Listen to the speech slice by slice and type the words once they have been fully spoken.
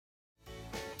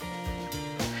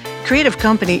creative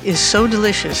company is so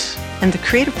delicious, and the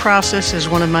creative process is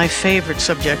one of my favorite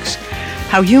subjects.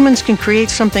 How humans can create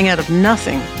something out of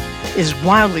nothing is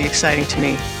wildly exciting to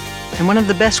me. And one of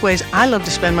the best ways I love to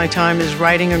spend my time is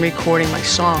writing and recording my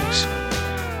songs.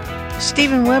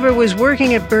 Steven Weber was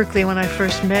working at Berklee when I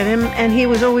first met him, and he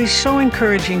was always so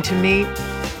encouraging to me.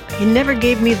 He never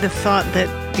gave me the thought that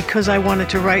because I wanted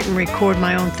to write and record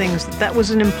my own things, that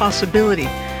was an impossibility.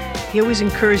 He always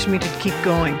encouraged me to keep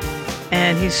going.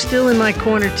 And he's still in my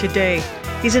corner today.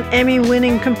 He's an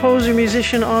Emmy-winning composer,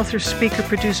 musician, author, speaker,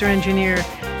 producer, engineer,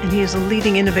 and he is a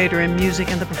leading innovator in music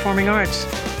and the performing arts.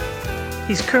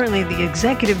 He's currently the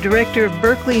executive director of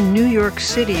Berklee, New York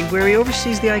City, where he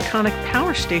oversees the iconic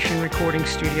Power Station recording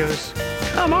studios.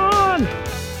 Come on!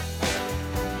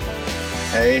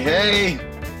 Hey.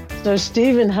 So,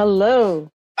 Steven,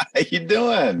 hello. How you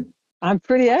doing? I'm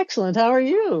pretty excellent. How are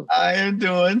you? I am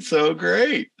doing so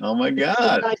great. Oh, my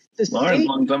God. Nice to Lauren, see.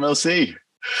 long time no see.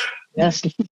 Yes.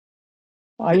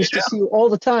 I used to see you all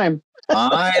the time.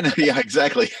 Yeah,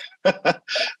 exactly. I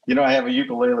have a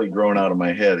ukulele growing out of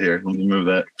my head here. Let me move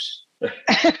that.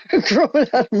 Growing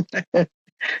out of my head.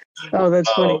 Oh,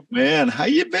 that's funny. Oh, man. How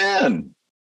you been?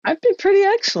 I've been pretty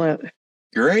excellent.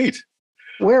 Great.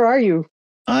 Where are you?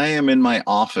 I am in my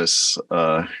office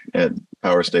at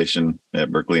Power Station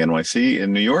at Berklee NYC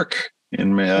in New York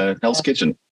in Hell's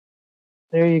Kitchen.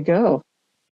 There you go.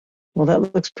 Well,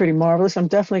 that looks pretty marvelous. I'm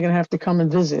definitely going to have to come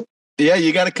and visit. Yeah,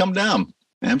 you got to come down.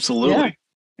 Absolutely.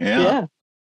 Yeah.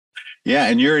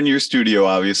 And you're in your studio,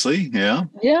 obviously. Yeah.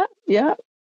 Yeah.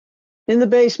 In the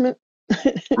basement.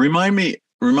 Remind me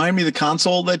the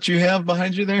console that you have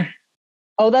behind you there.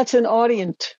 Oh, that's an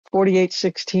Audient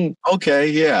 4816. Okay.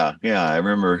 Yeah. I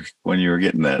remember when you were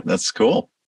getting that. That's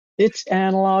cool. It's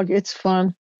analog. It's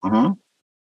fun. Uh-huh.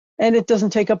 And it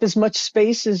doesn't take up as much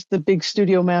space as the big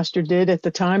Studio Master did at the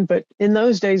time. But in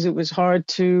those days, it was hard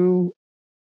to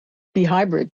be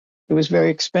hybrid. It was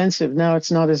very expensive. Now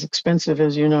it's not as expensive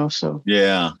as you know. So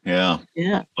yeah.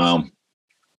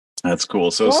 That's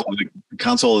cool. So the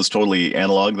console is totally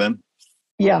analog then?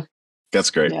 Yeah.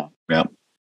 That's great. Yeah.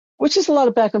 Which is a lot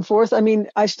of back and forth. I mean,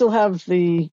 I still have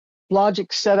the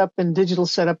Logic setup and digital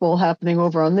setup all happening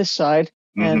over on this side.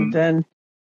 Mm-hmm. And then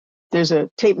there's a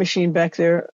tape machine back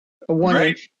there, a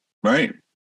 1-inch. Right.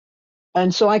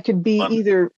 And so I could be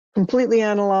either completely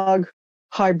analog,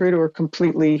 hybrid, or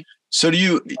completely. So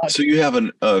you have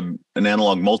an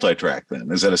analog multi-track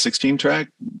then? Is that a 16-track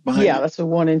behind? Yeah, that's a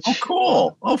 1-inch. Oh,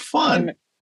 cool. Oh, fun.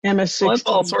 MS-16. Well, that's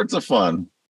all sorts of fun.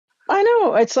 I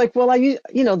know. It's like, well,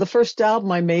 the first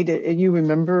album I made, you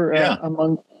remember,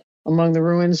 Among the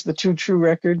Ruins, the Too True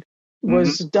record,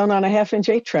 was done on a 1/2-inch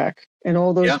 8-track and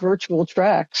all those virtual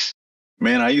tracks.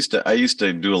 Man, I used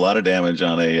to do a lot of damage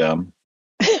on a on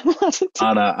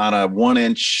a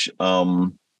 1-inch.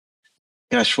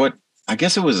 I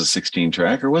guess it was a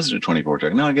 16-track, or was it a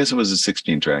 24-track? No, I guess it was a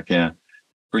 16-track. Yeah,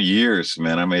 for years,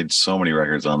 man, I made so many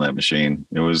records on that machine.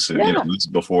 It was it was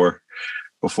before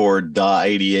DAW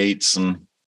 88s and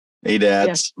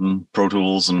ADATs and Pro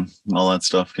Tools and all that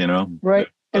stuff. Right.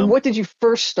 And what did you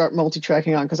first start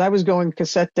multi-tracking on? Because I was going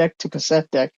cassette deck to cassette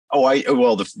deck.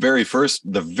 The very first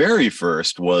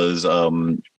was a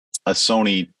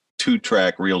Sony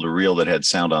 2-track reel-to-reel that had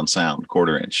sound on sound,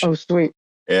 1/4 inch. Oh, sweet.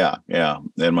 Yeah.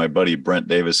 And my buddy Brent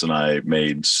Davis and I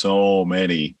made so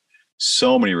many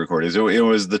recordings. It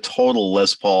was the total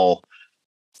Les Paul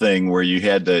thing where you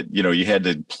had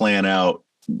to plan out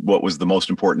what was the most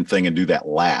important thing and do that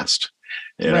last,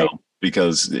 you know,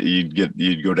 because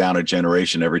you'd go down a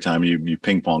generation every time you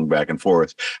ping pong back and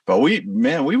forth. But we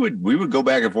would go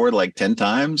back and forth like 10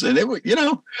 times, and it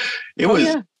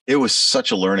was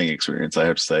such a learning experience, I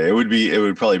have to say. It would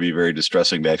probably be very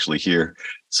distressing to actually hear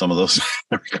some of those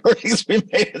recordings we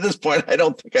made at this point. I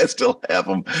don't think I still have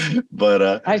them, but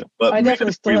I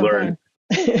definitely still have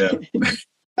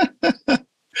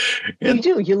them.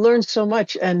 You learn so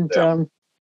much. And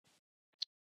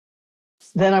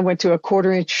then I went to a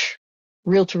 1/4 inch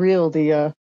reel-to-reel,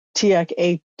 the TEAC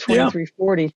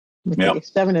A2340 with the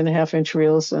 7.5-inch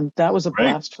reels, and that was a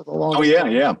blast for the longest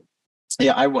time.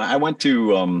 Yeah, I went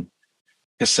to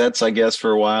cassettes, I guess,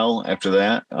 for a while after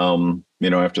that.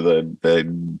 After the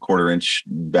 1/4 inch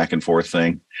back and forth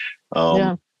thing.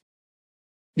 I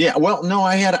had a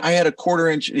 1/4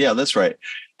 inch. Yeah, that's right.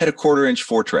 Had a 1/4 inch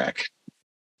 4-track,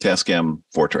 Tascam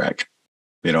 4-track.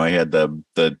 I had the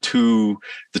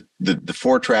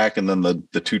 4-track and then the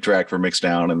 2-track for mix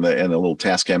down and the little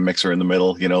Tascam mixer in the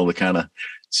middle. The kind of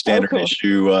standard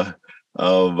issue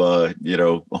of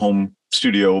home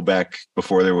studio back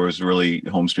before there was really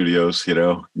home studios.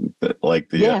 Like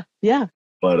the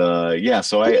But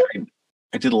so I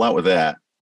did a lot with that.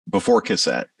 before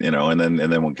cassette, and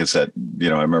then when cassette, I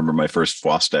remember my first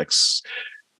Fostex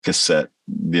cassette,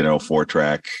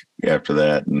 4-track after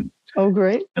that. And oh,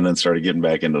 great. And then started getting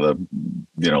back into the,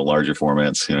 larger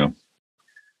formats,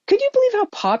 Could you believe how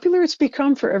popular it's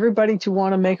become for everybody to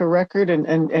want to make a record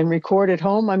and record at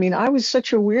home? I mean, I was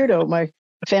such a weirdo. My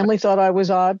family thought I was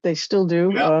odd. They still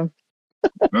do. Yeah.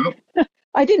 Well,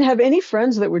 I didn't have any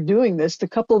friends that were doing this. The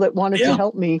couple that wanted to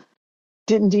help me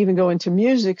didn't even go into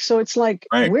music. So it's like,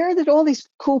 where did all these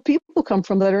cool people come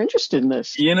from that are interested in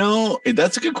this?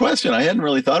 That's a good question. I hadn't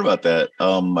really thought about that.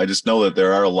 I just know that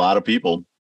there are a lot of people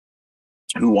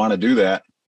who want to do that.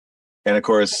 And of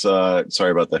course,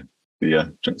 sorry about the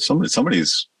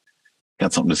somebody's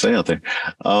got something to say out there.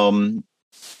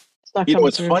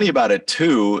 What's funny about it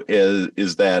too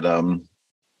is that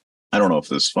I don't know if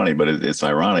this is funny, but it's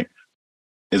ironic,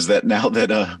 is that now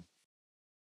that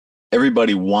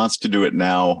everybody wants to do it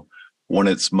now when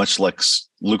it's much less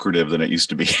lucrative than it used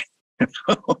to be.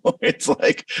 It's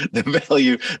like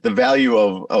the value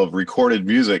of recorded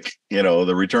music,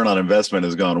 the return on investment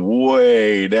has gone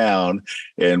way down,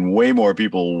 and way more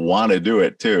people want to do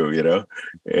it too, and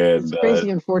it's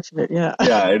crazy unfortunate. Yeah.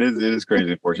 Yeah, it is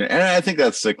crazy unfortunate. And I think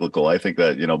that's cyclical. I think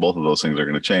that, both of those things are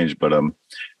going to change, but I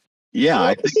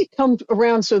think it comes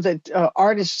around so that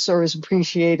artists are as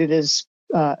appreciated as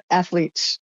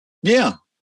athletes. Yeah.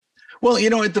 Well,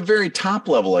 at the very top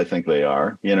level, I think they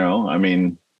are, I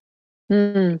mean,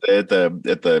 at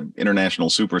the international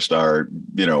superstar,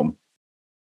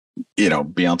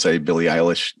 Beyonce, Billie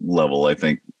Eilish level, I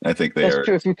think they That's are.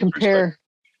 True. If you compare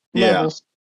levels.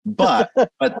 But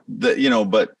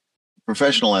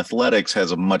professional athletics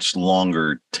has a much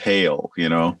longer tail,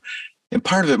 and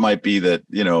part of it might be that,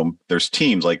 there's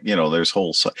teams like, there's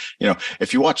whole,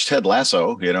 if you watch Ted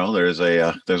Lasso, there's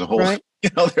a whole, right.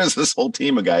 There's this whole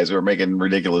team of guys who are making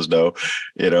ridiculous dough,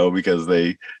 because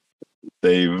they've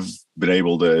been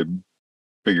able to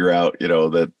figure out,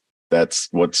 that's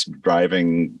what's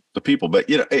driving the people. But,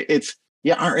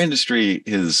 our industry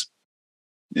is,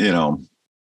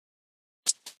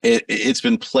 it's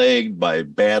been plagued by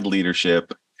bad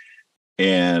leadership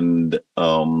and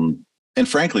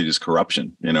frankly, just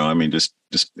corruption, I mean, just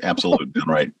absolute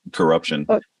downright corruption.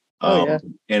 Yeah.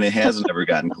 And it hasn't ever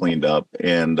gotten cleaned up.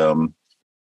 And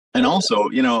also,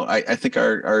 I think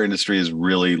our industry has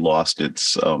really lost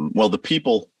its, the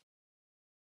people,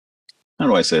 how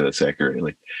do I say this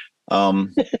accurately?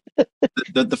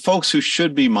 The folks who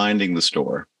should be minding the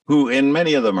store, and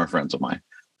many of them are friends of mine.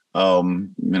 I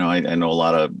know a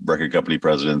lot of record company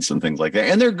presidents and things like that,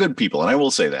 and they're good people. And I will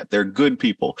say that they're good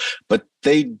people, but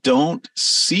they don't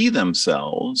see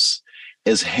themselves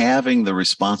as having the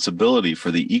responsibility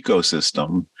for the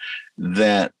ecosystem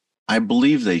that I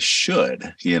believe they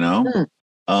should, and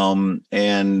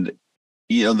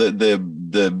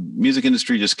the music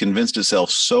industry just convinced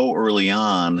itself so early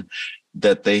on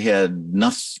that they had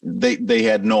nothing, they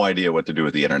had no idea what to do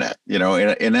with the internet,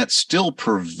 and that still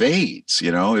pervades,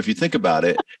 if you think about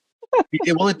it.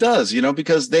 Well, it does,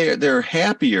 because they're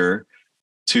happier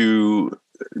to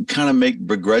kind of make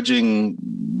begrudging.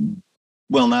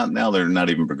 Well, now they're not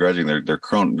even begrudging. They're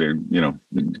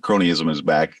cronyism is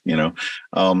back.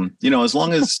 As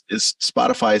long as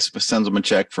Spotify sends them a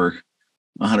check for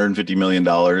 $150 million,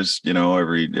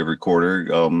 every quarter,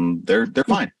 they're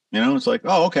fine. It's like,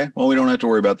 oh, okay, well, we don't have to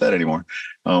worry about that anymore.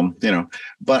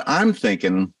 But I'm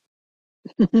thinking,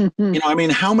 I mean,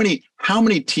 how many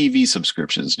TV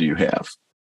subscriptions do you have?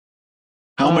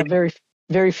 How many? Very,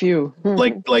 very few.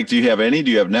 Like, do you have any?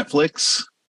 Do you have Netflix?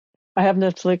 I have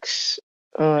Netflix.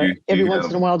 Every once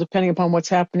in a while, depending upon what's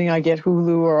happening, I get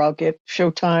Hulu or I'll get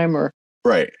Showtime or.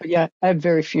 Right. But yeah, I have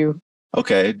very few.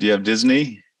 Okay. Do you have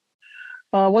Disney?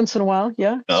 Once in a while,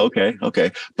 yeah.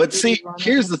 Okay. But see,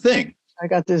 here's the thing. I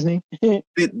got Disney.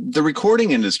 The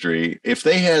recording industry, if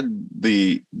they had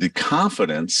the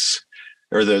confidence,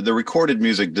 or the recorded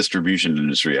music distribution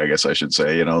industry, I guess I should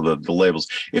say, the labels,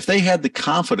 if they had the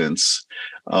confidence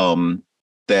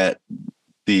that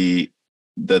the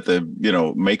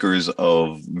makers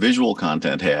of visual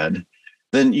content had,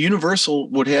 then Universal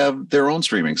would have their own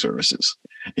streaming services,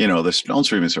 their own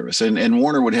streaming service, and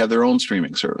Warner would have their own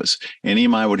streaming service, and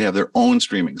EMI would have their own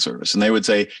streaming service. And they would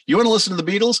say, you want to listen to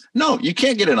the Beatles? No, you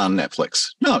can't get it on Netflix.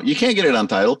 No, you can't get it on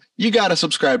Tidal. You got to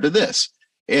subscribe to this.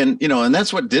 And, and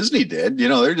that's what Disney did.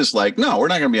 They're just like, no, we're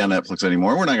not going to be on Netflix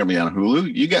anymore. We're not going to be on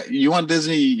Hulu. You want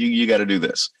Disney, you got to do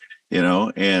this. And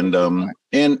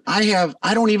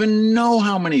I don't even know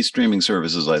how many streaming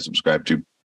services I subscribe to.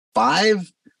 5,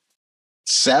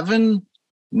 7,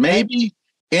 maybe.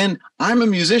 And I'm a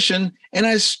musician, and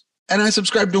I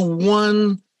subscribe to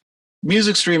one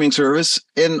music streaming service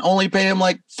and only pay them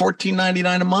like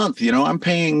 $14.99 a month. I'm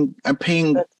paying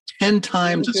That's 10 a really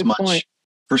times as good point. much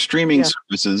for streaming Yeah,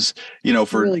 services,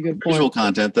 for really good visual point.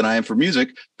 content than I am for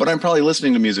music, but I'm probably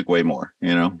listening to music way more.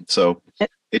 So And,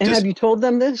 it and just, have you told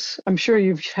them this? I'm sure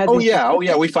you've had oh these yeah. Oh discussions.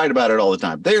 yeah. We fight about it all the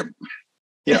time.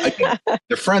 Again,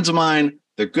 they're friends of mine.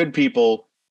 They're good people.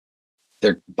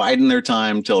 They're biding their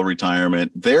time till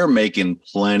retirement. They're making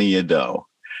plenty of dough.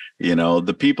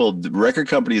 The record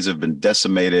companies have been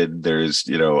decimated. There's,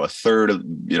 a third of,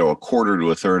 a quarter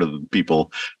to a third of the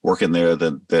people working there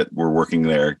that were working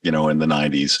there, in the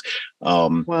 90s.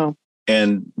 Wow.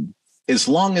 And as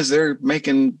long as they're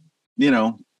making, their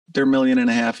 $1.5 million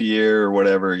a year or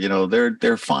whatever,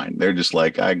 they're fine. They're just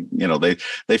like,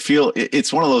 they feel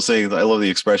it's one of those things. I love the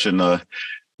expression,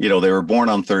 they were born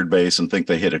on third base and think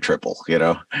they hit a triple.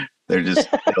 They're just,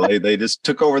 they just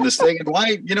took over this thing, and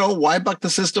why buck the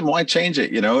system? Why change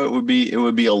it? It would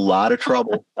be a lot of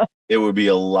trouble. It would be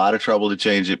a lot of trouble to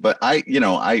change it. But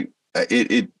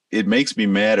it makes me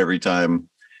mad every time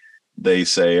they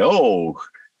say, oh,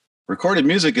 recorded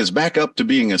music is back up to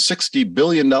being a $60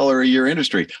 billion a year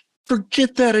industry.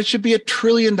 Forget that. It should be $1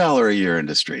 trillion a year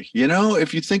industry.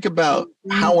 If you think about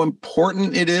how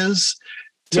important it is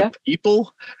to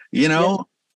people, to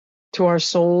our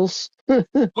souls.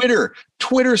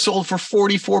 Twitter sold for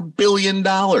 $44 billion.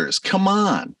 Come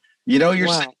on. You're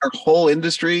saying our whole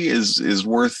industry is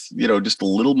worth, just a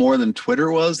little more than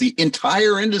Twitter was. The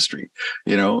entire industry,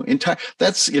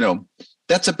 that's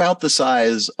about the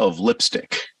size of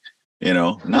lipstick,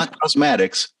 not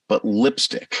cosmetics, but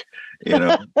lipstick,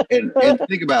 and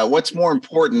think about what's more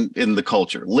important in the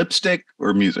culture, lipstick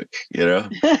or music,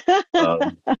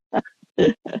 um,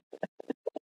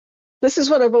 This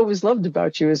is what I've always loved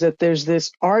about you, is that there's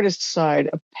this artist side,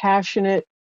 a passionate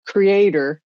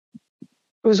creator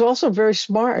who's also very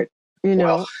smart,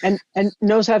 well, and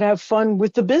knows how to have fun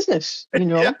with the business,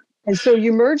 yeah. And so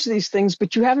you merge these things,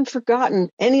 but you haven't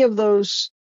forgotten any of those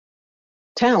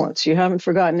talents. You haven't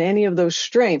forgotten any of those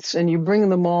strengths, and you bring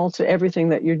them all to everything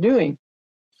that you're doing.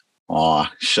 Oh,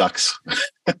 shucks.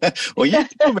 Well, man.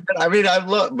 I mean,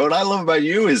 what I love about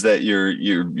you is that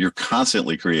you're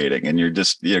constantly creating, and you're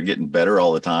just, getting better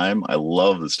all the time. I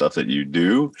love the stuff that you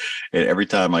do. And every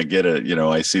time I get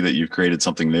I see that you've created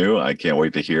something new, I can't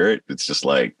wait to hear it. It's just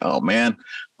like, oh man,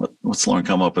 what's Lauren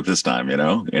come up with this time,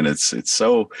 and it's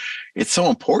so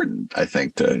important, I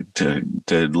think, to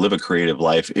live a creative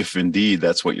life, if indeed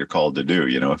that's what you're called to do,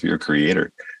 if you're a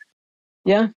creator.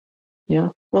 Yeah. Yeah.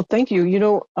 Well, thank you.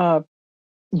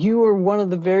 You were one of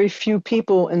the very few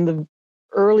people in the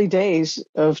early days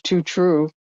of Too True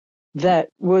that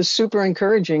was super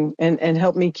encouraging and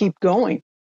helped me keep going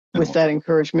with that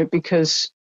encouragement,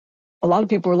 because a lot of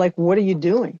people were like, what are you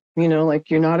doing? Like,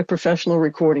 you're not a professional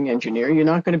recording engineer. You're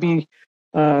not going to be,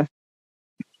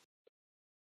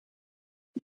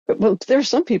 well, there's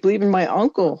some people, even my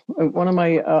uncle, one of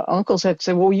my uncles had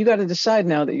said, well, you got to decide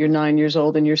now that you're 9 years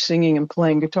old and you're singing and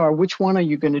playing guitar. Which one are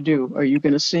you going to do? Are you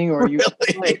going to sing, or are you going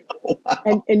to play?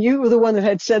 Wow. And you were the one that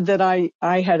had said that I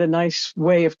had a nice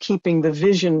way of keeping the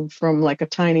vision from like a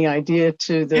tiny idea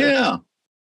to the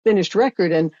finished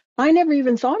record. And I never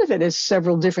even thought of it as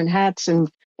several different hats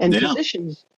and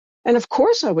positions. And of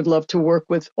course, I would love to work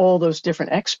with all those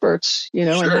different experts, and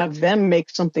have them make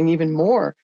something even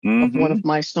more of one of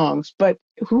my songs. But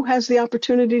who has the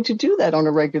opportunity to do that on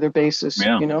a regular basis?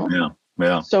 Yeah.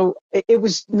 So it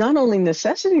was not only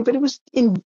necessity, but it was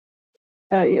in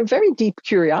a very deep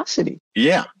curiosity.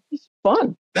 Yeah, it's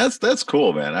fun. That's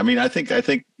cool, man. I mean, I think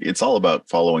it's all about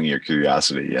following your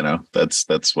curiosity.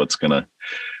 That's what's gonna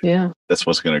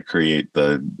create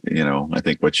the I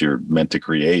think what you're meant to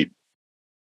create.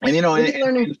 And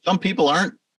and some people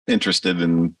aren't interested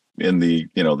in the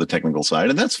the technical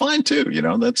side, and that's fine too.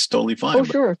 That's totally fine. Oh,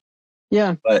 sure.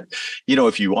 Yeah. But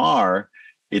if you are,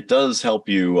 it does help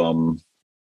you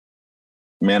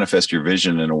manifest your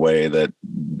vision in a way that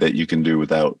you can do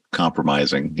without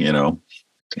compromising,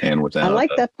 and without. I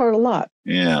like that part a lot.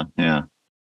 Yeah.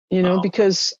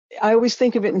 Because I always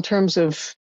think of it in terms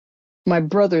of my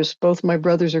brothers. Both my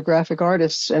brothers are graphic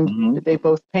artists, and they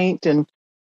both paint and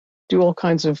do all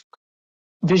kinds of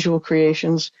visual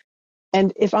creations.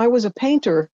 And if I was a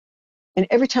painter, and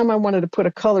every time I wanted to put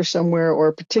a color somewhere or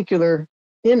a particular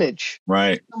image,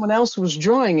 right, someone else was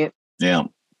drawing it. Yeah.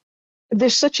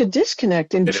 There's such a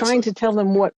disconnect in trying to tell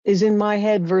them what is in my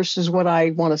head versus what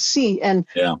I want to see. And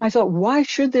I thought, why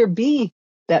should there be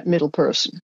that middle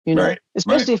person? Right.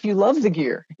 especially if you love the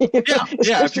gear, Yeah.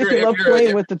 especially if you love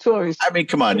playing with the toys. I mean,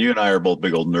 come on, you and I are both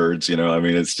big old nerds, I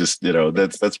mean, it's just,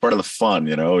 that's part of the fun,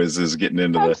 is getting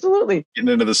into Absolutely.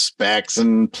 getting into the specs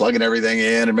and plugging everything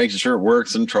in and making sure it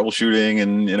works and troubleshooting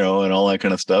and, and all that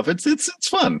kind of stuff. It's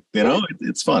fun,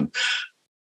 it's fun.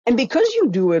 And because you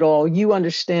do it all, you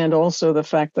understand also the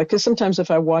fact that, because sometimes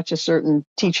if I watch a certain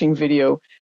teaching video,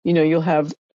 you'll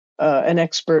have an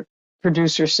expert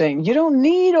producer saying, you don't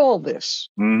need all this,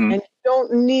 mm-hmm. and you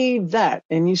don't need that.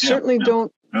 And you certainly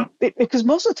don't, because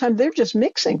most of the time they're just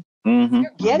mixing. Mm-hmm.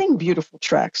 You're getting beautiful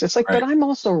tracks. It's like, but I'm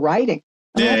also writing.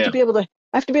 I have to be able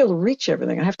to reach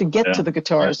everything. I have to get to the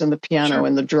guitars and the piano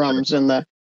and the drums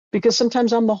because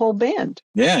sometimes I'm the whole band.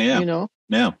 Yeah.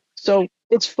 Yeah. So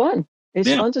it's fun. It's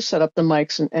fun to set up the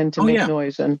mics and to make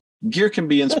noise. And gear can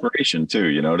be inspiration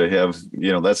too, to have,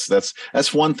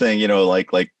 that's one thing,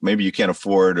 like maybe you can't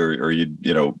afford or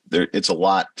it's a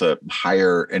lot to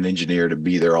hire an engineer to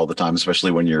be there all the time,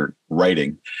 especially when you're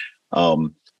writing.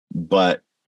 But,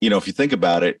 if you think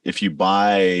about it, if you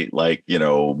buy like,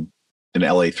 an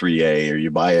LA3A or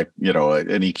you buy an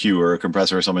EQ or a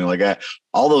compressor or something like that,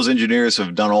 all those engineers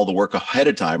have done all the work ahead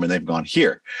of time and they've gone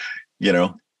here,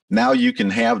 now you can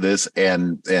have this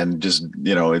and just,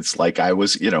 it's like I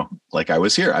was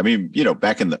here. I mean,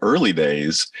 back in the early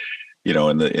days, in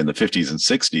the 50s and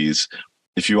 60s,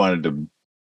 if you wanted to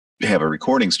have a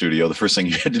recording studio, the first thing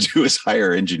you had to do is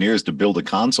hire engineers to build a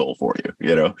console for you.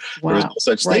 There was no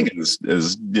such thing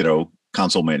as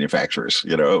console manufacturers.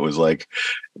 It was like,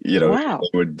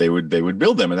 they would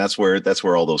build them, and that's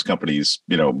where all those companies,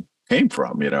 came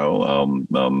from.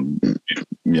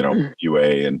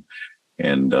 UA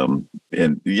and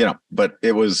but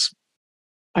it was.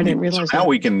 I didn't realize. So now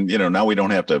we can, now we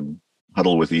don't have to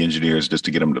huddle with the engineers just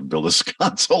to get them to build a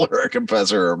console or a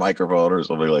compressor or a microphone or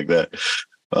something like that.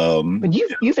 But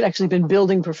you've actually been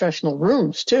building professional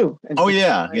rooms too. Oh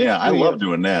yeah. I love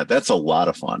doing that. That's a lot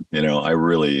of fun. I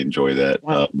really enjoy that.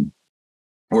 Wow.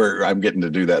 I'm getting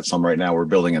to do that some right now. We're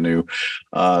building a new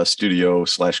studio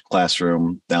 /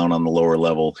 classroom down on the lower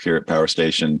level here at Power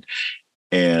Station,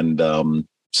 and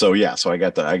so I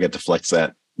got to flex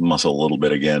that muscle a little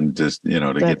bit again, just to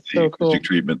get the acoustic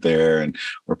treatment there, and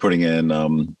we're putting in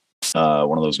one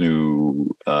of those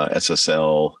new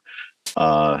SSL.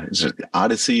 Is it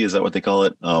Odyssey? Is that what they call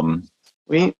it?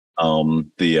 Maybe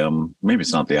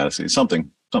it's not the Odyssey,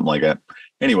 something like that.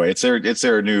 Anyway, it's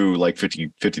their new like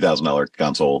 $50,000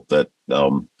 console that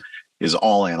is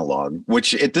all analog,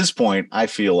 which at this point I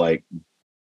feel like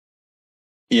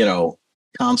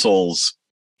consoles,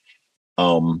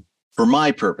 for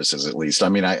my purposes at least. I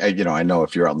mean, I know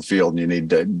if you're out in the field and you need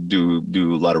to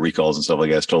do a lot of recalls and stuff like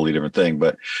that, it's a totally different thing.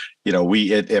 But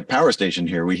we at Power Station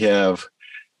here, we have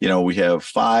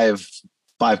five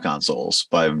consoles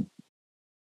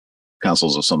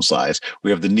of some size. We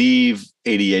have the Neve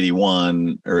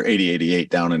 8081 or 8088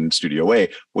 down in Studio A,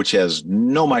 which has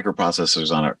no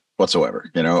microprocessors on it whatsoever.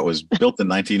 It was built in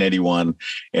 1981,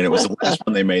 and it was the last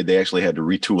one they made. They actually had to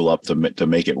retool up to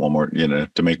make it one more,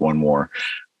 to make one more.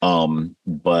 And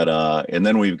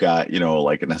then we've got,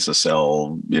 like an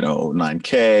SSL,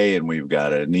 9K, and we've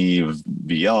got a Neve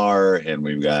VR, and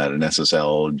we've got an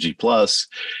SSL G Plus,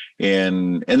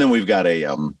 and then we've got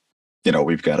an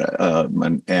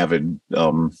Avid,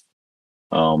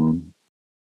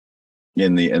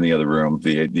 in the other room,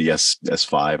 the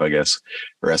S5, I guess,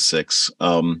 or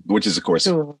S6, which is of course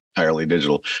entirely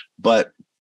digital. But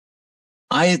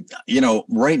right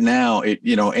now,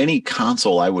 any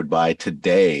console I would buy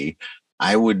today,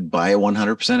 I would buy a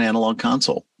 100% analog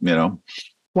console,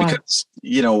 because,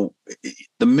 the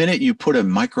minute you put a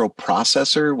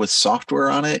microprocessor with software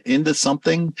on it into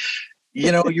something,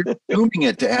 you're dooming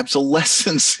it to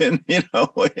obsolescence in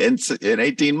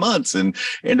 18 months. And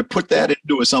to put that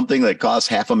into something that costs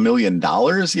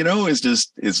 $500,000,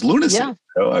 is lunacy. Yeah.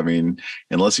 I mean,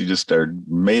 unless you just are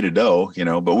made of dough,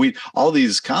 but all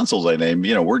these consoles I named,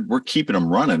 we're keeping them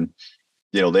running.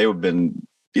 They've been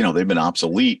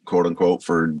obsolete, quote unquote,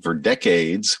 for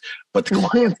decades, but the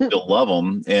clients still love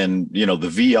them. And, the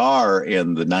VR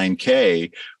and the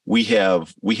 9K, we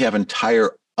have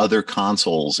entire other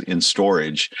consoles in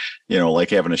storage, like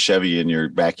having a Chevy in your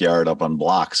backyard up on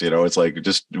blocks. It's like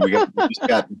we got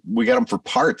them for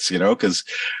parts, because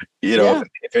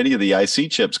if any of the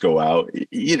IC chips go out,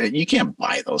 you can't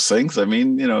buy those things. I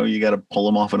mean, you got to pull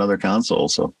them off another console.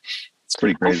 So it's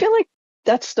pretty crazy. I feel like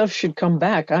that stuff should come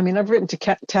back. I mean, I've written to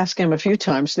Tascam a few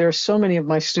times. There are so many of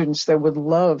my students that would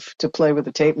love to play with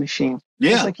a tape machine.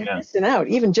 Yeah, it's like you're missing out,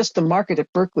 even just the market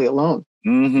at Berkeley alone.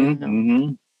 Mm-hmm,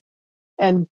 mm-hmm.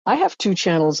 And I have 2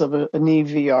 channels of a Neve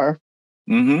VR.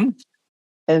 Mm-hmm.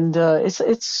 and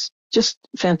it's just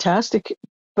fantastic.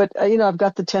 But I've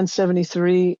got the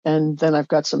 1073, and then I've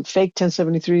got some fake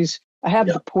 1073s. I have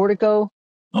Yeah. the Portico,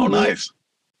 Oh, nice.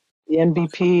 the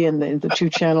NBP, and the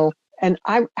 2-channel, and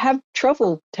I have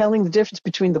trouble telling the difference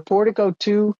between the Portico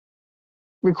 2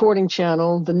 recording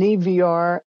channel, the Neve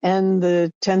VR, and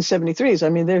the 1073s. I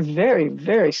mean, they're very,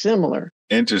 very similar.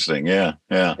 Interesting. Yeah.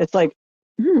 Yeah. It's like,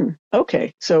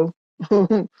 okay, so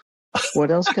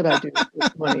what else could I do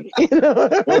with money? Well,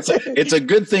 it's a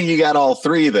good thing you got all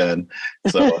three then.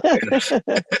 So,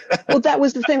 well, that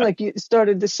was the thing. Like, you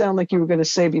started to sound like you were going to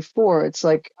say before. It's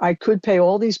like I could pay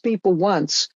all these people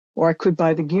once, or I could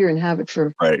buy the gear and have it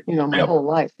for right. my Yep. whole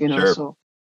life. Sure. So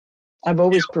I've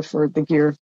always preferred the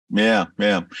gear. Yeah.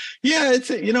 Yeah. Yeah.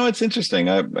 It's interesting.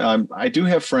 I do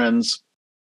have friends.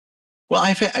 Well,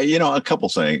 I've had, a couple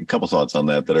thoughts on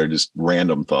that are just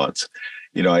random thoughts.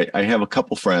 I have a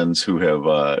couple friends who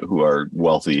are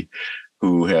wealthy,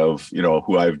 who have,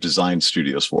 who I've designed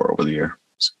studios for over the years.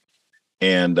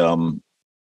 And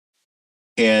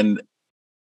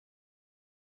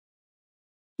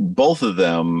both of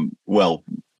them, well,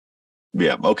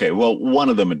 yeah. Okay. Well, one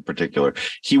of them in particular,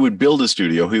 he would build a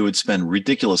studio. He would spend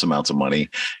ridiculous amounts of money,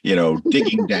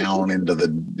 digging down into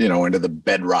the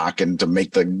bedrock and to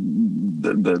make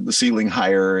the ceiling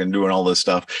higher and doing all this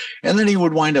stuff. And then he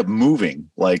would wind up moving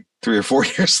like 3 or 4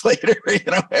 years later,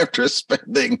 after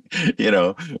spending,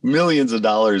 millions of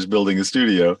dollars building a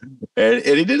studio. And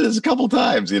he did this a couple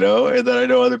times, and then I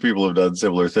know other people have done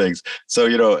similar things.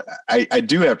 So, I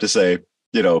do have to say,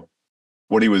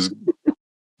 when he was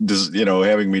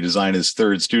having me design his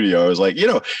third studio, I was like,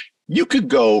 you could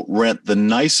go rent the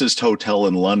nicest hotel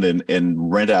in London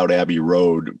and rent out Abbey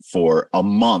Road for a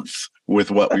month with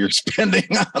what you're spending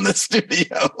on the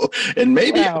studio, and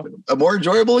maybe a more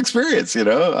enjoyable experience.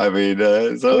 I mean,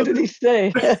 so what did he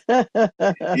say?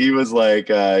 He was like,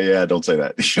 yeah, don't say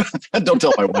that. Don't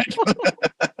tell my wife.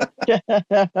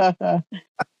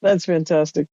 That's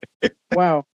fantastic.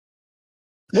 Wow.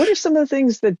 What are some of the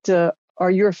things that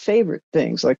are your favorite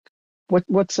things? Like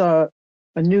what's a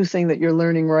new thing that you're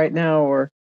learning right now or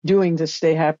doing to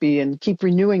stay happy and keep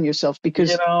renewing yourself?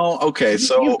 Because okay,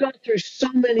 so you've gone through so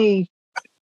many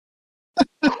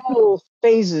cool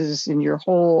phases in your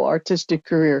whole artistic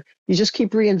career. You just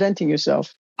keep reinventing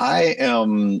yourself.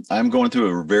 I'm going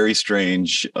through a very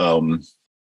strange phase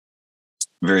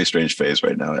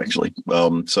right now, actually.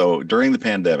 So during the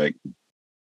pandemic,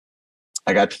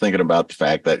 I got to thinking about the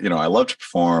fact that, I love to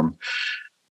perform.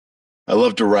 I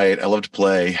love to write. I love to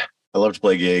play. I love to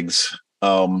play gigs.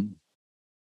 But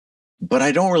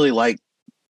I don't really like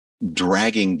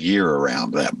dragging gear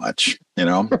around that much,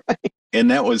 Right. And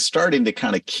that was starting to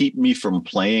kind of keep me from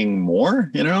playing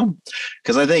more,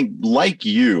 because I think like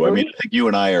you, I think you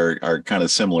and I are kind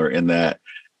of similar in that,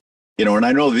 and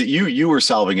I know that you were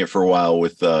solving it for a while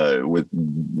with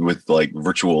like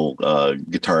virtual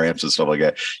guitar amps and stuff like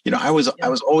that. I was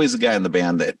always the guy in the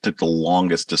band that took the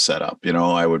longest to set up.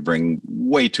 I would bring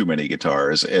way too many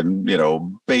guitars and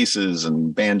basses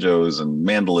and banjos and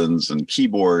mandolins and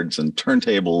keyboards and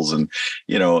turntables and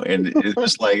and it's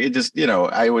just like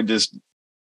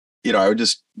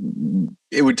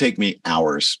it would take me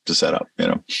hours to set up.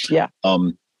 Yeah.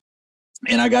 And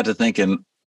I got to thinking,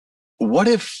 what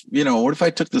if I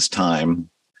took this time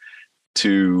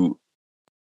to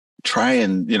try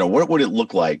and, what would it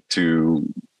look like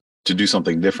to do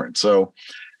something different? So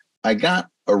I got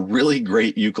a really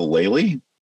great ukulele,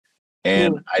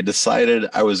 and I decided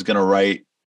I was going to write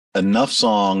enough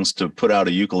songs to put out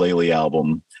a ukulele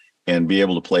album and be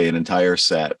able to play an entire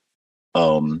set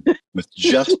with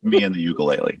just me and the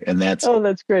ukulele. And that's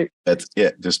great. That's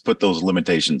it. Just put those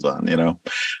limitations on,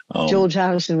 George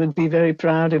Harrison would be very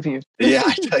proud of you. Yeah,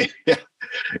 I tell you, yeah.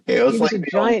 He was a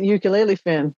giant ukulele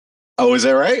fan. Oh, is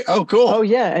that right? Oh, cool. Oh,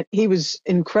 yeah. He was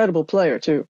an incredible player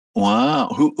too. Wow.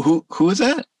 Who is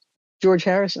that? George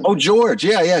Harrison. Oh, George.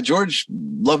 Yeah. George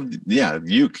loved,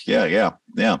 uke. Yeah.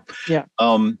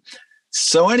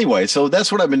 So anyway, so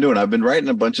that's what I've been doing. I've been writing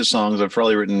a bunch of songs. I've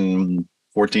probably written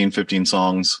 14, 15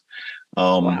 songs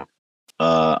on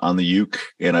the uke,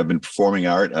 and I've been performing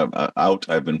out.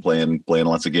 I've been playing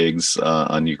lots of gigs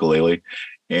on ukulele,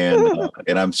 and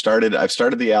I've started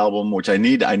the album, which I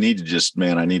need to just,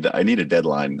 I need a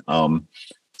deadline. So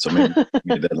maybe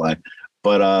a deadline.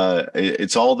 But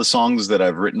it's all the songs that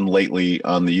I've written lately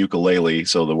on the ukulele.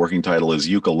 So the working title is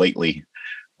Ukulele.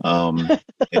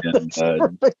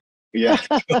 Yeah.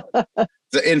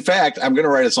 In fact, I'm going to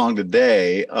write a song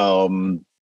today.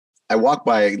 I walked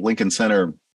by Lincoln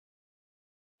Center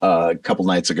a couple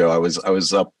nights ago. I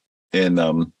was up in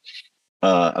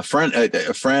a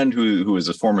friend who is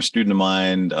a former student of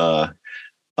mine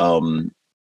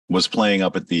was playing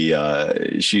up at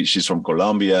the she's from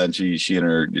Colombia, and she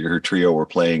and her trio were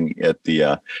playing at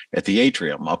the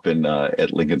atrium up in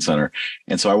at Lincoln Center.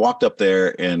 And so I walked up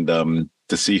there and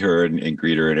to see her and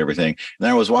greet her and everything. And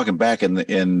then I was walking back,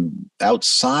 and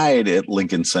outside at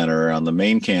Lincoln Center on the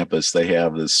main campus, they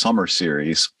have this summer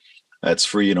series that's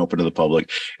free and open to the public.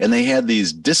 And they had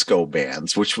these disco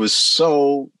bands, which was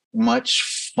so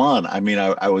much fun. I mean,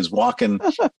 I was walking,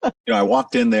 I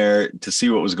walked in there to see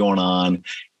what was going on.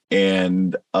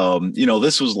 And,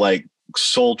 this was like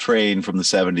Soul Train from the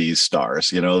 70s stars,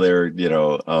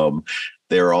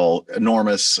 they're all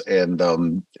enormous and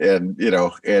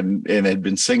had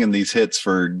been singing these hits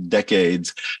for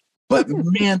decades. But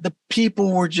man, the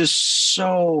people were just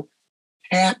so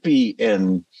happy,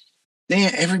 and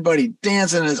everybody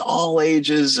dancing as all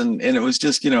ages. And it was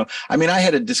just, I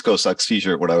had a Disco Sucks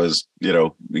t-shirt when I was,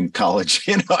 in college.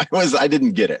 I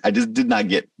didn't get it. I just did not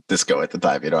get disco at the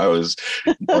time. I was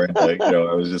more into,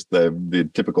 I was just the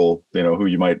typical, who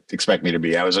you might expect me to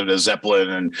be. I was into Zeppelin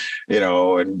and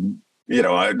all the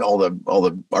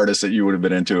artists that you would have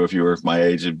been into if you were my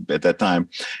age at that time.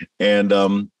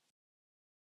 And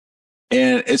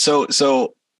so,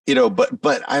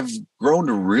 but I've grown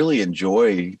to really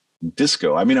enjoy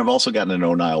disco. I've also gotten to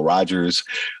know Nile Rodgers.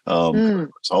 Power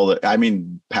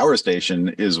Station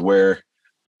is where,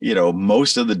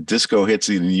 most of the disco hits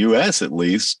in the US at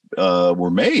least were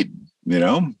made. They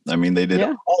did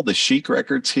all the Chic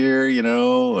records here,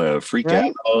 Freak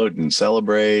Out and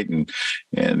Celebrate and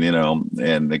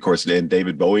of course, then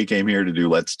David Bowie came here to do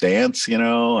Let's Dance,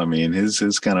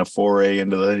 his kind of foray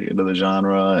into the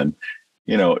genre. And,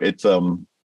 it's,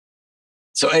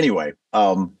 so anyway,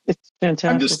 it's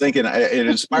fantastic. I'm just thinking it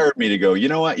inspired me to go, you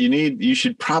know what, you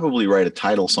should probably write a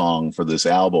title song for this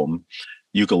album,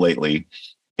 Ukulele.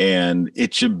 And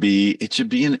it should be a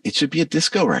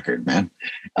disco record, man.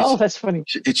 That's funny.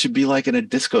 It should be like in a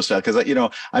disco style. Cause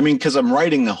because I'm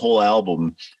writing the whole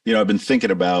album, I've been thinking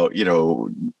about,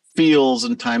 feels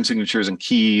and time signatures and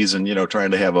keys and, trying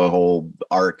to have a whole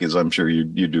arc, as I'm sure you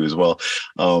do as well.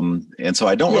 And so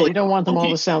I don't really, you don't want them all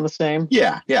to sound the same.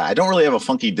 Yeah. Yeah. I don't really have a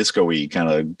funky disco-y kind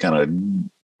of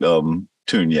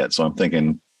tune yet. So I'm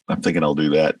thinking I'll do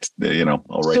that.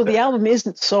 I'll write. So the album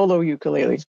isn't solo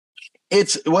ukulele.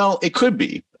 It could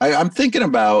be. I'm thinking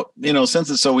about, since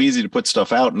it's so easy to put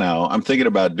stuff out now, I'm thinking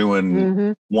about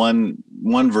doing one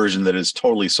version that is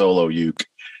totally solo uke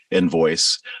and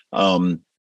voice. And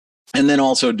then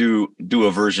also do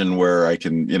a version where I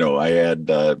can, I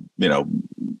add,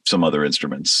 some other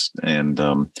instruments. And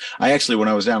I actually, when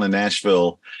I was down in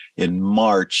Nashville in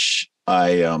March,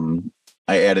 I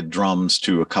added drums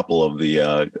to a couple of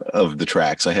the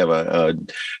tracks. I have a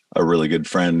really good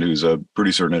friend who's a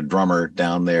producer and a drummer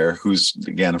down there, who's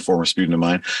again a former student of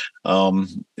mine,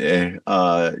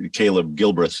 Caleb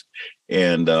Gilbreth,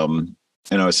 and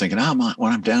I was thinking,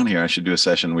 when I'm down here, I should do a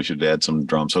session. We should add some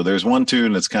drums. So there's one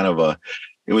tune that's kind of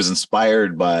it was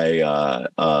inspired by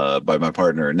my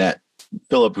partner Annette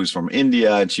Phillip, who's from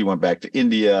India, and she went back to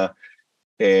India,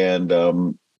 and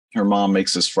her mom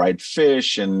makes this fried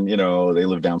fish, and they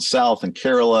live down south in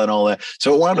Kerala and all that.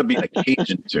 So it wound up being a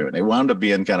Cajun tune. It wound up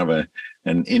being kind of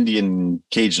an Indian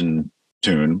Cajun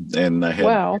tune, and I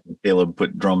had Caleb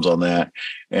put drums on that.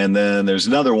 And then there's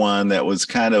another one that was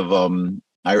kind of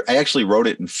I actually wrote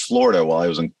it in Florida while I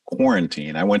was in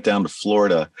quarantine. I went down to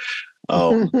Florida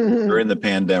during the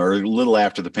pandemic, or a little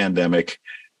after the pandemic,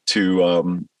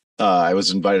 to I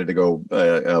was invited to go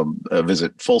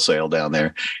visit Full Sail down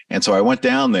there. And so I went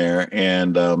down there,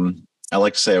 and I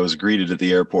like to say I was greeted at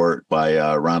the airport by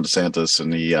Ron DeSantis,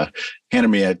 and he handed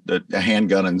me a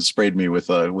handgun and sprayed me with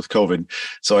COVID.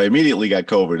 So I immediately got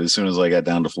COVID as soon as I got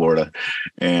down to Florida.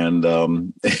 And,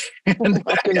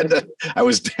 I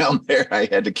was down there. I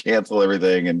had to cancel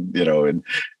everything and,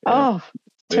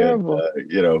 terrible.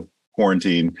 And,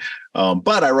 quarantine.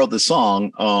 But I wrote the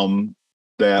song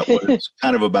that was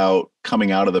kind of about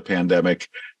coming out of the pandemic.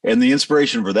 And the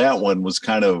inspiration for that one was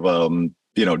kind of,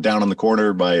 Down in the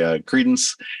Corner by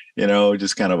Creedence,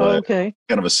 just kind of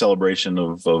a celebration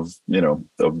of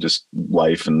just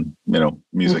life and,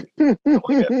 music.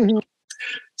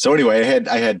 So anyway,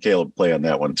 I had Caleb play on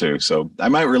that one too. So I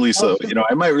might release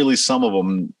some of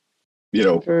them,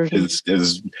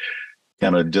 is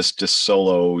kind of just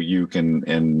solo uke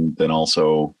and then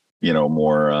also,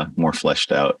 more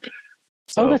fleshed out.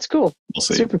 So that's cool. We'll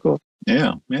see. Super cool.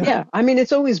 Yeah.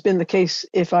 It's always been the case,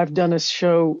 if I've done a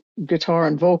show, guitar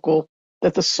and vocal,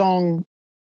 that the song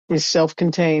is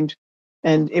self-contained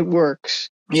and it works.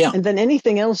 Yeah. And then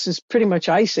anything else is pretty much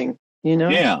icing,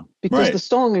 Yeah. Because the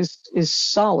song is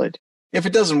solid. If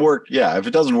it doesn't work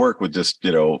with just,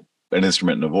 an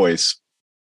instrument and a voice.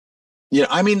 Yeah,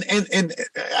 I mean, and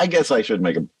I guess I should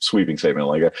make a sweeping statement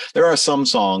like that. There are some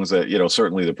songs that,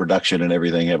 certainly the production and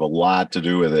everything have a lot to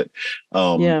do with it.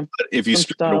 Yeah. But if you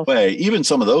strip styles. it away, even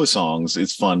some of those songs,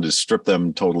 it's fun to strip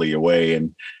them totally away.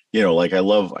 And, like I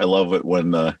love it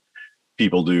when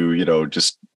people do,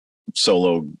 just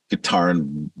solo guitar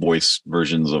and voice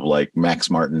versions of like Max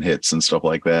Martin hits and stuff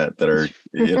like that are,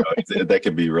 that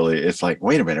could be really, it's like,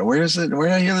 wait a minute, where is it? Where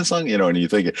did I hear this song? And you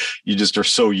think you just are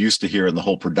so used to hearing the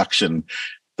whole production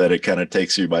that it kind of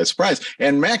takes you by surprise.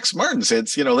 And Max Martin's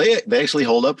hits, they actually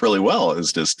hold up really well.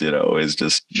 It's just,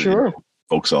 Sure.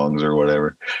 Folk songs or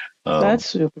whatever. That's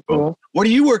super cool. What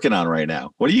are you working on right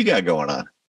now? What do you got going on?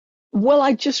 Well,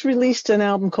 I just released an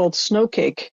album called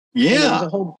Snowcake. Yeah. There's a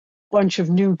whole bunch of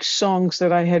new songs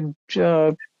that I had.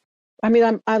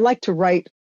 I like to write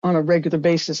on a regular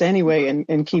basis anyway,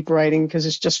 and keep writing because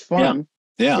it's just fun.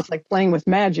 Yeah. It's like playing with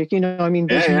magic,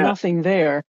 there's nothing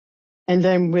there. And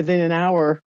then within an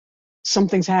hour,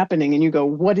 something's happening and you go,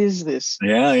 what is this?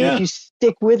 Yeah. And if you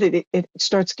stick with it, it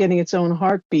starts getting its own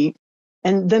heartbeat.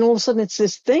 And then all of a sudden it's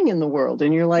this thing in the world.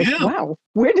 And you're like, wow,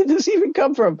 where did this even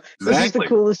come from? Exactly. This is the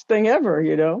coolest thing ever,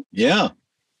 Yeah.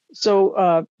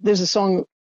 So there's a song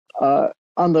on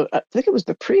I think it was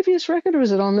the previous record, or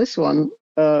was it on this one,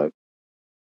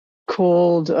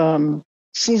 called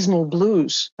Seasonal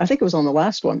Blues. I think it was on the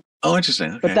last one. Oh,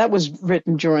 interesting. Okay. But that was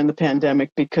written during the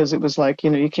pandemic because it was like,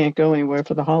 you can't go anywhere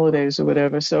for the holidays or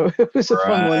whatever. So it was a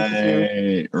fun one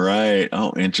to do. Right.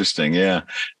 Oh, interesting. Yeah.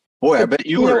 Boy, I bet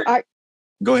you were.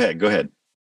 Go ahead.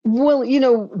 Well,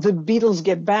 the Beatles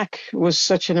Get Back was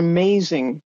such an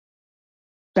amazing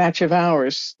batch of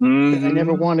hours that I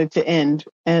never wanted to end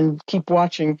and keep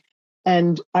watching.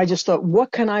 And I just thought,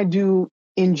 what can I do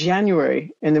in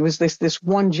January? And there was this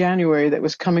one January that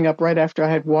was coming up right after I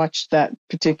had watched that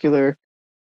particular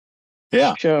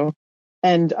show.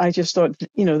 And I just thought,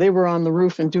 they were on the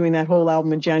roof and doing that whole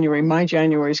album in January. My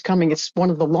January is coming. It's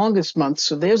one of the longest months.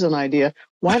 So there's an idea.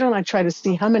 Why don't I try to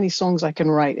see how many songs I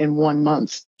can write in 1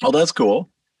 month? Oh, that's cool.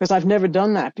 Because I've never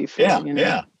done that before.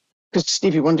 Yeah. Because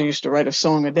Stevie Wonder used to write a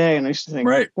song a day, and I used to think,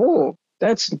 oh,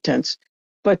 that's intense.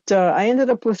 But I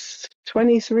ended up with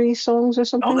 23 songs or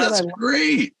something. Oh, that's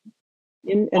great.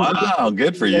 Wow,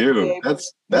 good for you.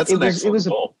 That's an excellent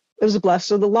goal. It was a blast.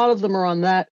 So a lot of them are on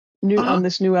that on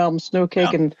this new album,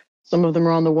 Snowcake, and some of them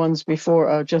are on the ones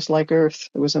before, Just Like Earth.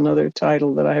 It was another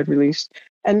title that I had released.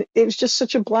 And it was just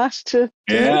such a blast to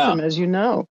make them, as you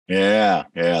know. Yeah.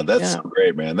 That's so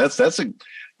great, man.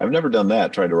 I've never done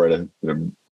that. Tried to write a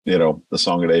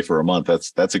song a day for a month.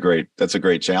 That's a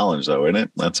great challenge though, isn't it?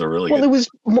 That's a really it was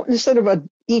instead of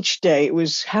each day, it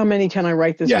was how many can I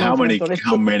write this month?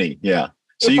 How many? Yeah.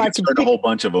 So you can start a whole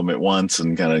bunch of them at once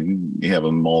and kind of have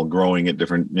them all growing at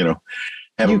different,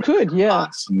 you could,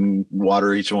 and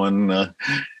water each one,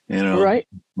 right.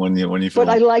 When you feel.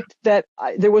 But I liked that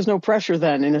there was no pressure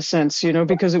then, in a sense,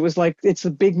 because it was like, it's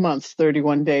a big month,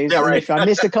 31 days. Yeah, right. If I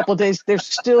missed a couple of days, there's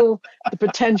still the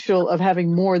potential of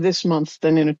having more this month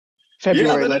than in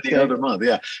February. Than any other month.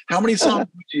 Yeah. How many songs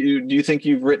do you think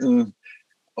you've written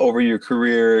over your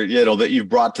career, that you've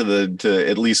brought to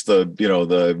at least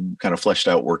the kind of fleshed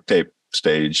out work tape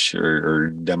stage or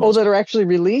demos? Oh, that are actually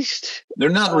released? They're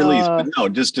not released, but no,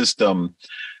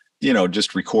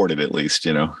 just recorded at least,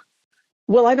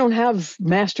 Well, I don't have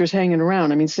masters hanging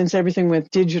around. I mean, since everything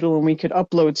went digital and we could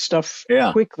upload stuff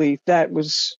quickly, that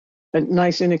was a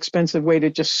nice, inexpensive way to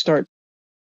just start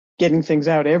getting things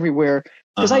out everywhere.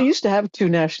 Because I used to have 2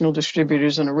 national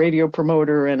distributors and a radio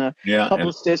promoter and a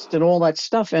publicist and all that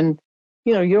stuff. And,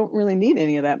 you don't really need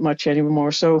any of that much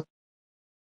anymore. So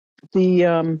the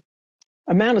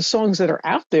amount of songs that are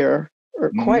out there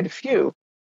are quite a few.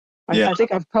 I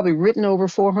think I've probably written over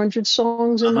 400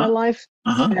 songs in my life,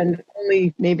 and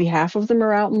only maybe half of them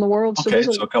are out in the world. Okay,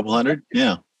 so a couple hundred?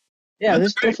 Yeah. Yeah,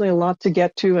 there's definitely a lot to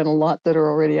get to and a lot that are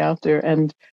already out there.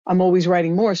 And I'm always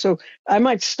writing more. So I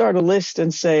might start a list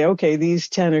and say, okay, these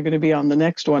 10 are going to be on the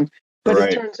next one. But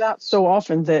it turns out so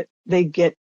often that they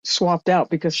get swapped out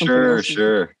because something else.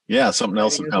 Sure. Yeah, something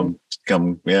else will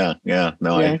come. Yeah.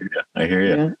 No, I hear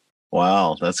you. Yeah.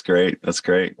 Wow, that's great.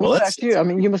 Well, that's you. I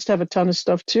mean, you must have a ton of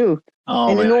stuff too. Oh,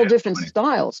 and in all different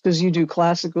styles, because you do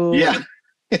classical,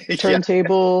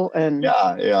 turntable, and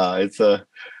it's a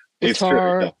guitar. It's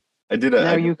true. I did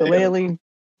ukulele.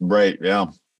 Right. Yeah.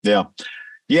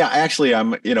 Actually,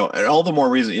 I'm. And all the more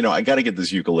reason. I got to get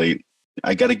this ukulele.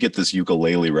 I got to get this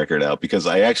ukulele record out because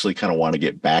I actually kind of want to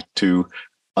get back to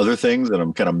other things, and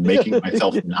I'm kind of making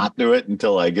myself not do it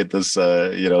until I get this,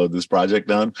 this project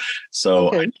done.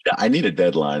 So I need a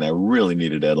deadline. I really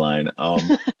need a deadline.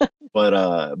 but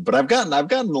I've gotten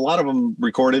a lot of them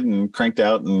recorded and cranked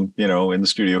out, and in the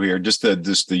studio here, just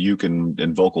the uke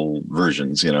and vocal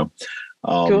versions,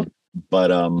 Cool.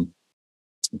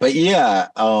 But yeah,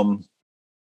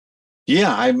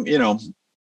 yeah,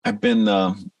 I've been.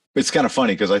 It's kind of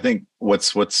funny because I think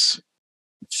what's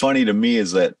funny to me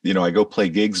is that I go play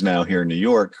gigs now here in New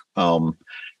York,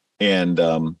 and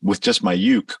with just my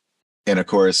uke, and of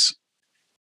course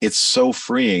it's so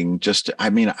freeing. I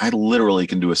literally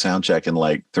can do a sound check in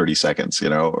like 30 seconds,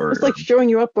 or it's like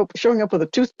showing up with a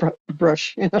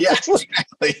toothbrush. Yeah,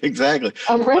 exactly.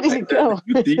 I'm ready to go.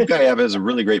 The uke I have has a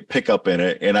really great pickup in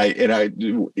it, and I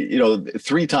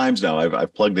three times now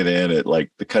I've plugged it in at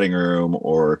like the Cutting Room,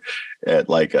 or at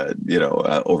like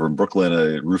over in Brooklyn,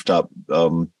 a rooftop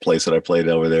place that I played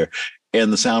over there.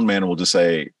 And the sound man will just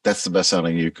say, "That's the best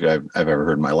sounding uke I've ever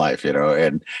heard in my life,"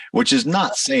 and which is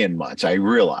not saying much. I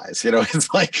realize,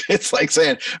 it's like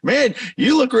saying, "Man,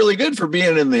 you look really good for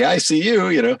being in the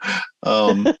ICU,"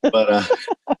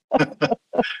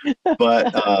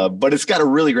 but it's got a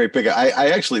really great pickup.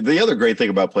 I actually, the other great thing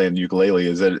about playing ukulele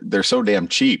is that they're so damn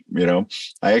cheap.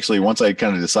 I actually, once I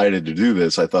kind of decided to do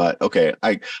this, I thought, okay,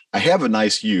 I have a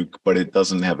nice uke, but it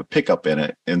doesn't have a pickup in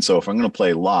it. And so if I'm going to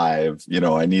play live,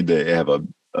 I need to have a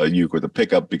uke with a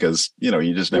pickup, because,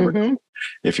 you just never know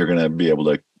if you're going to be able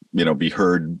to, be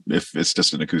heard if it's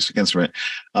just an acoustic instrument.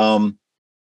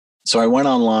 So I went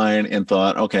online and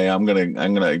thought, okay, I'm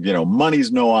gonna,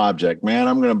 money's no object, man.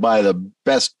 I'm gonna buy the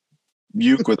best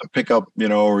uke with a pickup,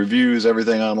 reviews,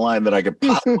 everything online that I could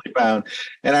possibly found,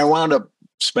 and I wound up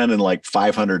spending like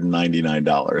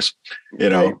 $599.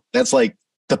 Right. That's like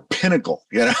the pinnacle.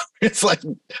 It's like,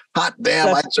 hot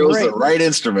damn, I chose the right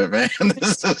instrument, man.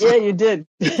 Yeah, you did.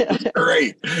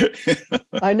 Great.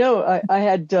 I know. I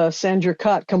had Sandra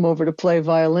Cott come over to play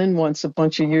violin once a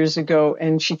bunch of years ago,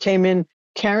 and she came in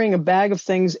carrying a bag of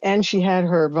things, and she had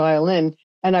her violin,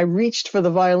 and I reached for the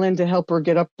violin to help her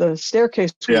get up the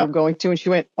staircase we were going to, and she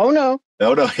went, "Oh no,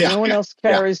 yeah, no one else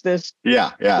carries this."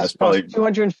 Yeah, it's probably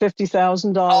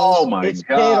 $250,000. Oh my it's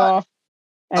God. paid off,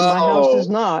 and my house is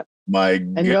not. My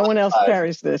and God. No one else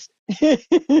carries this. Yeah.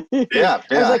 I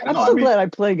was like, I'm so glad I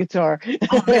play guitar.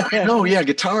 No, yeah,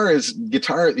 guitar,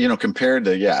 compared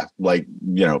to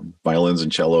violins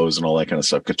and cellos and all that kind of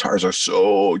stuff. Guitars are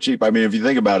so cheap. I mean, if you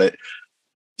think about it,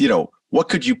 what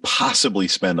could you possibly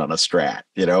spend on a Strat?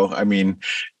 You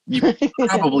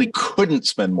probably couldn't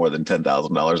spend more than $10,000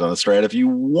 on a Strat if you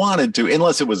wanted to,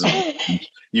 unless it was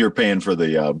you're paying for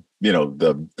the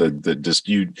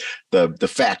the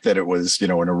fact that it was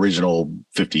an original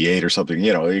 58 or something,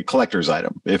 a collector's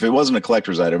item. If it wasn't a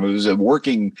collector's item, it was a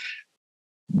working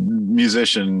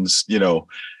musician's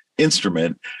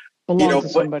instrument. To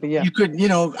somebody, yeah. You could,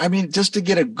 just to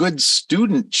get a good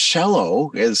student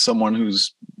cello, as someone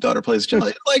whose daughter plays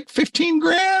cello, like 15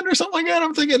 grand or something like that.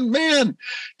 I'm thinking, man,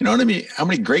 you know what I mean? How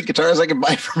many great guitars I can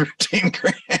buy for 15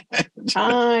 grand?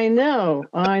 I know.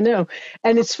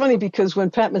 And it's funny because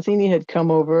when Pat Metheny had come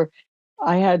over,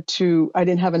 I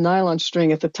didn't have a nylon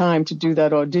string at the time to do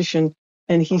that audition.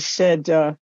 And he said,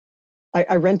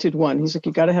 I rented one. He's like,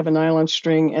 you got to have a nylon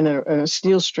string and a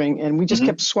steel string. And we just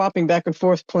kept swapping back and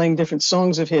forth, playing different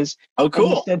songs of his. Oh,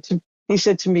 cool. He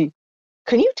said to me,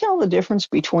 can you tell the difference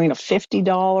between a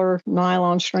 $50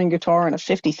 nylon string guitar and a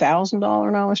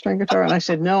 $50,000 nylon string guitar? And I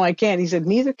said, no, I can't. He said,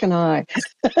 neither can I.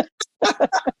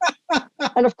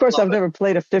 And of course, I've never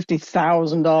played a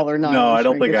 $50,000 nylon string. No, I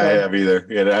don't think guitar. I have either.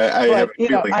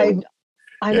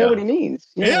 I know what he means.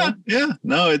 Yeah.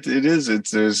 No, it is.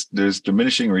 There's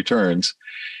diminishing returns,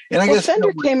 and I guess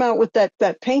Fender came out with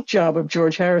that paint job of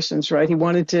George Harrison's. Right, they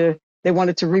wanted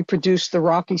to reproduce the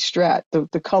Rocky Strat,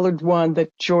 the colored one that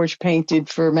George painted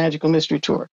for Magical Mystery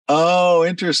Tour. Oh,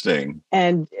 interesting.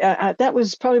 And that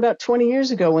was probably about 20 years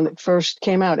ago when it first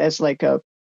came out as like a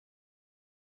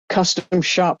custom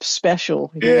shop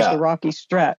special. Here's the Rocky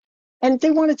Strat, and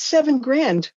they wanted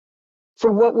 $7,000.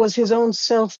 For what was his own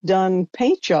self-done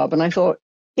paint job. And I thought,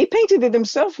 he painted it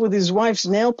himself with his wife's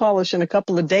nail polish and a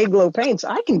couple of Day-Glo paints.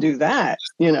 I can do that,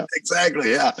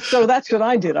 Exactly, yeah. So that's what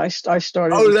I did. I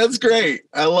started. Oh, that's great.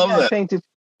 I love that. I painted.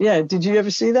 Yeah, did you ever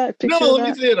see that picture? No, let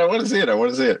me see it. I want to see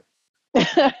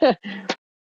it.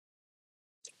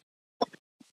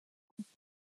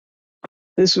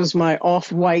 This was my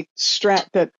off-white Strat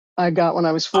that I got when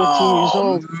I was 14 years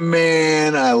old.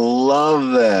 Man, I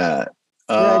love that.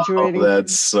 Graduating.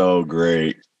 That's so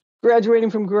great.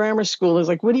 Graduating from grammar school is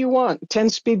like, what do you want?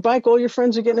 10-speed bike? All your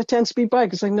friends are getting a 10-speed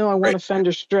bike. It's like, no, I want a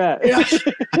Fender Strat. Yeah.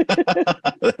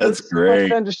 That's great. My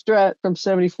Fender Strat from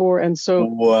 '74, and so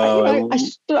wow. I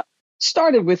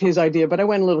started with his idea, but I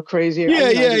went a little crazier.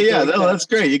 Yeah. No, that's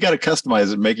great. You got to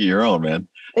customize it, and make it your own, man.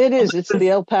 It is. It's the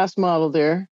El Pass model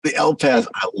there. The El Pass,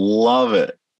 And, I love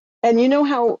it. and you know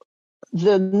how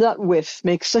the nut width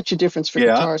makes such a difference for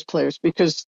Yeah, guitarist players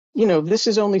because, this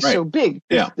is only right. so big,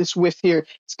 Yeah, this width here.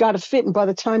 It's got to fit. And by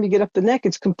the time you get up the neck,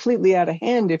 it's completely out of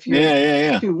hand if you're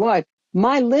yeah. too wide.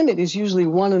 My limit is usually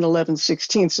 1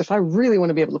 11/16 if I really want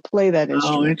to be able to play that Oh,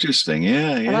 instrument. interesting.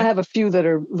 Yeah, And I have a few that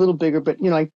are a little bigger, but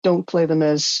I don't play them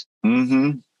as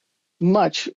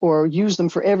much or use them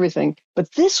for everything.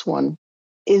 But this one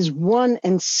is 1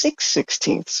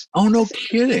 6/16. Oh, no It's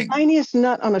kidding. the tiniest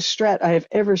nut on a Strat I have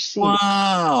ever seen.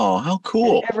 Wow, how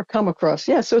cool. Ever come across.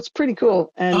 Yeah, so it's pretty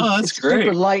cool. And That's it's great.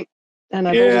 super light. And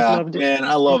I've always loved it. Man,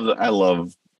 I love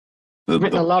the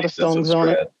written a lot of songs on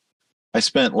it. I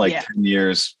spent 10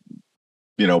 years,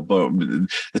 but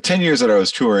the 10 years that I was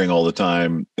touring all the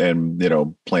time and,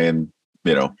 playing,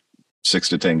 6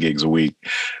 to 10 gigs a week,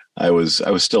 I was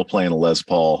still playing a Les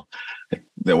Paul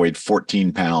that weighed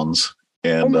 14 pounds.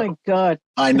 And oh my God.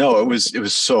 I know it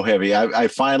was so heavy. I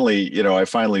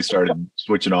finally started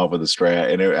switching off with the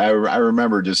Strat, and I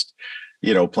remember just,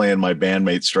 playing my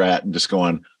bandmate Strat and just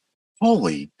going,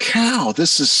 holy cow,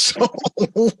 this is so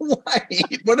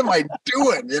light. What am I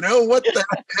doing? What the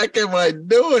heck am I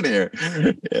doing here?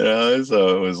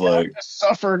 So it was like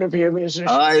suffer to be a musician.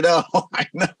 I know,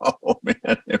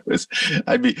 man. It was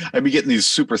I'd be getting these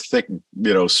super thick,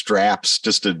 straps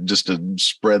just to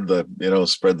spread the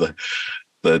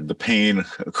pain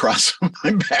across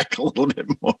my back a little bit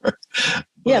more.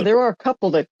 Yeah, there are a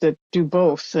couple that do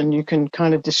both, and you can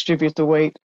kind of distribute the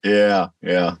weight. Yeah.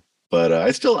 But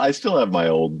I still have my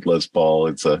old Les Paul.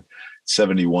 It's a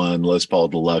 71 Les Paul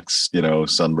Deluxe,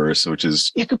 Sunburst, which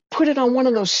is... You could put it on one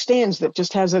of those stands that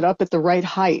just has it up at the right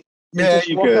height. Yeah,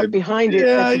 you could. Up behind it.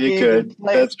 Yeah, you could.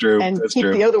 That's true. And that's keep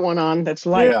true. the other one on that's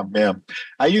light. Yeah.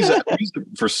 I use it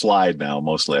for slide now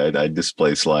mostly. I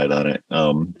display slide on it.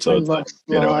 So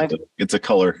it's a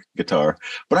color guitar.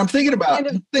 But I'm thinking about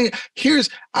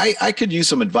I could use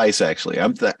some advice actually.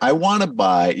 I want to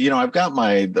buy. I've got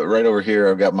right over here.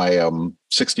 I've got my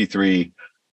 63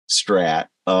 Strat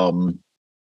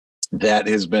that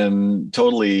has been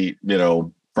totally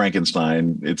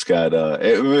Frankenstein. It's got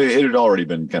it had already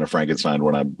been kind of Frankenstein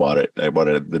when I bought it. I bought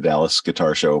it at the Dallas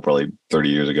Guitar Show probably 30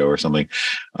 years ago or something.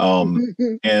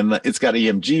 And it's got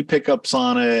EMG pickups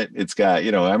on it. It's got,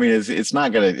 it's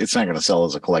not gonna sell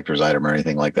as a collector's item or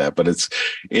anything like that, but it's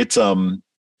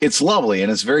lovely and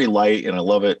it's very light and I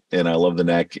love it and I love the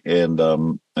neck and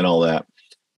all that.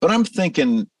 But I'm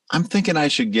thinking I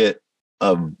should get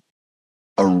a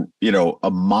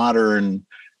modern,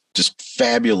 just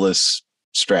fabulous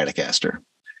Stratocaster,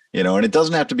 and it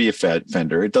doesn't have to be a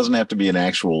Fender. It doesn't have to be an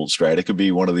actual Strat. It could be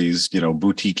one of these,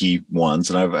 boutique-y ones.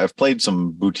 And I've played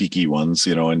some boutique-y ones,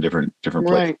 in different places.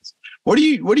 Right. What's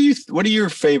your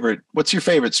favorite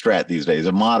Strat these days?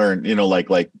 A modern,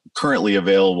 like currently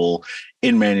available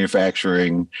in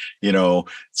manufacturing,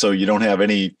 so you don't have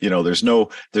any, there's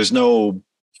no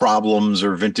problems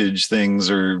or vintage things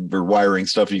or wiring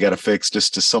stuff you got to fix,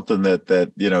 just to something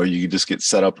that you just get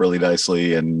set up really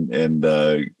nicely and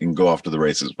go off to the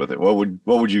races with it. What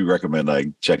would you recommend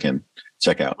I check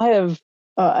out?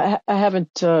 I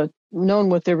haven't known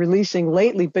what they're releasing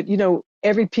lately, but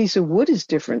every piece of wood is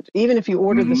different. Even if you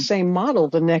order the same model,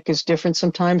 the neck is different.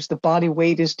 Sometimes the body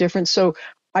weight is different. So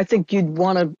I think you'd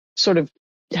want to sort of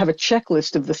have a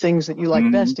checklist of the things that you like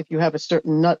best. If you have a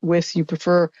certain nut width you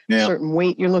prefer, certain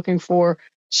weight you're looking for,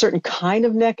 certain kind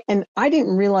of neck. And I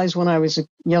didn't realize when I was a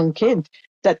young kid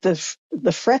that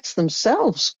the frets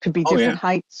themselves could be different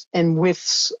heights and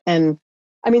widths. And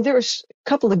I mean, there was a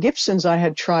couple of Gibsons I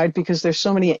had tried because there's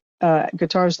so many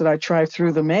guitars that I try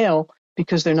through the mail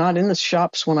because they're not in the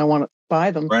shops when I want to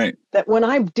buy them. Right. That when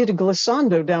I did a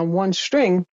glissando down one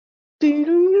string,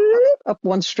 up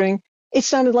one string, it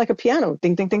sounded like a piano.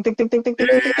 Ding, ding, ding, ding, ding, ding, ding,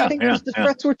 ding, ding, because the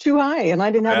frets were too high and I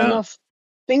didn't have enough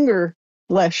finger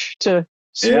flesh to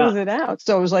smooth it out.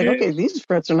 So I was like, okay, these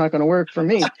frets are not going to work for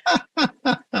me.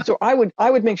 So I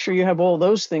would make sure you have all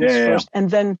those things first. And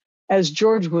then, as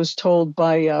George was told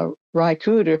by Ry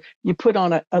Cooder, you put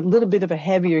on a little bit of a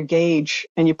heavier gauge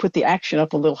and you put the action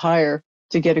up a little higher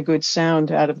to get a good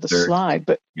sound out of the slide.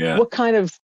 But what kind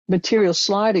of material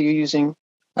slide are you using?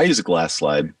 I use a glass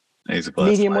slide. I use a glass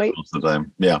medium slide weight most of the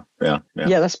time. Yeah.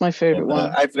 Yeah, that's my favorite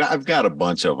one. I've got a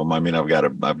bunch of them. I mean, I've got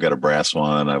a brass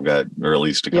one. I've got, or at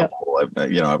least a couple.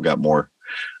 I've got more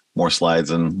slides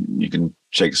than you can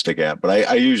shake a stick at. But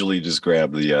I usually just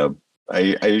grab the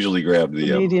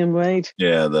medium weight.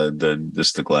 Yeah,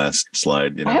 the glass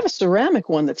slide. I have a ceramic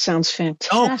one that sounds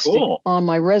fantastic on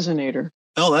my resonator.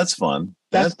 Oh, that's fun.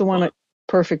 That's the one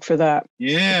perfect for that.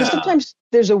 Yeah. Because sometimes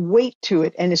there's a weight to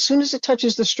it, and as soon as it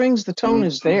touches the strings, the tone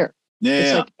is there. Yeah.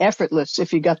 It's like effortless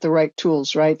if you got the right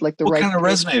tools, right? Like the what right kind of pick.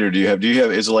 resonator do you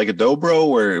have? Is it like a dobro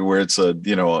where it's a,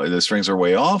 the strings are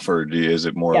way off, or is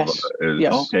it more Yes. of a,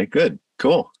 Yes. okay, good,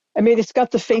 cool. I mean, it's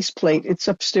got the faceplate. It's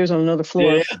upstairs on another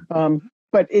floor. Yeah.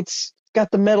 But it's got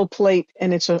the metal plate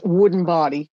and it's a wooden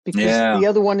body because the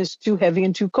other one is too heavy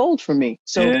and too cold for me.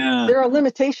 So there are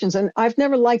limitations. And I've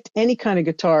never liked any kind of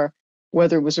guitar,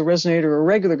 whether it was a resonator or a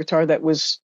regular guitar that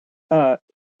was,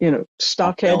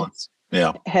 stock head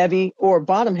heavy or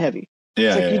bottom heavy.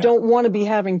 It's like you don't want to be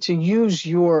having to use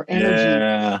your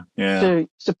energy to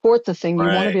support the thing. You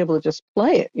want to be able to just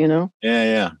play it,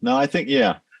 Yeah. No, I think,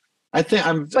 But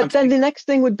then the next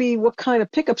thing would be, what kind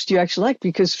of pickups do you actually like?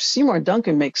 Because Seymour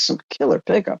Duncan makes some killer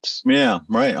pickups. Yeah,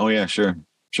 right. Oh, yeah, sure.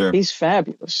 He's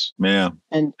fabulous. Yeah.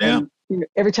 And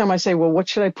every time I say, well, what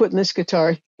should I put in this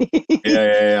guitar? He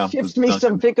ships me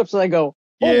some pickups and I go,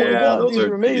 oh my God, those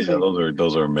are amazing. Yeah,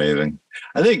 those are amazing.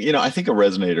 I think a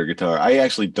resonator guitar. I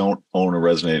actually don't own a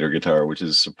resonator guitar, which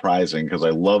is surprising because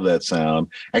I love that sound.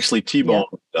 Actually,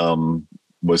 T-Bone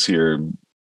was here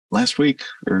last week,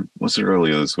 or was it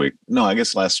earlier this week? No, I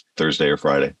guess last Thursday or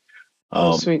Friday.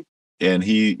 Sweet. And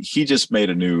he just made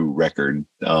a new record.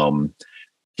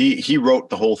 He wrote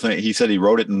the whole thing. He said he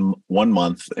wrote it in 1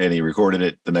 month and he recorded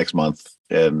it the next month,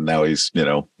 and now he's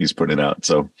putting it out.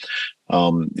 So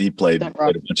he played a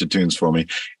bunch of tunes for me,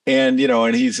 and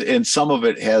and some of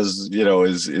it has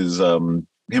is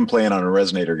him playing on a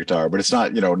resonator guitar, but it's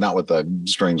not not with the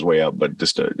strings way up, but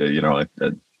just a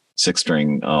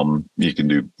 6-string. You can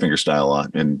do fingerstyle on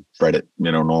and fret it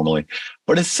normally,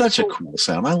 but it's such a cool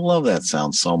sound. I love that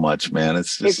sound so much, man.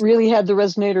 It's just, it really had the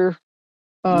resonator.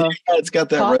 It's got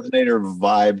that resonator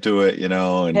vibe to it,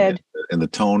 and the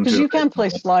tone. Because you can play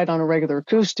slide on a regular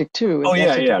acoustic too. Oh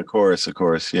yeah, of course,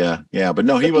 yeah. But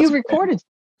no, he was.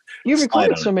 You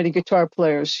recorded so many guitar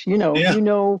players. You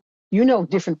know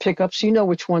different pickups. You know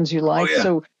which ones you like.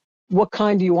 So, what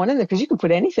kind do you want in there? Because you can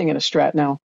put anything in a Strat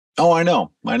now. Oh, I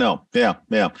know. Yeah.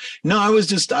 No,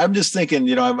 I'm just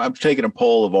thinking, I'm taking a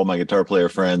poll of all my guitar player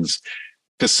friends,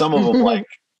 because some of them like,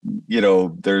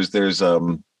 there's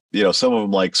some of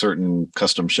them like certain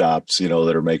custom shops, that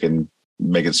are making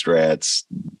Strats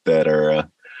that are,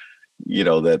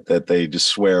 that they just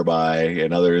swear by,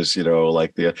 and others,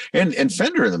 like and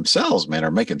Fender themselves, man,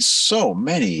 are making so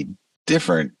many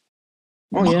different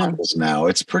models now.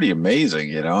 It's pretty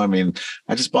amazing. I mean,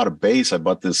 I just bought a bass. I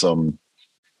bought this,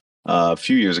 a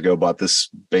few years ago, bought this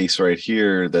bass right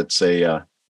here. That's it's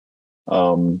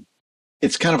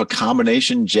kind of a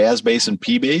combination jazz bass and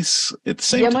P bass at the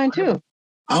same time. Yeah, mine too.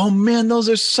 Oh man, those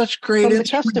are such great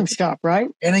instruments. From the custom shop, right?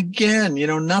 And again,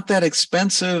 not that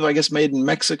expensive. I guess made in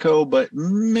Mexico, but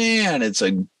man, it's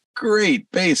a great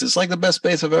bass. It's like the best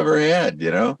bass I've ever had.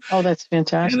 Oh, that's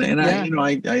fantastic. And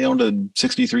I owned a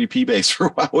 63 P bass for a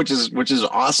while, which is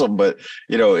awesome. But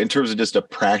in terms of just a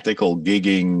practical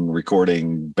gigging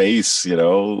recording bass,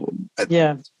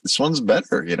 this one's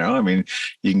better. I mean,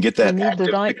 you can get that active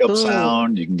pickup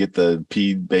sound, you can get the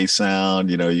P bass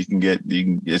sound.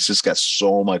 It's just got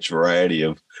so much variety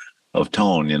of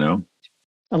tone.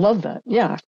 I love that.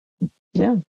 Yeah.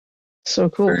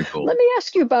 So cool. Very cool. Let me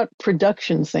ask you about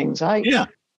production things. I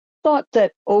thought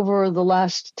that over the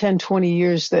last 10, 20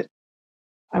 years that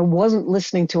I wasn't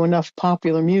listening to enough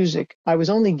popular music. I was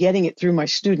only getting it through my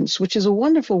students, which is a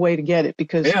wonderful way to get it,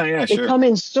 because they come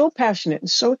in so passionate and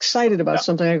so excited about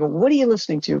something. I go, what are you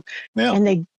listening to? Yeah. And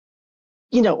they,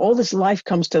 all this life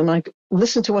comes to them. I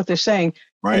listen to what they're saying.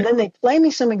 Right. And then they play me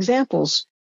some examples.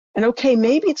 And okay,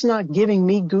 maybe it's not giving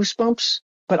me goosebumps,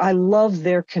 but I love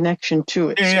their connection to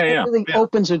it. It really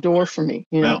opens a door for me,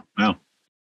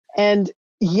 And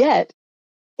yet,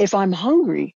 if I'm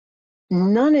hungry,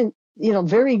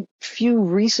 very few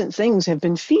recent things have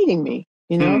been feeding me,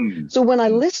 So when I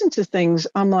listen to things,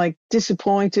 I'm like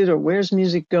disappointed, or where's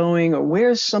music going, or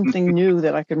where's something new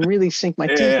that I can really sink my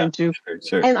teeth into.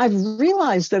 Sure. And I've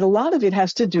realized that a lot of it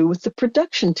has to do with the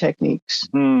production techniques.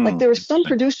 Like there are some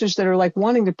producers that are like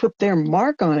wanting to put their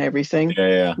mark on everything,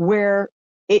 where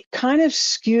it kind of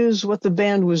skews what the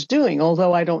band was doing,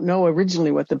 although I don't know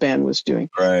originally what the band was doing.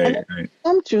 Right. And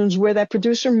some tunes where that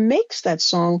producer makes that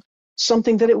song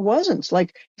something that it wasn't.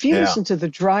 Like if you listen to the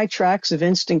dry tracks of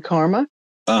Instant Karma,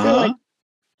 you're like,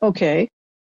 okay,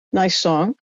 nice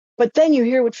song. But then you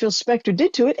hear what Phil Spector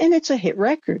did to it, and it's a hit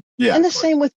record. Yeah, and the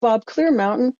same with Bob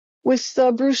Clearmountain with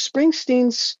Bruce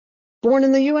Springsteen's Born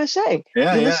in the USA. You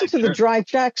listen to the dry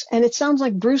tracks, and it sounds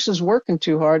like Bruce is working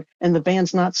too hard, and the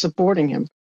band's not supporting him.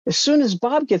 As soon as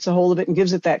Bob gets a hold of it and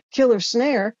gives it that killer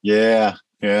snare,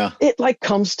 Yeah. it like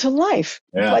comes to life.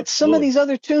 Yeah. But some of these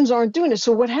other tunes aren't doing it.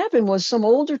 So what happened was some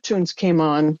older tunes came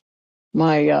on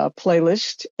my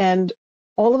playlist, and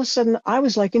all of a sudden I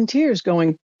was like in tears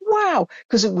going, wow,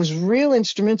 because it was real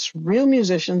instruments, real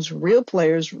musicians, real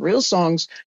players, real songs,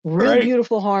 real Right.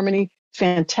 beautiful harmony,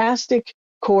 fantastic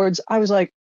chords. I was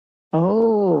like,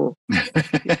 oh,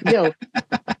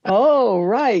 oh,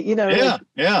 right. Yeah.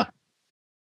 Yeah.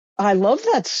 I love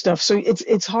that stuff. So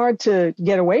it's hard to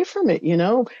get away from it, And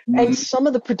Mhm. some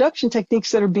of the production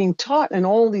techniques that are being taught in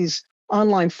all these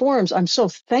online forums, I'm so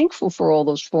thankful for all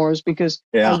those forums because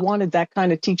I Yeah. wanted that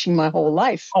kind of teaching my whole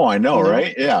life. Oh, I know,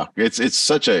 right? Yeah. It's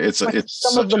such a But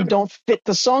some of them don't fit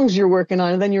the songs you're working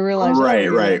on, and then you realize,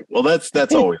 right. Well, that's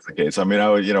always the case. I mean, I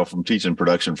would, from teaching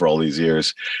production for all these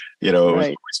years, it was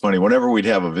right. always funny whenever we'd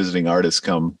have a visiting artist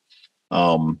come.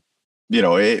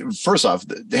 First off,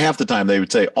 half the time they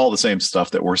would say all the same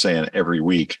stuff that we're saying every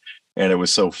week, and it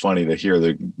was so funny to hear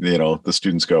the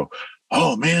students go,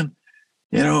 "Oh man."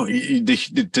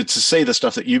 To say the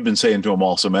stuff that you've been saying to them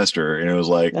all semester, and it was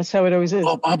like, that's how it always is.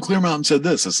 Oh, Bob Clearmountain said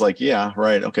this. It's like, yeah,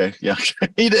 right, okay, yeah,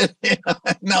 he did. Yeah.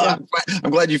 No, yeah.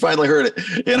 I'm glad you finally heard it.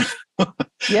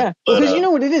 Yeah, because you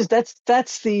know what it is.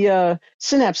 That's the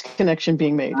synapse connection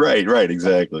being made. Right,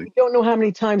 exactly. We don't know how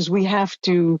many times we have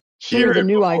to hear the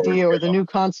new idea or the new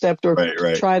concept or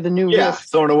try the new riff.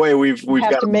 Thrown away. We've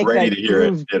got to make ready that to hear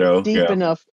it. Deep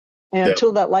enough, and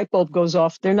until that light bulb goes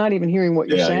off, they're not even hearing what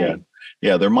you're saying.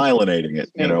 Yeah, they're myelinating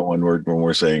it, when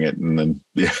we're saying it, and then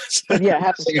But yeah, it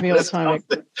happens to me all the time.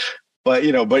 But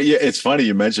it's funny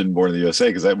you mentioned Born in the USA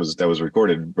because that was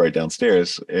recorded right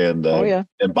downstairs, and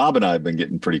and Bob and I have been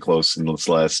getting pretty close in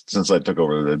this since I took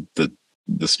over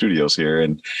the studios here,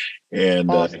 and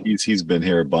awesome. He's been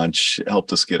here a bunch,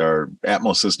 helped us get our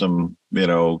Atmos system,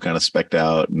 kind of spec'd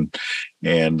out, and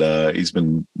he's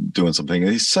been doing something.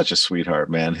 He's such a sweetheart,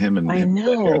 man. Him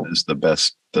is the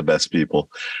best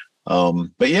people.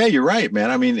 But yeah, you're right,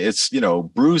 man. I mean, it's,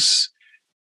 Bruce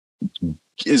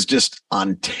is just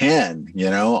on 10,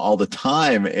 all the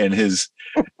time. And his,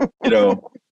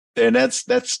 and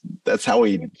that's how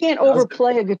he, you can't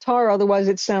overplay a guitar. Otherwise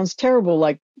it sounds terrible.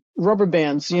 Like rubber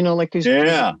bands, like,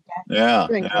 yeah.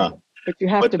 But you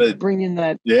have to bring in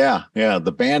that. Yeah.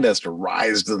 The band has to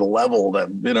rise to the level that,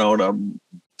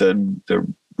 to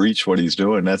reach what he's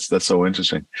doing. That's so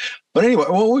interesting. But anyway,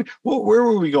 where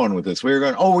were we going with this? We were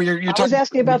going, I was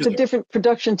asking about the different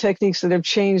production techniques that have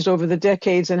changed over the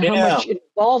decades and how much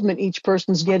involvement each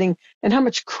person's getting and how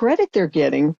much credit they're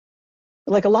getting.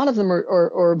 Like a lot of them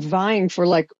are vying for,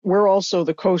 like, we're also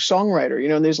the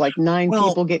co-songwriter, there's like 9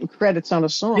 people getting credits on a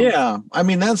song. Yeah. I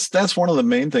mean, that's one of the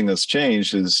main thing that's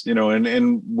changed is,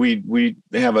 and we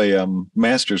have a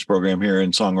master's program here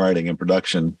in songwriting and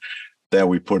production that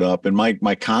we put up. And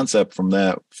my concept from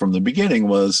the beginning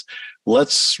was,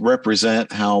 let's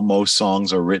represent how most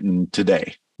songs are written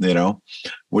today,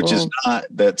 which is not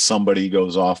that somebody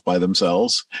goes off by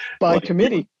themselves. By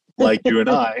committee. Like you and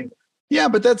I. Yeah,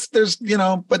 but that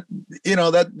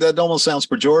almost sounds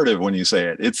pejorative when you say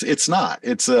it. It's not.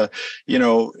 It's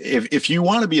if you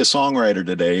want to be a songwriter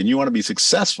today and you want to be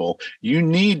successful, you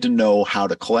need to know how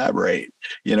to collaborate,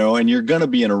 and you're going to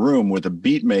be in a room with a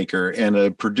beat maker and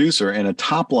a producer and a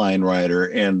top line writer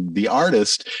and the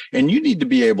artist, and you need to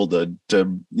be able to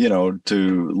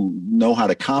know how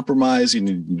to compromise. You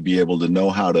need to be able to know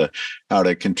how to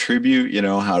contribute,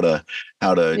 how to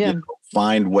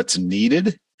find what's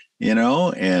needed. And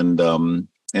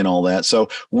all that. So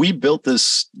we built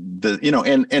this,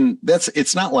 and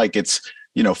it's not like it's,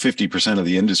 50% of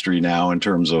the industry now in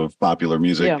terms of popular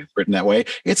music written that way.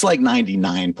 It's like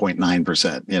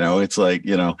 99.9%, it's like,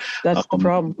 that's the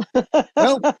problem.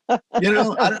 Well,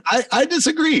 I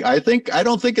disagree. I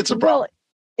don't think it's a problem. Well,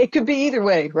 it could be either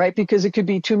way, right? Because it could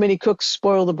be too many cooks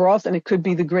spoil the broth, and it could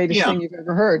be the greatest thing you've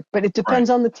ever heard, but it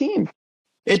depends on the team.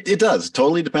 It does.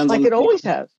 Totally depends on it always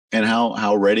has. And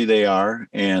how ready they are,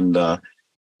 and also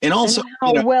and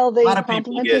how well they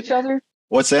complement each other.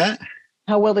 What's that?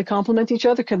 How well they complement each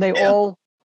other? Can they all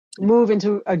move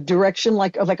into a direction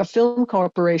like a film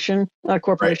corporation, not a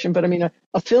corporation, but I mean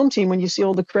a film team? When you see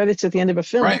all the credits at the end of a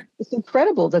film, it's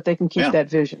incredible that they can keep that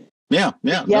vision. Yeah,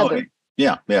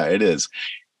 it is.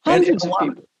 Hundreds of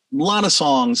people. A lot of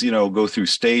songs, go through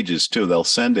stages too. They'll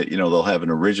send it, they'll have an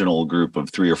original group of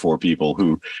 3 or 4 people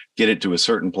who get it to a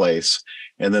certain place.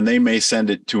 And then they may send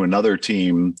it to another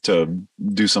team to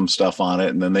do some stuff on it.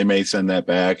 And then they may send that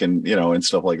back and, and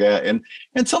stuff like that. And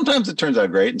sometimes it turns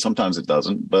out great and sometimes it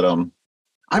doesn't. But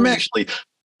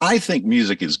I think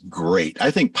music is great.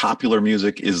 I think popular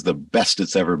music is the best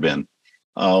it's ever been.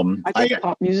 I think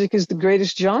pop music is the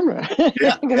greatest genre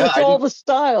Yeah, because it's all the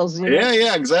styles.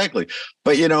 Yeah, exactly.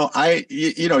 But you know,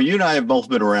 you and I have both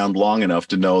been around long enough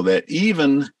to know that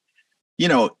even, you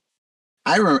know,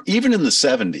 I remember even in the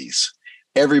 70s,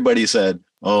 everybody said,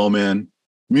 "Oh man,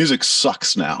 music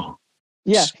sucks now."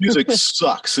 Yeah. Music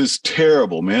sucks. It's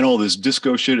terrible, man. All this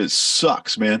disco shit, it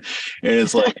sucks, man. And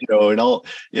it's like, and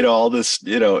all this,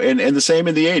 and the same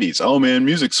in the 80s. Oh man,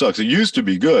 music sucks. It used to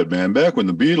be good, man. Back when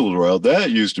the Beatles were out, that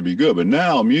used to be good, but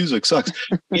now music sucks.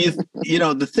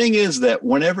 The thing is that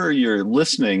whenever you're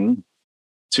listening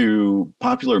to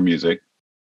popular music,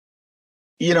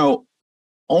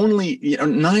 only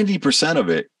 90% of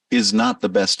it is not the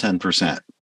best 10%.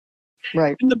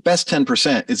 Right. And the best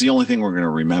 10% is the only thing we're going to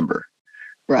remember.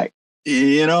 Right.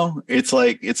 It's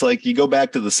like you go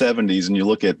back to the 70s and you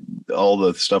look at all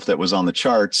the stuff that was on the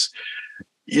charts,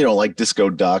 like Disco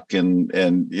Duck and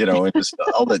just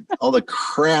all the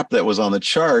crap that was on the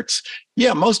charts.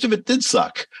 Yeah, most of it did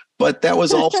suck. But that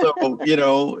was also,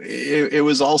 it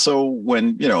was also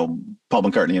when, Paul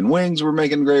McCartney and Wings were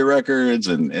making great records,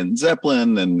 and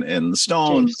Zeppelin and the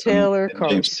Stones,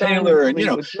 James Taylor,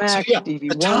 and Mac, Stevie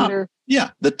Wonder.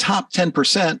 The top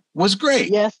 10% was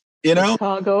great. Yes.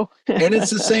 Chicago. And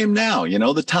it's the same now.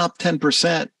 The top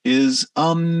 10% is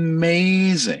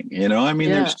amazing.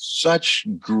 There's such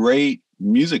great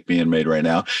music being made right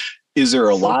now. Is there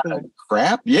a lot of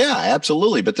crap? Yeah,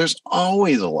 absolutely. But there's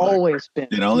always a lot. Always been.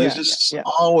 There's just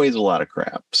always a lot of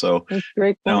crap. So that's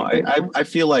great. I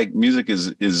feel like music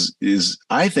is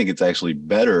I think it's actually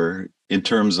better in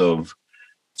terms of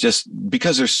just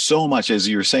because there's so much, as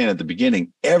you were saying at the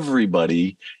beginning,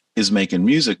 everybody is making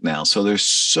music now. So there's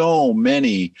so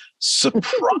many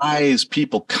surprise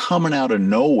people coming out of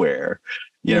nowhere,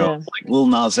 like Lil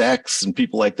Nas X and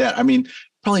people like that. I mean,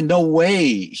 probably no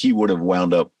way he would have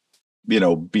wound up, being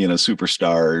a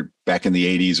superstar back in the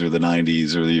 80s or the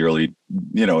 90s or the early,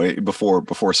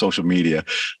 before social media.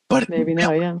 But maybe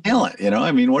now, yeah. Talent,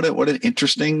 what an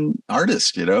interesting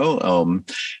artist, and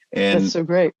that's so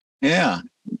great. Yeah.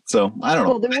 So I don't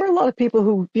know. Well, there were a lot of people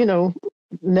who,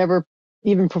 never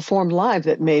even performed live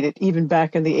that made it even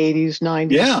back in the 80s,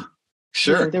 90s. Yeah,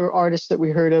 sure. There were artists that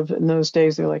we heard of in those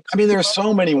days. They're like, there are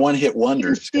so many one-hit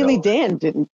wonders. Steely Dan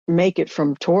didn't make it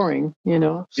from touring,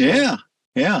 So,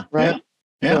 yeah. Right.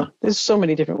 Yeah. So there's so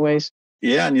many different ways.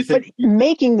 Yeah. And you think. But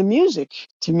making the music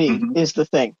to me is the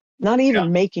thing, not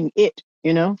even making it,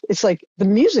 it's like the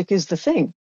music is the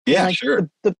thing. Yeah, sure.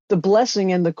 The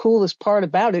blessing and the coolest part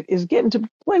about it is getting to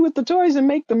play with the toys and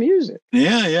make the music.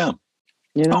 Yeah. Yeah.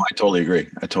 Oh, I totally agree.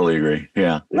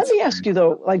 Yeah. Let me ask you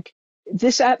though, like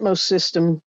this Atmos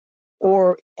system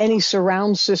or any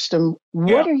surround system,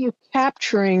 what are you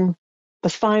capturing the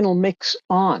final mix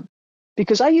on?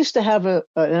 Because I used to have an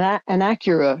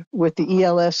Acura with the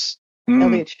ELS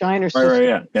Elliott Shiner system.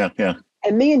 Right, yeah.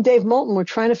 And me and Dave Moulton were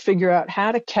trying to figure out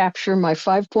how to capture my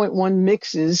 5.1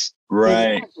 mixes.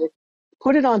 Right.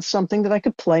 Put it on something that I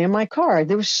could play in my car.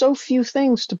 There were so few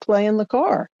things to play in the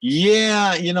car.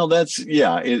 Yeah,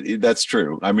 that's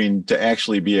true. I mean, to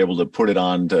actually be able to put it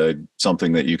on to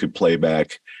something that you could play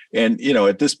back. And,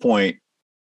 at this point,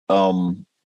 I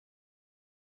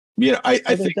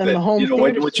think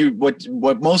that,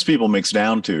 what most people mix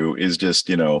down to is just,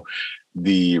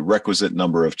 the requisite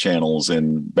number of channels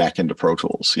back into Pro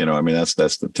Tools.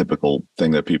 That's the typical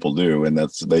thing that people do. And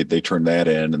that's, they turn that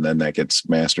in and then that gets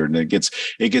mastered and it gets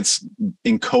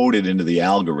encoded into the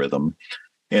algorithm.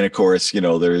 And of course,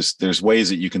 there's ways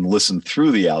that you can listen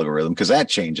through the algorithm because that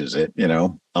changes it,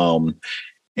 immersive,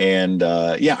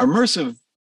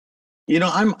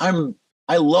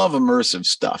 I love immersive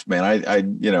stuff,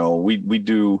 man. We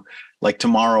do, like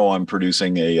tomorrow I'm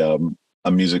producing a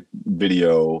music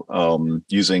video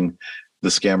using the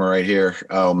scammer right here,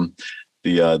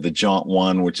 the Jaunt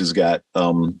one, which has got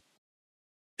 24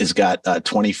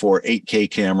 8K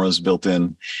cameras built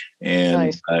in, and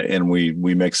nice. And we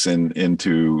mix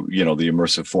into the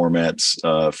immersive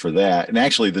formats for that. And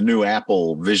actually, the new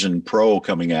Apple Vision Pro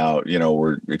coming out,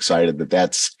 we're excited that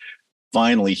that's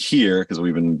finally here because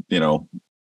we've been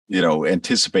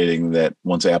anticipating that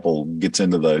once Apple gets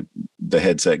into the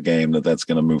headset game, that's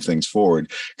going to move things forward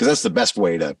because that's the best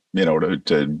way to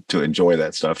enjoy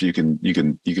that stuff. You can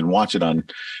watch it on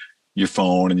your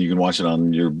phone and you can watch it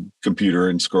on your computer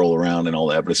and scroll around and all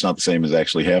that, but it's not the same as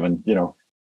actually having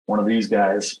one of these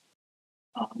guys.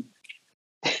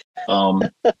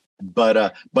 But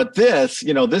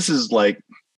this is like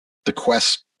the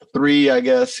Quest 3, I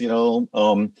guess, and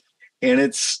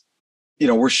it's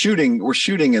we're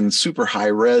shooting in super high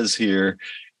res here,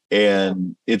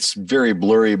 and it's very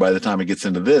blurry by the time it gets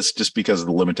into this, just because of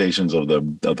the limitations of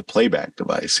the playback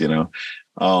device, you know.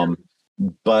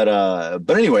 But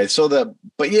anyway,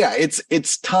 but yeah,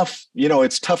 it's tough, you know.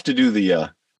 It's tough to do the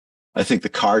I think the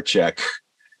car check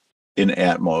in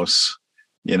Atmos,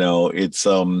 you know. It's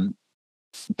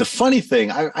the funny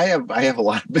thing, I have a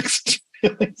lot of mixed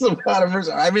feelings about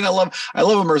immersive. I mean, I love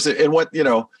immersive, and what, you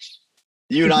know,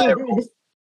 you and I have both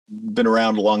been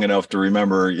around long enough to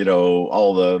remember, you know,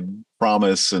 all the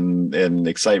promise and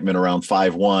excitement around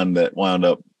 5.1 that wound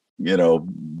up, you know,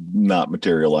 not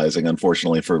materializing,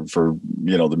 unfortunately, for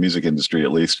you know, the music industry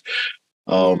at least.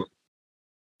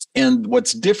 And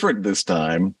what's different this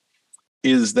time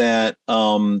is that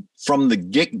from the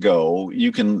get-go,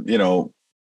 you can, you know,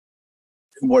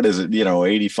 what is it, you know,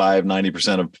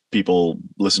 85-90% of people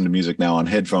listen to music now on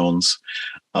headphones,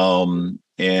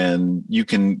 and you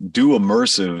can do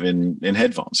immersive in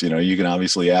headphones. You know, you can,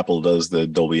 obviously Apple does the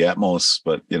Dolby Atmos,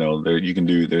 but you know,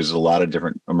 there's a lot of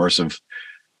different immersive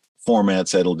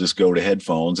formats that'll just go to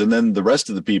headphones. And then the rest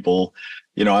of the people,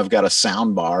 you know, I've got a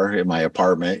sound bar in my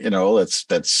apartment, you know,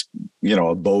 that's you know,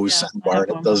 a Bose sound bar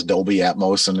that does Dolby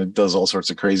Atmos, and it does all sorts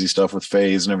of crazy stuff with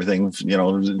phase and everything, you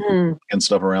know, and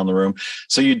stuff around the room.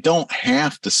 So you don't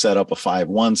have to set up a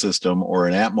 5.1 system or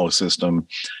an Atmos system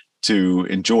to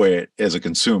enjoy it as a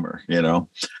consumer, you know.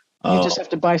 You just have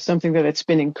to buy something that it's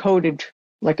been encoded,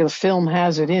 like a film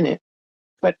has it in it.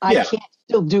 But I can't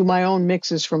still do my own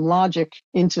mixes from Logic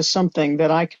into something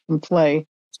that I can play.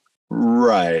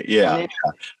 Right. Yeah.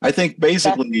 I think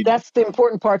basically that's the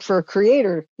important part for a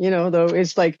creator, you know, though,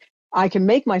 is like, I can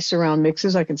make my surround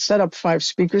mixes. I can set up 5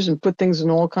 speakers and put things in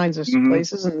all kinds of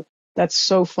places. And that's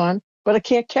so fun, but I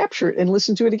can't capture it and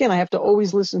listen to it again. I have to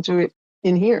always listen to it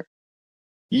in here.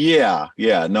 Yeah.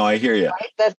 No, I hear you.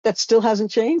 Right? That still hasn't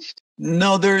changed.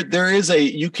 No, there is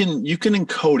you can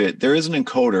encode it. There is an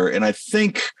encoder, and I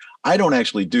think I don't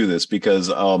actually do this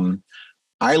because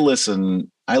I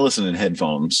listen in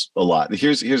headphones a lot.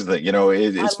 Here's the thing, you know,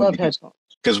 it's I love headphones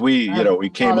because we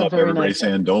came up, everybody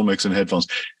saying don't mix in headphones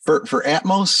for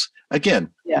Atmos again.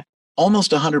 Yeah.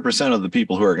 Almost 100% of the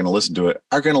people who are going to listen to it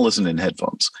are going to listen in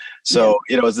headphones. So,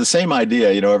 you know, it's the same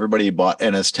idea. You know, everybody bought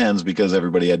NS10s because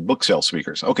everybody had bookshelf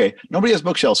speakers. Okay, nobody has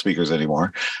bookshelf speakers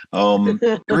anymore.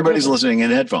 Everybody's listening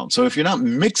in headphones. So if you're not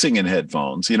mixing in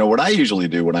headphones, you know, what I usually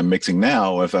do when I'm mixing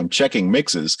now, if I'm checking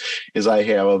mixes, is I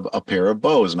have a pair of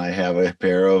Bose, and I have a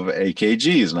pair of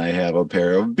AKGs, and I have a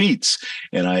pair of Beats,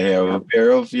 and I have a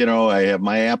pair of, you know, I have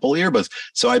my Apple earbuds.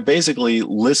 So I basically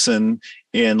listen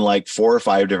in like 4 or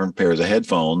 5 different pairs of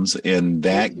headphones, and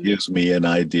that gives me an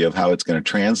idea of how it's going to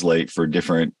translate for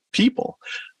different people,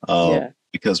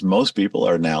 because most people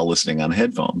are now listening on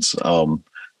headphones,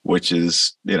 which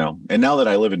is, you know, and now that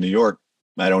I live in New York,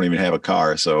 I don't even have a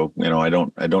car, so you know, I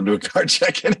don't do a car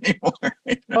check anymore.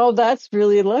 Oh, that's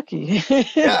really lucky.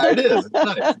 Yeah, it is.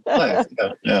 It's nice.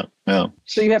 Yeah.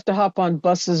 So you have to hop on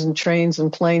buses and trains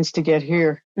and planes to get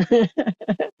here.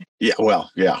 Yeah,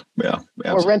 well, yeah.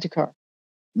 Or rent a car.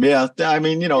 Yeah, I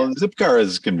mean, you know, Zipcar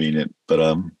is convenient, but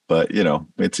you know,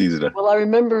 it's easy to. Well, I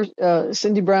remember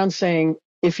Cindy Brown saying,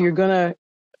 if you're gonna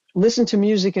listen to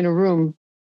music in a room,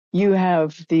 you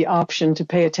have the option to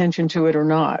pay attention to it or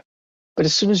not. But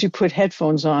as soon as you put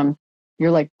headphones on,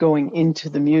 you're like going into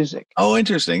the music. Oh,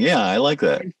 interesting. Yeah, I like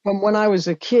that. And from when I was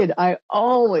a kid, I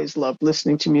always loved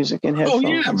listening to music in headphones. Oh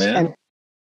yeah, man. And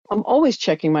I'm always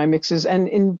checking my mixes and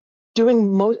in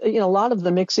doing a lot of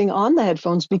the mixing on the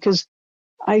headphones, because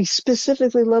I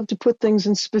specifically love to put things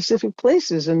in specific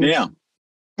places, and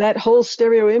that whole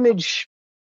stereo image.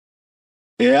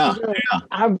 Yeah,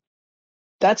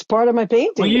 that's part of my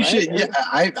painting. Well, you should.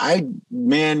 Yeah,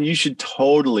 man, you should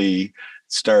totally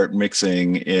start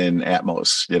mixing in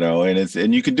Atmos. You know,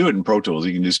 and you can do it in Pro Tools.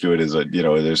 You can just do it as a, you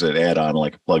know, there's an add-on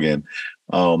like a plugin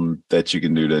that you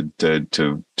can do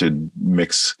to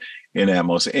mix in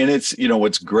Atmos. And it's, you know,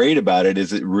 what's great about it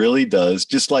is it really does,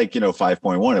 just like, you know,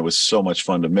 5.1, it was so much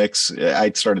fun to mix.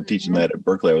 I started teaching that at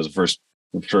Berklee. I was the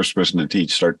first person to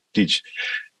teach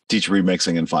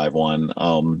remixing in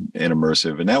 5.1 in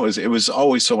immersive. And it was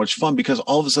always so much fun because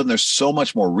all of a sudden there's so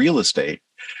much more real estate,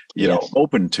 you know,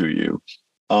 open to you.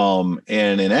 And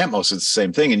in Atmos, it's the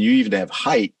same thing. And you even have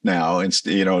height now, and,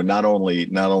 you know, not only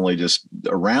just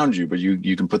around you, but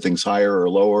you can put things higher or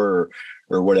lower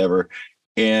or whatever.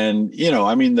 And, you know,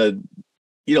 I mean, the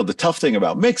tough thing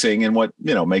about mixing and what,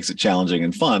 you know, makes it challenging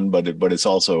and fun, but it's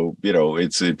also, you know,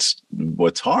 it's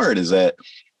what's hard is that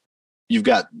you've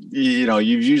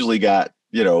usually got,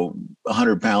 you know,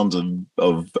 100 pounds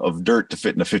of dirt to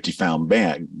fit in a 50-pound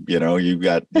bag. You know, you've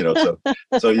got, you know,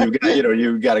 so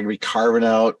you've got to be carving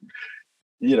out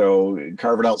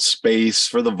carving out space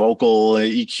for the vocal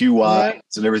EQ wise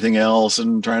and everything else,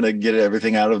 and trying to get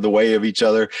everything out of the way of each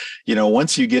other.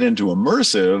 Once you get into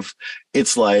immersive,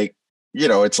 it's like,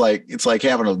 it's like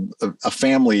having a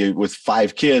family with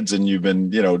 5 kids, and you've been,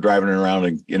 driving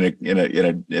around in a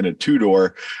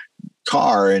 2-door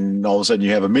car, and all of a sudden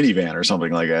you have a minivan or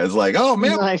something like that. It's like, oh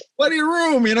man, nice. Plenty of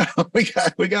room,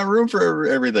 we got room for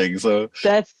everything. So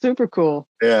that's super cool.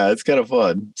 Yeah, it's kind of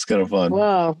fun.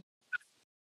 Wow.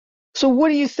 So what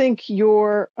do you think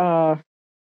your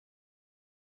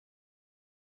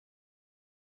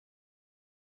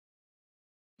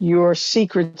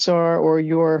secrets are, or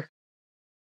your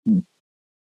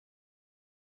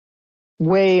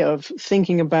way of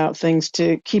thinking about things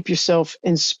to keep yourself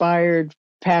inspired,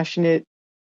 passionate,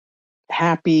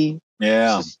 happy,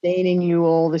 sustaining you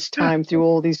all this time through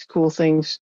all these cool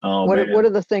things? What are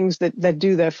the things that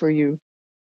do that for you?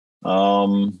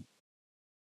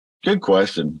 Good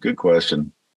question.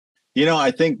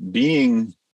 I think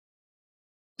being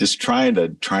just trying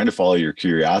to follow your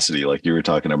curiosity, like you were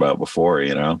talking about before,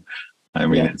 I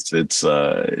mean, it's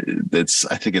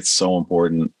I think it's so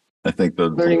important. I think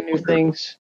learning new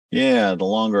things. Yeah. The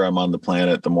longer I'm on the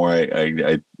planet, the more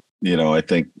I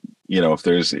think,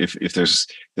 if there's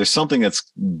something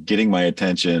that's getting my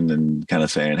attention and kind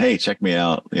of saying, hey, check me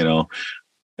out,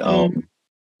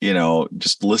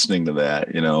 just listening to that,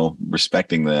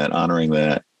 respecting that, honoring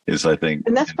that is, I think.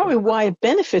 And that's probably why it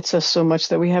benefits us so much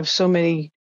that we have so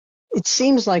many, it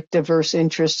seems like, diverse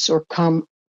interests or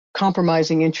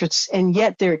compromising interests, and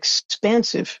yet they're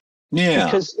expansive. Yeah.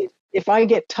 Because if I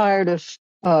get tired of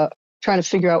trying to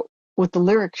figure out what the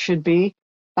lyrics should be,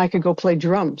 I could go play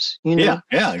drums, Yeah,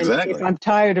 exactly. And if I'm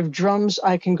tired of drums,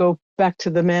 I can go back to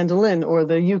the mandolin or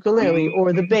the ukulele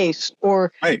or the bass,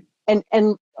 or right. And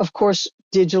of course,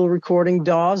 digital recording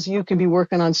DAWs, you can be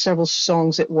working on several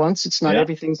songs at once. It's not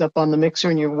everything's up on the mixer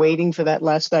and you're waiting for that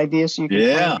last idea so you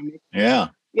can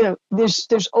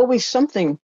there's always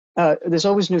something. There's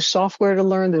always new software to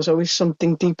learn. There's always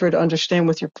something deeper to understand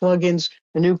with your plugins,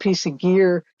 a new piece of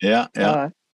gear.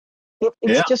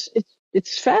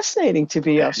 It's fascinating to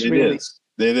be us. Really.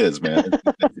 It is, man.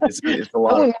 It's a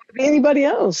lot. I wouldn't want to be anybody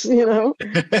else,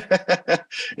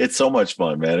 It's so much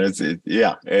fun, man. I think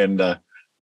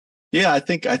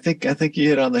you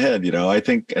hit on the head. I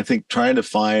think trying to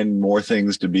find more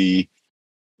things to be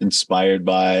inspired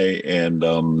by,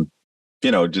 and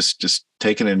just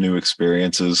taking in new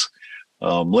experiences.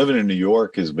 Living in New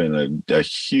York has been a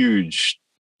huge,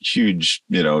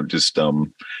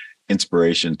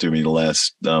 inspiration to me the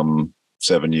last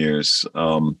 7 years.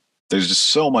 There's just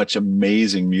so much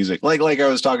amazing music. Like I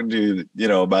was talking to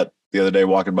about the other day,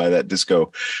 walking by that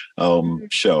disco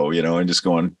show, and just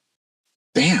going,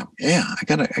 damn, yeah, I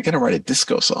gotta write a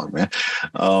disco song, man.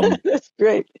 That's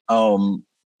great.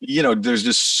 There's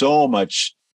just so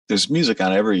much. There's music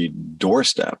on every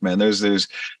doorstep, man. There's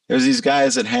these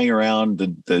guys that hang around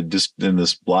the just in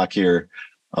this block here,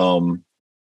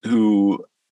 who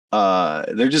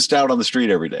they're just out on the street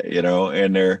every day,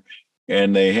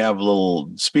 and they have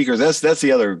little speakers. That's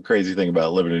the other crazy thing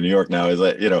about living in New York now, is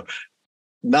that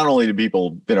not only do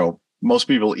people, most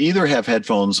people either have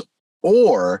headphones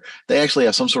or they actually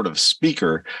have some sort of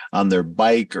speaker on their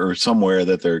bike or somewhere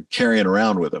that they're carrying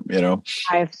around with them,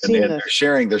 I've seen and they're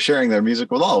sharing their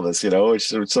music with all of us,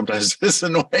 which sometimes is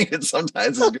annoying and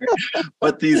sometimes is great.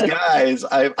 But these guys,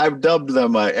 I've dubbed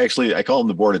them, I call them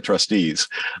the board of trustees,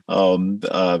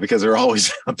 because they're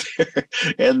always out there,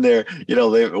 and they're,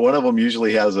 one of them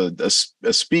usually has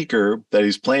a speaker that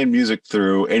he's playing music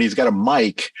through, and he's got a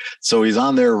mic, so he's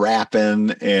on there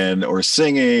rapping or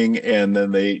singing, and then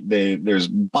there's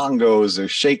bongos,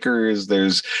 there's shakers,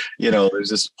 there's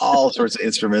just all sorts of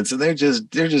instruments, and they're just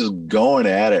going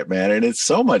at it, man, and it's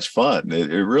so much fun. It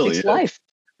really is life.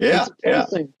 Yeah,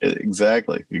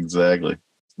 exactly.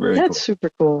 Very That's cool. Super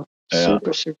cool.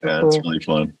 Super cool. It's really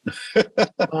fun.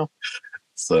 Wow.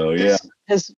 So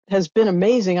has been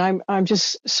amazing. I'm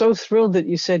just so thrilled that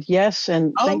you said yes,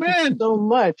 and thank you so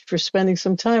much for spending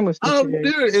some time with me today.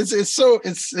 Dude,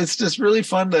 it's just really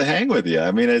fun to hang with you.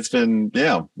 I mean, it's been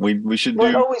we should do.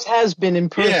 It always has been in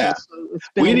person. Yeah, so it's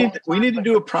been we need to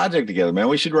do a project together, man.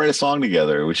 We should write a song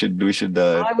together. We should.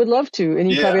 I would love to, and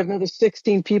you probably have another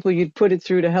 16 people you'd put it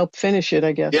through to help finish it,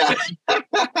 I guess. Yeah.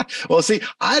 Well, see,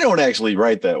 I don't actually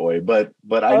write that way, but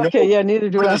I know. Okay, yeah, neither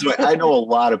do I. I know a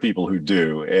lot of people who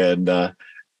do, and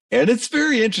it's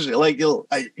very interesting. Like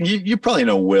you probably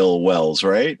know Will Wells,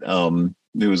 right?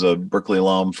 He was a Berkeley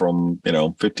alum from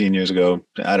 15 years ago.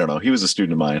 I don't know. He was a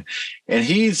student of mine, and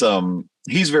he's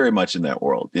very much in that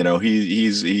world.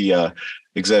 He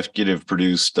executive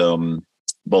produced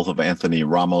both of Anthony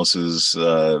Ramos's,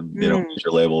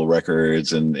 major label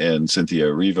records and Cynthia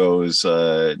Erivo's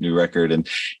new record. And,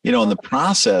 and the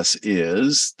process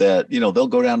is that, they'll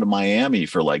go down to Miami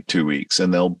for like 2 weeks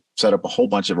and they'll set up a whole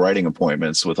bunch of writing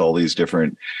appointments with all these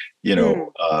different,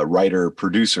 writer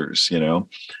producers,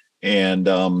 and,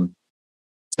 and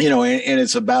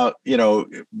it's about,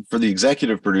 for the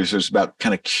executive producers, about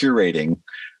kind of curating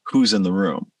who's in the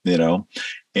room,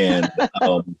 and,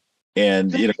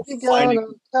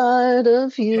 finding,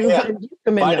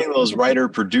 finding those writer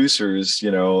producers,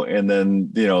 and then,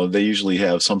 they usually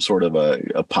have some sort of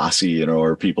a posse,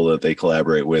 or people that they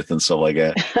collaborate with and stuff like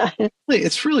that.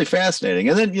 It's really fascinating.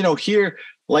 And then, here,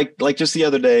 like just the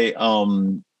other day,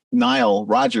 Nile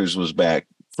Rodgers was back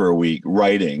for a week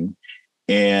writing.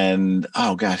 And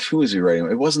oh gosh, who was he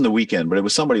writing? It wasn't The Weeknd, but it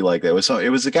was somebody like that. It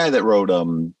was the guy that wrote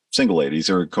Single Ladies,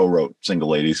 or co-wrote Single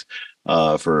Ladies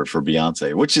for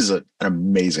Beyonce, which is an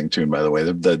amazing tune, by the way.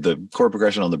 The chord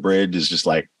progression on the bridge is just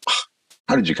like,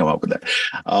 how did you come up with that?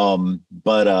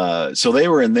 So they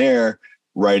were in there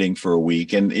writing for a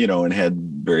week, and and had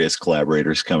various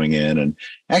collaborators coming in. And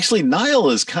actually, Nile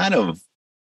is kind of,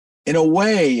 in a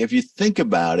way, if you think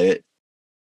about it,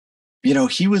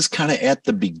 he was kind of at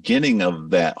the beginning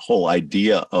of that whole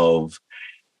idea of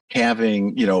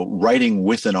having, writing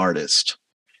with an artist,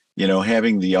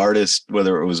 having the artist,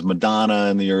 whether it was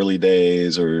Madonna in the early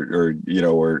days or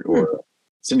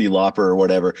Cyndi Lauper or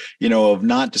whatever, of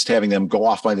not just having them go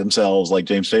off by themselves like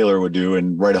James Taylor would do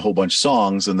and write a whole bunch of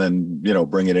songs and then,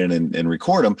 bring it in and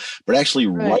record them, but actually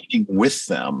writing with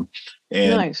them.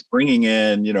 And bringing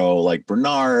in, like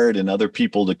Bernard and other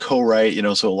people to co-write,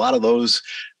 so a lot of those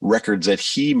records that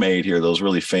he made here, those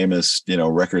really famous,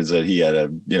 records that he had a,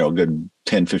 good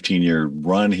 10, 15 year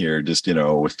run here, just,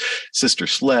 with Sister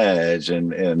Sledge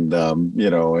and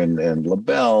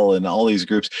LaBelle and all these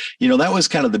groups, that was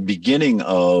kind of the beginning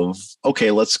of, okay,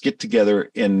 let's get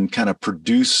together and kind of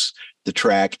produce the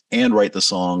track and write the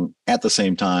song at the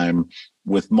same time,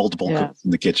 with multiple cooks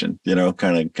in the kitchen,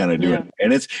 kind of doing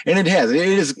it. And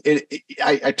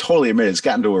I totally admit it's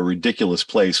gotten to a ridiculous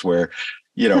place where,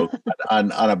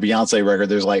 on a Beyonce record,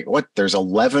 there's like, there's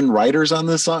 11 writers on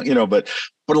this song, but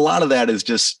a lot of that is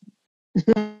just,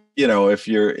 if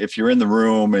you're in the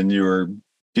room and you're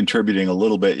contributing a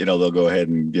little bit, they'll go ahead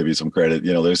and give you some credit.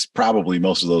 There's probably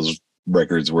most of those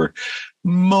records were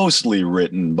mostly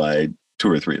written by 2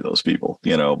 or 3 of those people,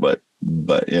 but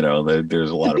there's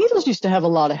a lot. The Beatles used to have a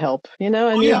lot of help,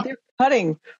 they're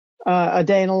cutting A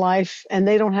Day in a Life and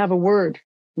they don't have a word.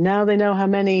 Now they know how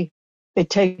many it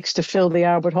takes to fill the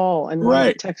Albert Hall, and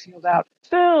the text goes out,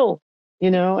 Phil,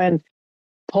 and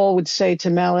Paul would say to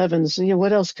Mal Evans,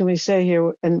 what else can we say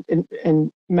here? And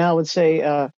Mal would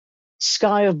say,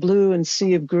 sky of blue and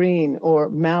sea of green. Or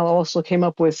Mal also came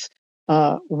up with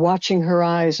watching her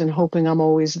eyes and hoping I'm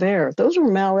always there. Those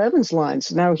were Mal Evans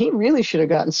lines. Now, he really should have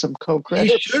gotten some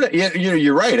co-credit. He should have. Yeah,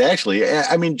 you're right, actually.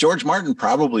 I mean, George Martin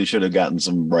probably should have gotten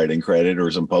some writing credit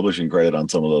or some publishing credit on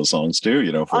some of those songs too,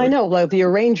 I know, like the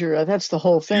arranger, that's the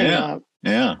whole thing.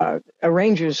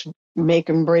 Arrangers make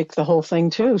and break the whole thing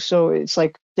too. So it's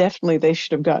like, definitely they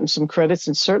should have gotten some credits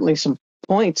and certainly some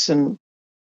points. And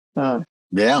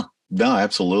no,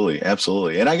 absolutely.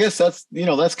 And I guess that's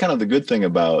kind of the good thing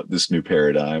about this new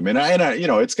paradigm. And I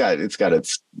it's got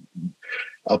its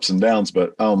ups and downs,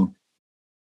 but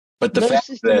the fact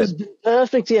that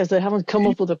perfect, yes, they haven't come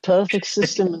up with a perfect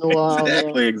system in a while.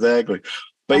 Exactly.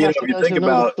 But if you think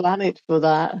about planet for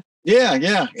that.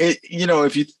 Yeah.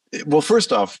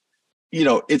 First off,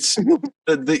 it's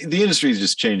the industry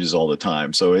just changes all the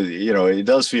time. So,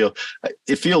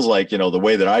 it feels like, the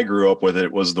way that I grew up with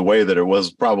it was the way that it was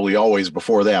probably always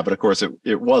before that. But of course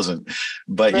it wasn't.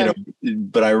 But,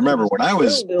 but I remember when I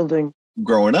was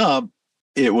growing up,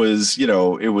 it was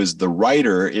the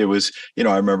writer. It was,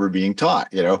 I remember being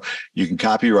taught, you can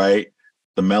copyright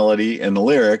the melody and the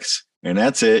lyrics, and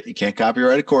that's it. You can't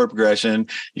copyright a chord progression.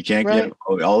 You can't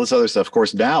all this other stuff. Of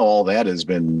course, now all that has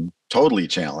been totally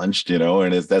challenged,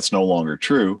 and that's no longer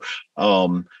true.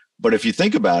 But if you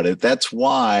think about it, that's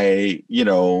why,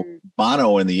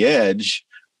 Bono and The Edge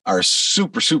are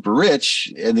super, super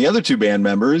rich, and the other 2 band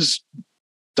members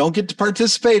don't get to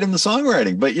participate in the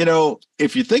songwriting. But,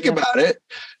 if you think about it,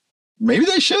 maybe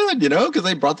they should, because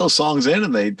they brought those songs in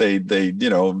and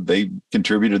they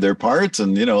contributed their parts,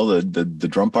 and the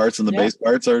drum parts and the bass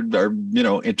parts are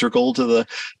integral to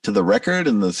the record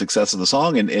and the success of the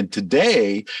song. And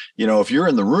today, if you're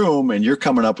in the room and you're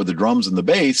coming up with the drums and the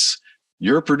bass,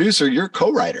 you're a producer, you're a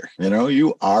co-writer,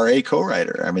 you are a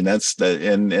co-writer. I mean, that's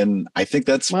and I think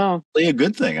that's really a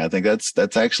good thing. I think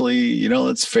that's actually,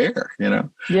 it's fair,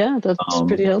 Yeah, that's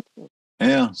pretty helpful.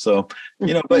 Yeah. So,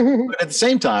 but at the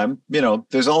same time,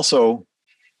 there's also,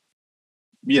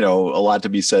 a lot to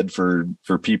be said for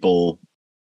people,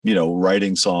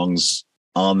 writing songs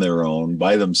on their own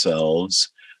by themselves,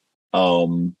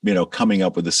 coming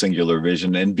up with a singular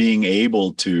vision and being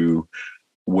able to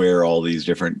wear all these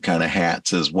different kind of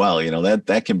hats as well.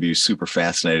 That can be super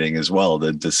fascinating as well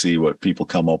to see what people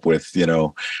come up with,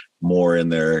 more in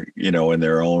their, in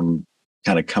their own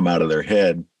kind of come out of their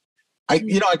head. I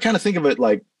kind of think of it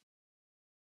like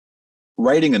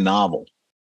writing a novel.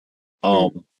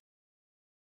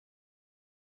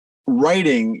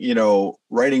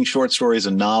 Writing short stories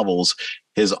and novels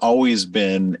has always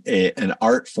been an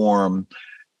art form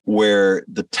where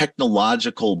the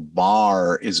technological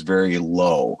bar is very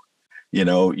low.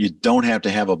 You don't have to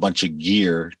have a bunch of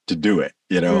gear to do it.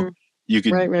 You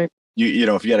could, right.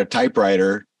 If you had a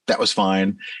typewriter, that was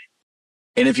fine.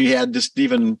 And if you had just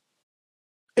even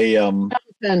a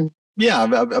pen,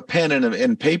 a pen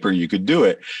and paper, you could do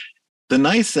it. The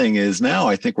nice thing is now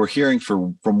I think we're hearing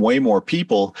from way more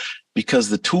people because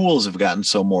the tools have gotten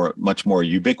much more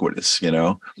ubiquitous.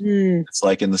 It's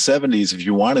like in the 70s, if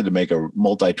you wanted to make a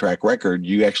multi-track record,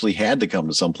 you actually had to come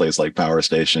to some place like Power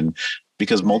Station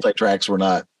because multi-tracks were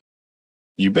not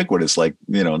ubiquitous. Like,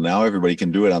 now everybody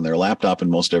can do it on their laptop and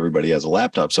most everybody has a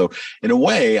laptop. So in a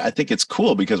way, I think it's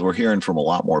cool because we're hearing from a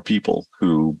lot more people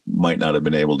who might not have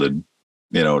been able to,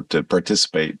 to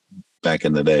participate back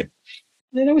in the day.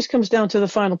 It always comes down to the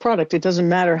final product. It doesn't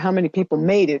matter how many people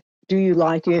made it. Do you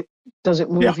like it? Does it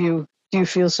move you? Do you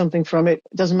feel something from it?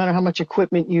 It doesn't matter how much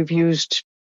equipment you've used.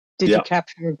 Did you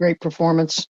capture a great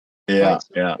performance? Yeah,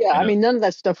 right? Yeah. I mean, none of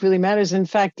that stuff really matters. In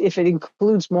fact, if it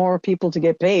includes more people to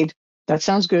get paid, that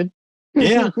sounds good.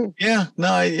 Yeah.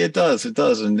 No, it does. It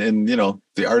does. And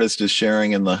the artist is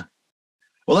sharing in the.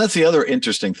 Well, that's the other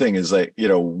interesting thing is that,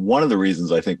 one of the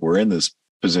reasons I think we're in this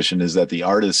position is that the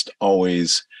artist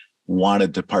always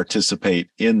wanted to participate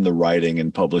in the writing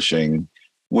and publishing,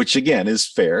 which again is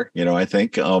fair, I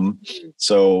think.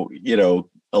 So,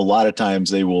 a lot of times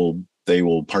they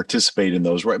will participate in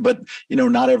those, but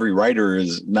not every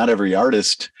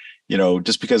artist,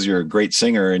 just because you're a great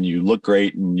singer and you look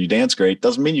great and you dance great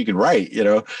doesn't mean you can write,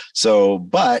 so,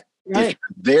 but if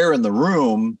they're in the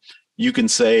room, you can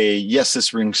say, yes,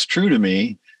 this rings true to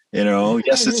me,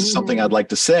 yes, this is something I'd like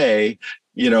to say.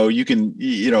 You can,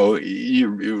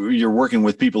 you're working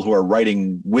with people who are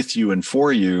writing with you and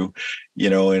for you,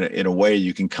 in a way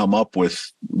you can come up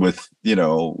with,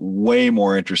 way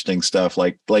more interesting stuff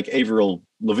like Avril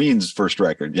Lavigne's first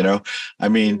record, I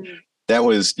mean, that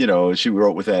was, she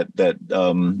wrote with that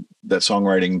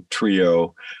songwriting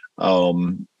trio.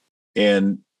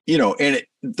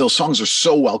 Those songs are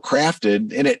so well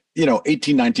crafted and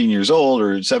 18, 19 years old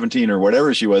or 17 or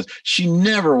whatever she was, she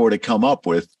never would have come up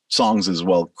with songs as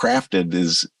well crafted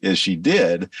as she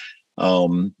did.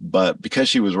 But because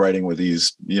she was writing with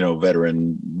these,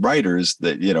 veteran writers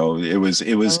that,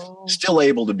 it was still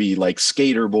able to be like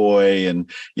Skater Boy and,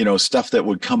 stuff that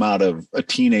would come out of a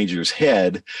teenager's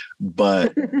head.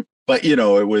 But,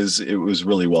 it was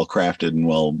really well crafted and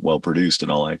well produced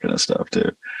and all that kind of stuff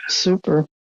too. Super.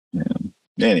 Yeah.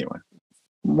 Anyway.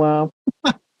 Wow.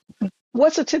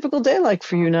 What's a typical day like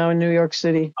for you now in New York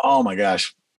City? Oh my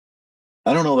gosh.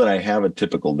 I don't know that I have a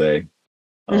typical day.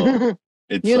 You're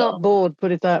not bored,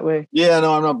 put it that way. Yeah,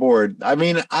 no, I'm not bored. I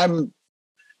mean,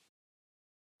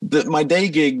 my day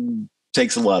gig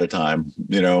takes a lot of time,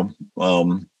 so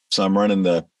I'm running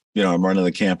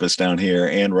the campus down here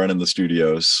and running the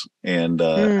studios and,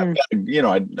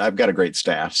 I've got a great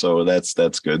staff, so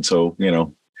that's good. So,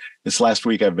 this last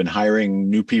week I've been hiring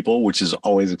new people, which is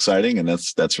always exciting. And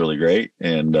that's really great.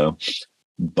 And,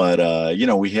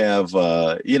 we have,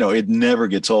 it never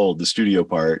gets old, the studio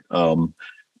part.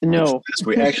 No,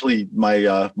 we actually, my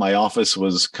office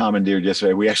was commandeered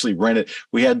yesterday. We actually rented,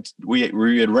 we had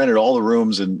rented all the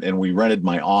rooms and we rented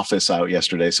my office out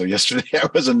yesterday. So yesterday I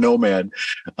was a nomad.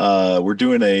 We're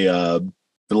doing the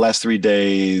last 3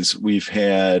 days we've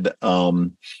had,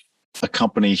 a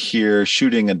company here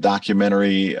shooting a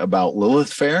documentary about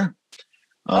Lilith Fair.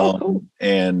 Cool.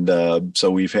 And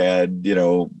so we've had,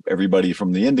 everybody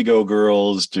from the Indigo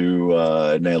Girls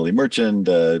to Natalie Merchant,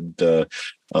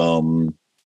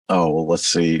 let's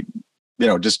see,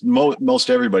 just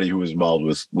most everybody who was involved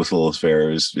with Lilith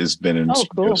Fair has been in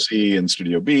Studio C and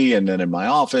Studio B, and then in my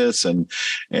office and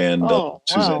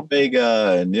Suzanne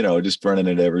Vega, and just running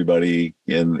into everybody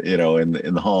in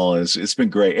the hall. It's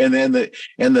been great. And then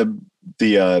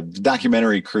the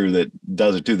documentary crew that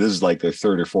does it too. This is like their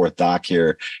third or fourth doc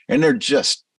here, and they're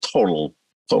just total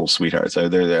sweethearts.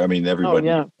 They're I mean, everybody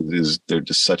they're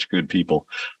just such good people.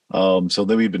 So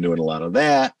then we've been doing a lot of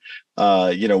that.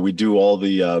 We do all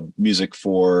the music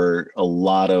for a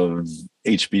lot of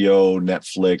HBO,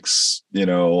 Netflix,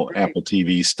 Apple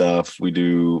TV stuff. We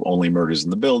do Only Murders in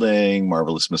the Building,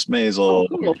 Marvelous Miss Maisel,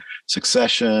 cool.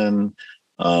 Succession,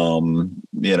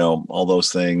 all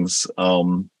those things.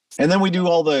 And then we do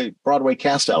all the Broadway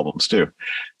cast albums too.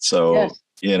 So,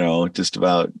 yes. just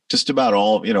about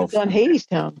all, Done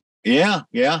Hadestown. Yeah.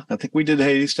 I think we did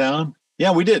Hadestown.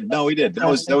 Yeah, we did. No, we did. That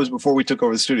was before we took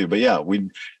over the studio. But yeah,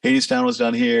 Hadestown was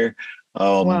done here.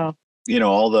 Wow.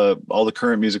 All the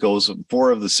current musicals,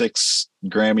 4 of the 6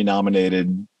 Grammy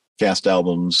nominated cast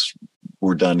albums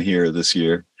were done here this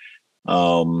year.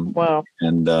 Wow.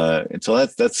 And so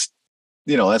that's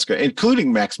great,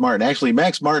 including Max Martin. Actually,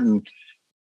 Max Martin,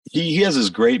 he has this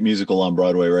great musical on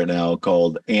Broadway right now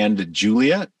called And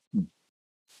Juliet.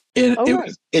 And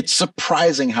it's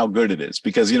surprising how good it is,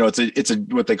 because it's a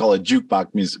what they call a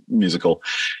jukebox musical,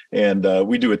 and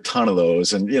we do a ton of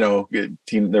those. And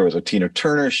there was a Tina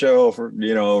Turner show for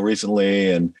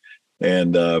recently, and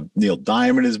Neil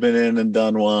Diamond has been in and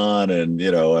done one, and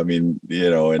and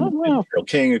Carole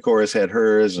King, of course, had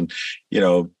hers, and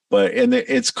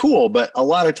it's cool, but a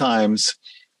lot of times,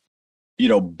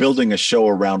 building a show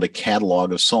around a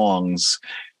catalog of songs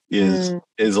is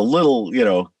a little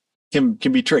can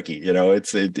be tricky.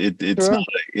 It's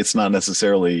not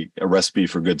necessarily a recipe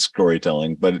for good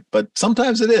storytelling, but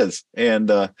sometimes it is. And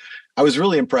I was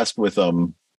really impressed with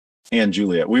And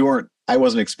Juliet. I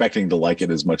wasn't expecting to like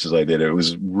it as much as I did. It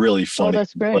was really funny. Oh,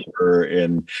 that's great.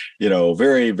 And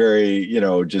very, very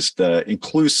just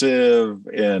inclusive,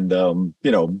 and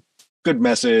good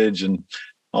message and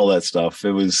all that stuff.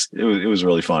 It was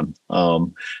really fun.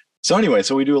 So anyway,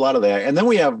 so we do a lot of that, and then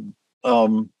we have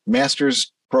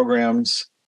master's programs.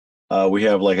 We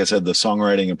have, like I said, the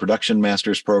songwriting and production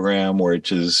master's program,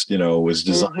 which is, was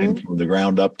designed from the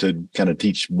ground up to kind of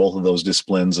teach both of those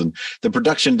disciplines. And the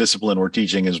production discipline we're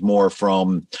teaching is more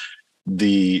from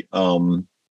the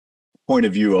point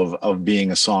of view of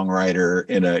being a songwriter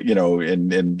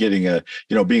and getting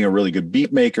being a really good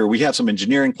beat maker. We have some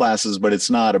engineering classes, but it's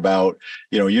not about,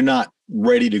 you're not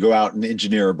ready to go out and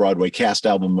engineer a Broadway cast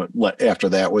album after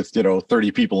that with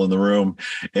 30 people in the room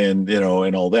and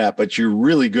and all that, but you're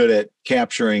really good at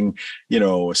capturing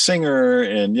a singer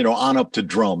and on up to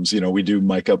drums. We do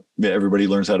mic up. Everybody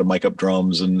learns how to mic up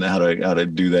drums and how to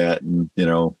do that, and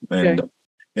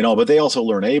but they also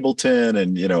learn Ableton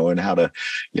and how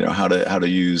to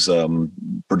use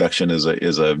production as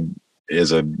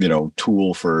a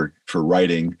tool for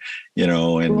writing,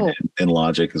 and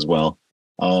Logic as well.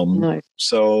 Nice.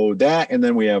 So that, and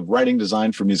then we have writing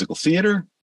design for musical theater,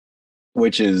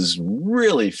 which is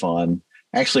really fun.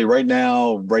 Actually, right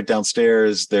now, right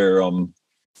downstairs, they're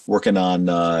working on,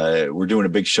 we're doing a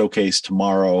big showcase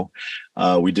tomorrow.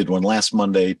 We did one last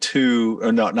Monday too,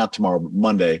 or no, not tomorrow, but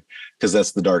Monday, because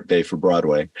that's the dark day for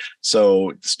Broadway.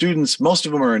 So students, most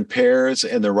of them are in pairs,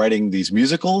 and they're writing these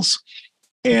musicals.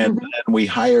 And then we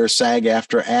hire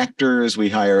SAG-AFTRA actors, we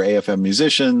hire AFM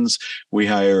musicians, we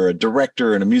hire a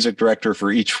director and a music director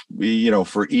for each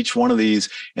one of these,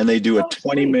 and they do a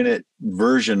 20-minute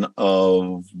version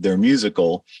of their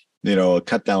musical, a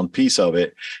cut down piece of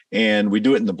it. And we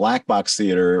do it in the Black Box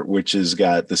Theater, which has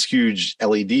got this huge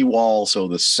LED wall, so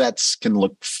the sets can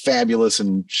look fabulous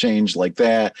and change like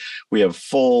that. We have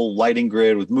full lighting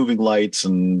grid with moving lights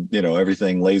and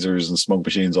everything, lasers and smoke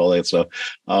machines, all that stuff,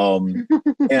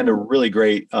 and a really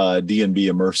great D&B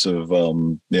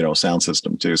immersive sound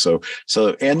system too. So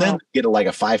and then get like a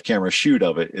 5-camera shoot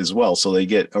of it as well, so they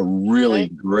get a really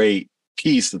great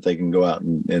piece that they can go out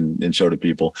and show to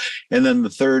people. And then the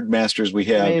third masters we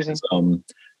have is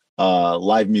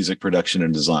live music production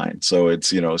and design. So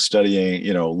it's studying,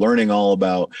 learning all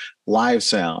about live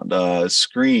sound,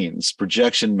 screens,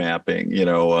 projection mapping,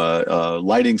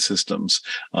 lighting systems,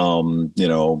 immersive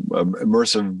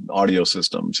audio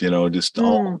systems, just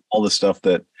all the stuff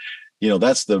that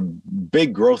that's the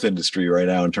big growth industry right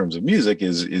now in terms of music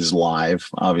is live,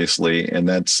 obviously, and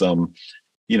that's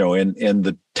and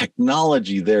the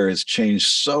technology there has changed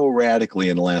so radically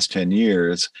in the last 10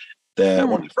 years that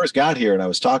when I first got here and I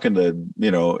was talking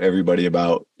to, everybody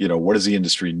about, what does the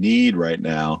industry need right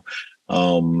now?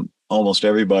 Almost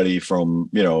everybody from,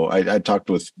 I talked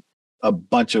with a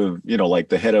bunch of, like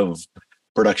the head of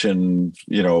production,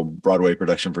 Broadway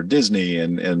production for Disney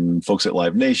and folks at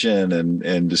Live Nation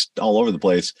and just all over the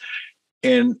place.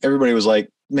 And everybody was like,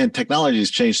 man, technology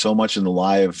has changed so much in the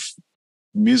live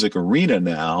music arena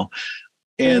now,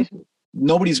 and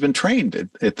nobody's been trained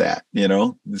at that,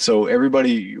 so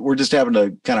we're just having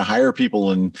to kind of hire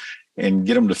people and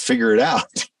get them to figure it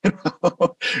out,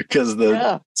 because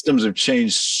the systems have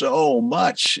changed so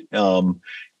much,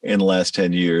 in the last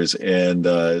 10 years. And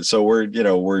so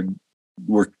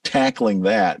we're tackling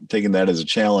that, taking that as a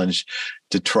challenge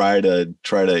to try to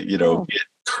get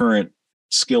current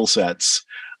skill sets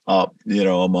up,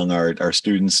 among our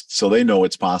students, so they know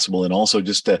it's possible, and also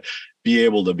just to be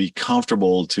able to be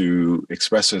comfortable to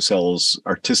express ourselves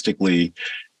artistically,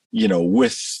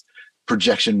 with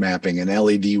projection mapping and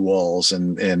LED walls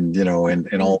and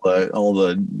all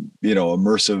the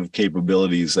immersive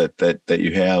capabilities that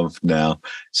you have now.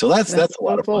 So that's a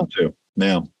lot of fun too.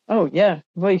 Yeah. Oh yeah.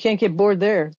 Well, you can't get bored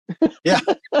there. Yeah.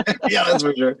 Yeah, that's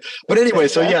for sure. But anyway,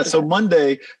 so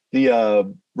Monday,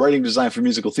 the writing design for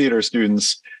musical theater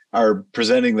students are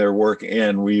presenting their work,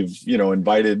 and we've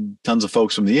invited tons of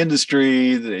folks from the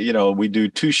industry. We do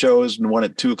 2 shows, and one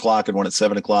at 2:00 and one at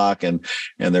 7:00,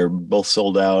 and they're both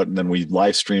sold out. And then we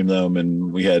live stream them,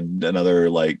 and we had another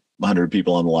 100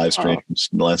 people on the live streams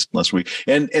last week.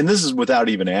 And this is without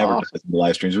even advertising the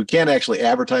live streams. We can't actually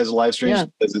advertise the live streams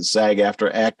because it's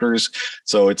SAG-AFTRA actors.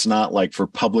 So it's not like for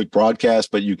public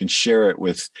broadcast, but you can share it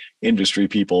with industry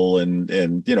people and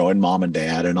mom and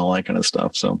dad and all that kind of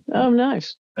stuff. So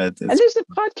nice. And there's a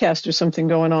podcast or something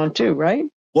going on too, right?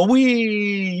 Well,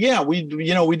 we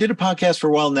did a podcast for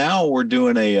a while now. We're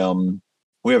doing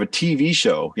we have a TV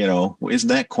show, isn't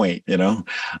that quaint,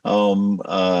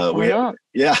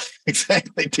 yeah,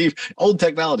 exactly. Old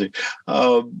technology.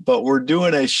 But we're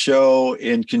doing a show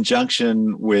in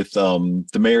conjunction with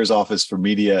the Mayor's Office for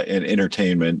Media and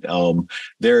Entertainment.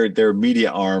 Their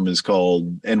media arm is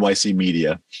called NYC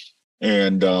Media.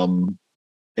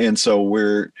 And so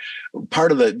we're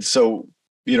part of it. So,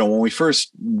 when we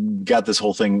first got this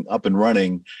whole thing up and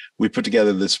running, we put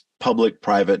together this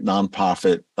public-private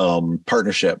nonprofit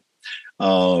partnership,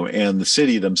 and the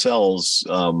city themselves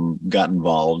got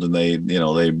involved, and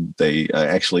they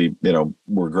actually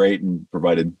were great and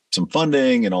provided some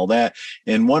funding and all that.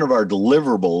 And one of our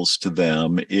deliverables to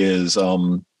them is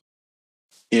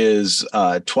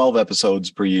 12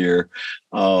 episodes per year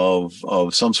of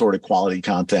some sort of quality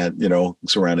content,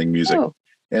 surrounding music. Oh.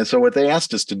 And so what they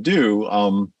asked us to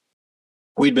do,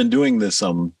 we'd been doing this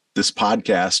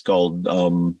podcast called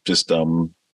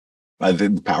I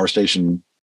think the Power Station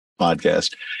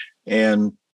podcast.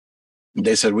 And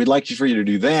they said, we'd like for you to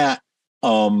do that.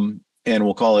 And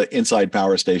we'll call it Inside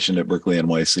Power Station at Berklee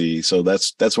NYC. So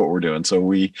that's what we're doing. So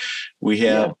we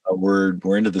have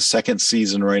we're into the second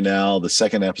season right now. The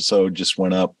second episode just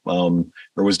went up, or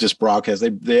was just broadcast.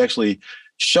 They actually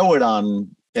show it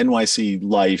on NYC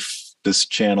Life, this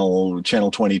channel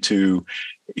 22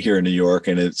 here in New York,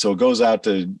 and it goes out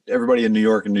to everybody in New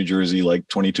York and New Jersey, like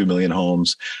 22 million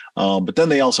homes. But then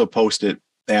they also post it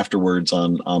afterwards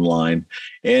online,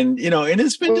 and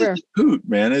it's been just a hoot,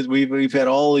 man. We've had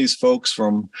all these folks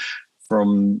from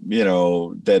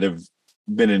that have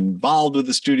been involved with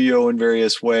the studio in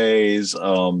various ways.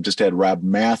 Just had Rob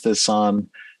Mathis on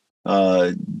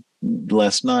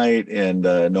last night, and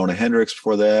Nona Hendricks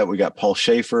before that. We got Paul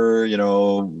Schaefer,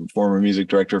 former music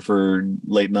director for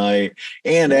Late Night,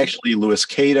 and actually Louis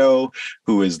Cato,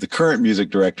 who is the current music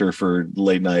director for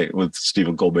Late Night with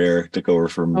Stephen Colbert, took over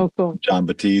from John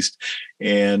Batiste.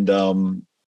 And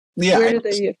where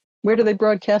do they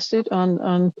broadcast it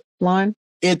online?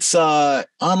 It's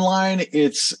online.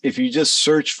 It's, if you just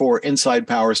search for Inside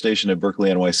Power Station at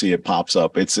Berklee NYC, it pops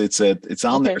up. It's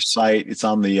on their site. It's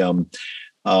on the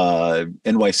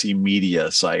NYC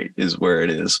Media site is where it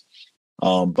is.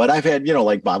 But I've had,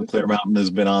 like Bob Clearmountain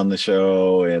has been on the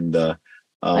show, and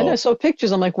I know, so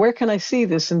pictures. I'm like, where can I see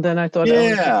this? And then I thought,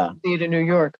 I would see it in New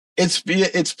York. It's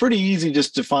pretty easy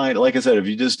just to find. Like I said, if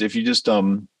you just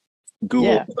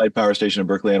Google Inside Power Station at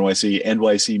Berklee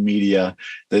NYC Media,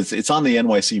 it's on the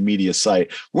NYC Media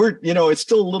site. It's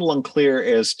still a little unclear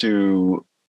as to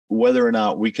whether or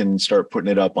not we can start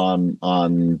putting it up on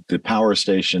the Power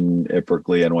Station at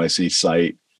Berklee NYC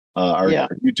site, our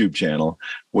YouTube channel,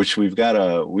 which we've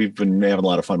been having a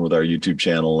lot of fun with our YouTube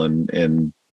channel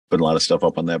and put a lot of stuff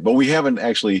up on that. But we haven't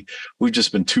actually, we've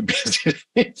just been too busy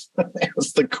to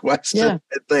ask the question. Yeah.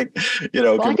 I think,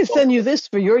 I can send you this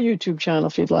for your YouTube channel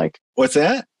if you'd like. What's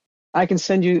that? I can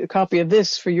send you a copy of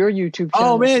this for your YouTube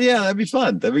channel. Oh man, yeah, that'd be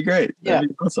fun. That'd be great. That'd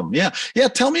be awesome. Yeah. Yeah.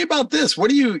 Tell me about this. Who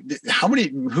have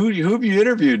you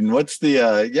interviewed, and what's the,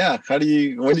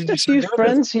 what did you see? A few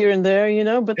friends here and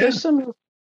there, but there's some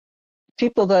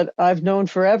people that I've known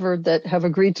forever that have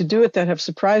agreed to do it that have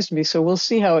surprised me. So we'll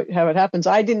see how it happens.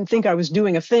 I didn't think I was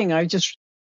doing a thing. I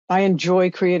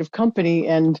enjoy creative company,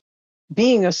 and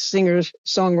being a singer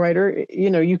songwriter,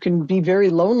 you can be very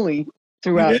lonely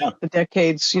throughout the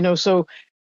decades, so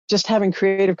just having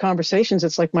creative conversations,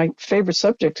 it's like my favorite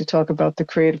subject, to talk about the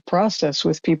creative process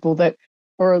with people that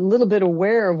or a little bit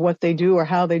aware of what they do or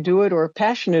how they do it or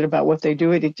passionate about what they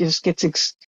do, it just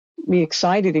gets me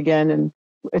excited again. And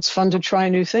it's fun to try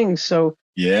new things. So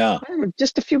yeah, I remember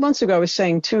just a few months ago, I was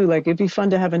saying too, like it'd be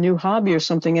fun to have a new hobby or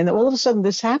something. And all of a sudden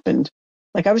this happened.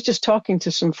 Like I was just talking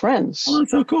to some friends. oh, that's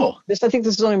so cool. I think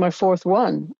this is only my fourth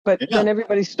one, but Yeah. then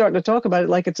everybody's starting to talk about it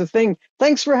like it's a thing.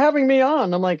 Thanks for having me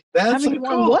on. I'm like, That's having so you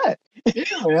on cool. what?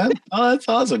 Yeah, man. Oh, that's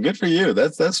awesome. Good for you.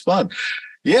 That's fun.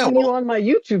 Yeah. Having you on my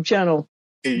YouTube channel.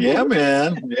 Yeah,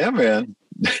 man. Yeah, man.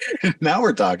 Now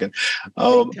we're talking.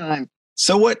 Big time.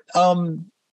 So what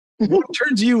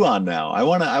turns you on now? I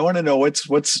wanna know what's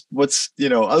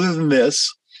other than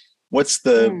this, what's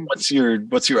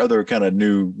your other kind of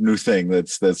new thing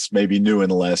that's maybe new in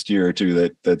the last year or two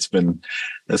that's been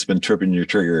tripping your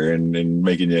trigger and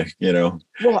making you.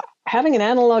 Well, having an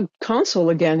analog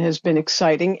console again has been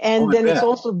exciting. And then it's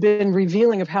also been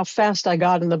revealing of how fast I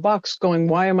got in the box going,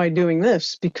 why am I doing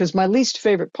this? Because my least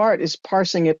favorite part is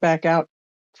parsing it back out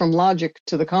from Logic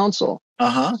to the console.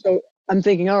 So I'm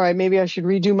thinking, all right, maybe I should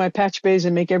redo my patch bays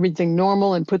and make everything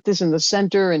normal and put this in the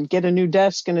center and get a new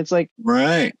desk. And it's like,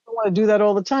 right. I don't want to do that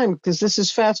all the time because this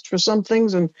is fast for some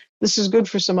things and this is good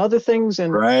for some other things.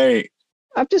 And right.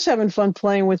 I'm just having fun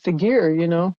playing with the gear,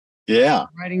 Yeah.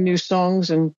 Writing new songs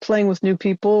and playing with new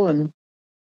people and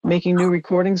making new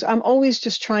recordings. I'm always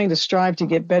just trying to strive to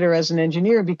get better as an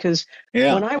engineer because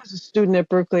when I was a student at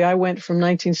Berklee, I went from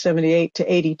 1978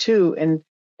 to 82 and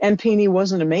MPNE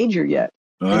wasn't a major yet.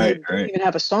 Right, and they didn't even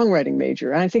have a songwriting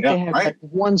major. I think they had like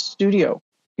one studio,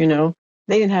 They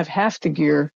didn't have half the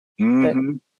gear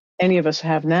that any of us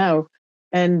have now.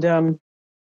 And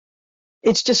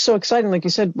it's just so exciting, like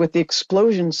you said, with the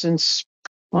explosion since,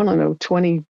 I don't know,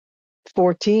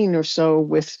 2014 or so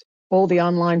with all the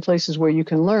online places where you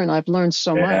can learn. I've learned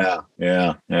so much.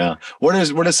 Yeah. What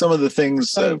are some of the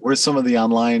things, what are some of the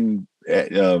online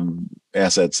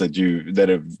assets that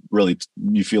have really,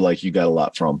 you feel like you got a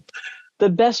lot from? The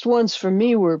best ones for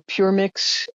me were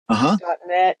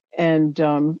PureMix.net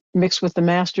and Mix with the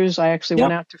Masters. I actually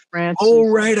went out to France. Oh,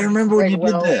 right. I remember when you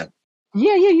did that.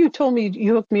 Yeah. You told me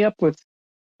you hooked me up with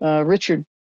Richard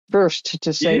first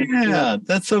to say. Yeah,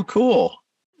 that's so cool.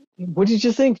 What did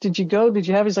you think? Did you go? Did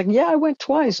you have? He's like, yeah, I went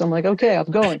twice. I'm like, okay,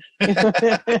 I'm going.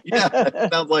 Yeah,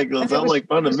 sounds like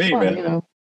fun to me, man.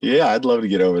 Yeah, I'd love to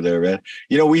get over there, man.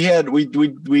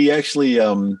 We actually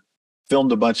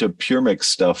filmed a bunch of PureMix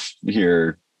stuff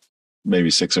here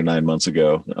maybe 6 or 9 months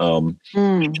ago.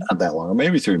 Not that long,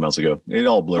 maybe 3 months ago. It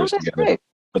all blurs together. Great.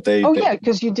 But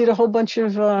because you did a whole bunch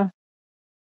of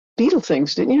Beatle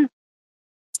things, didn't you?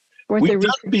 We done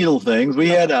Beatle things. We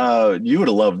had you would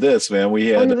have loved this, man. We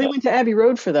had they went to Abbey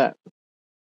Road for that.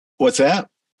 What's that?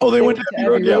 Oh, they went to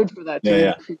Abbey Road for that.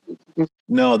 Yeah.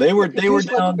 No, they were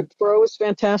down. Like a Pro is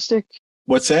fantastic.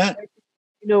 What's that?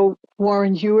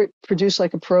 Warren Hewitt produced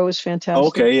like a Pro is fantastic.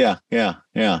 Okay, yeah.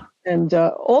 And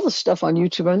all the stuff on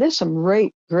YouTube, and there's some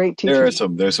great teachers.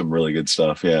 There's some really good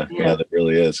stuff. Yeah, there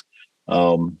really is.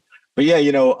 But yeah,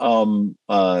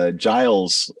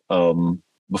 Giles.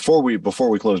 Before we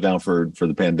closed down for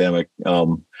the pandemic,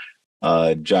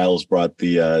 Giles brought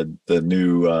the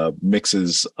new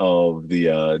mixes of the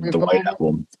White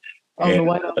Album.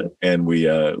 And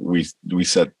we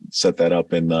set that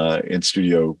up in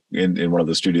studio in one of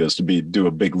the studios to do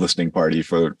a big listening party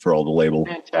for all the label.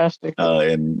 Fantastic.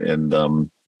 And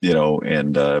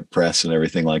press and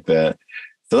everything like that.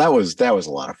 So that was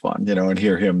a lot of fun, and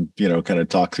hear him, kind of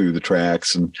talk through the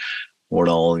tracks and what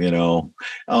all,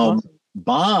 awesome.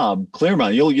 Bob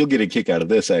Claremont, you'll get a kick out of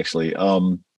this actually.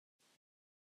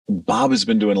 Bob has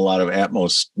been doing a lot of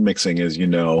Atmos mixing, as you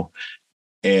know,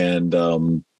 and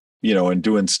and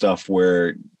doing stuff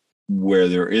where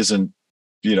there isn't,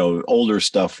 older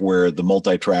stuff where the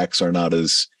multi-tracks are not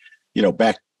as,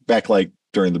 back like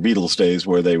during the Beatles days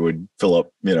where they would fill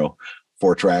up,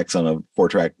 4 tracks on a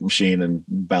 4-track machine and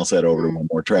bounce that over to one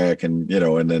more track and,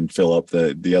 and then fill up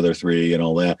the other 3 and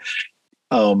all that.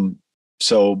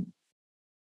 So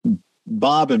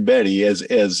Bob and Betty, as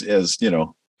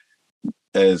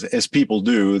people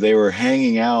do, they were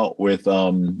hanging out with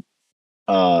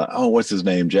what's his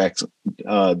name, Jackson,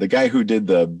 the guy who did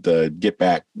the Get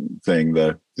Back thing,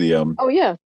 what's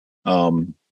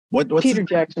Peter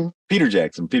Jackson. Peter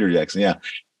Jackson,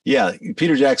 yeah.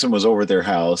 Peter Jackson was over at their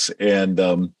house,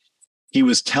 and he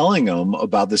was telling them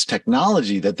about this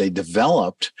technology that they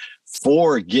developed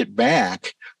for Get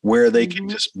Back, where they can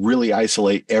just really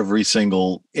isolate every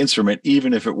single instrument,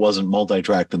 even if it wasn't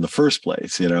multi-tracked in the first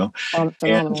place, And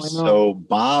so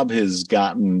Bob has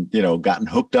gotten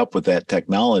hooked up with that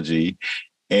technology,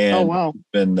 and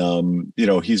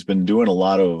he's been doing a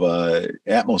lot of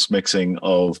Atmos mixing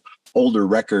of older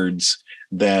records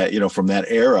that, from that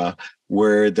era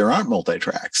where there aren't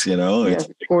multi-tracks, it's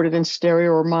recorded in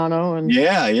stereo or mono. And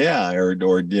or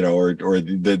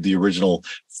the original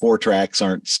 4 tracks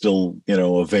aren't still,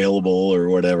 available or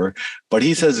whatever. But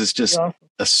he says it's just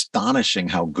astonishing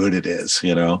how good it is,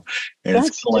 and that's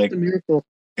it's like a miracle.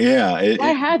 Yeah.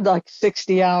 I had like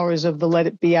 60 hours of the Let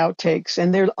It Be outtakes,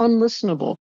 and they're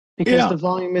unlistenable because the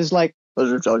volume is like,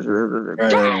 yeah,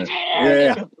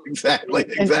 exactly.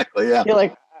 Yeah. You're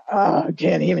like, I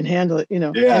can't even handle it,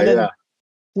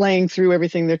 playing through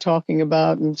everything they're talking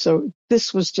about. And so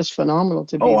this was just phenomenal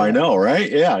to be. Oh, I know,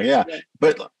 right? Yeah.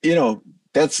 But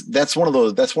that's one of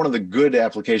the good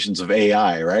applications of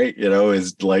AI, right?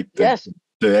 Is like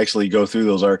to actually go through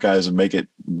those archives and make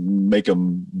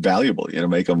them valuable,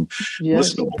 make them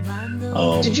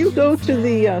listenable. Did you go to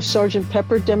the Sgt.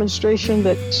 Pepper demonstration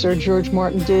that Sir George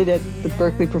Martin did at the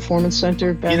Berkeley Performance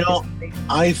Center?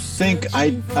 I think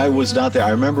I was not there. I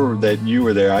remember that you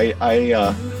were there. I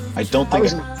don't think I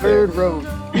was in the third row.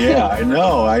 Yeah, I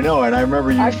know. And I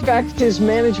remember you. I faxed his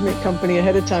management company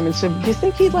ahead of time and said, do you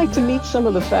think he'd like to meet some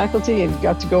of the faculty? And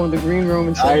got to go in the green room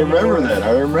and say, I remember that.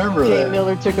 Kay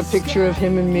Miller took a picture of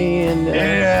him and me. And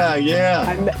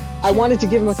I wanted to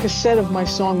give him a cassette of my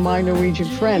song, My Norwegian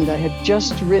Friend. I had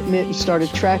just written it and started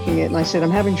tracking it. And I said,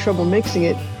 I'm having trouble mixing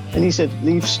it. And he said,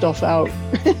 leave stuff out.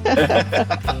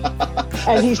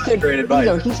 And he said, great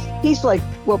advice. He's like,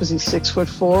 what was he,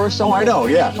 6'4" or something? Oh, I know,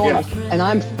 yeah. And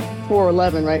I'm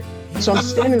 4'11", right? So I'm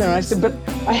standing there and I said, but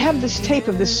I have this tape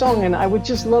of this song and I would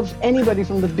just love anybody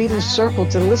from the Beatles circle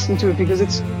to listen to it because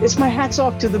it's my hats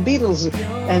off to the Beatles.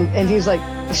 And he's like,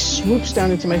 he swoops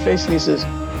down into my face and he says,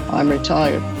 I'm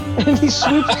retired. And he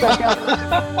swoops back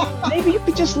out. Maybe you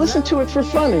could just listen to it for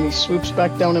fun. And he swoops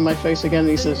back down in my face again and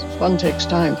he says, fun takes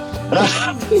time.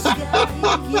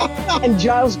 And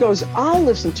Giles goes, I'll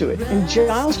listen to it. And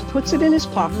Giles puts it in his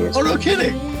pocket. Oh, no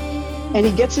kidding. And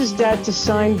he gets his dad to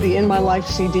sign the In My Life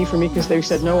CD for me because they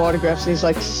said no autographs. And he's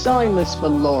like, sign this for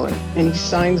Lauren. And he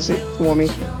signs it for me.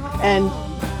 And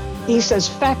he says,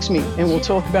 fax me and we'll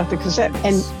talk about the cassette.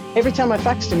 And every time I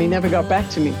faxed him, he never got back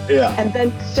to me. Yeah. And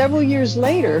then several years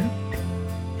later,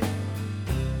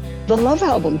 the Love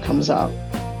album comes out.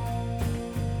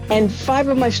 And 5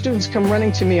 of my students come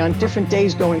running to me on different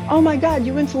days going, oh my God,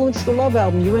 you influenced the Love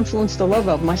album. You influenced the Love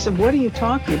album. I said, what are you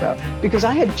talking about? Because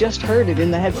I had just heard it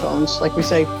in the headphones. Like we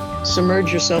say,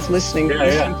 submerge yourself listening.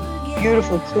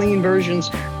 Beautiful, clean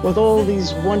versions with all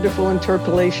these wonderful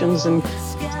interpolations and,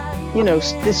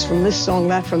 this from this song,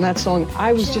 that from that song.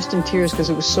 I was just in tears because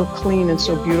it was so clean and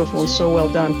so beautiful and so well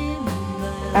done.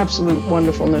 Absolute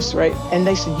wonderfulness, right? And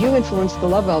they said, you influenced the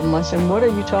Love album. I said, what are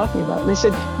you talking about? And they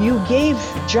said, you gave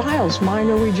Giles My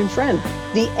Norwegian Friend,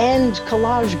 the end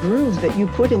collage groove that you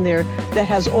put in there that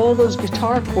has all those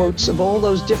guitar quotes of all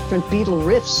those different Beatle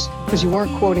riffs, because you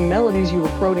weren't quoting melodies, you were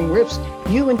quoting riffs.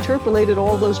 You interpolated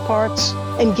all those parts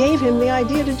and gave him the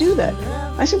idea to do that.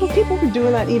 I said, well, people were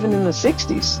doing that even in the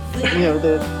 60s.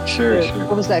 Sure.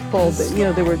 What was that called?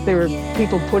 There were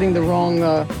people putting the wrong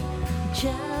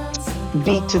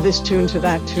beat to this tune to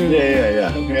that tune.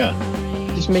 Yeah.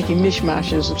 Just making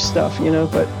mishmashes of stuff,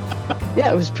 But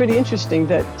it was pretty interesting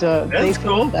that they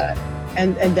thought that,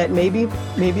 and that maybe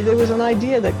there was an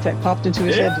idea that popped into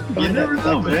his head. You never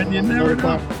know, man. You never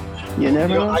know. You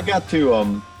never know. I got to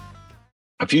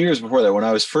a few years before that when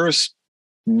I was first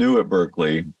new at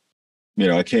Berkeley.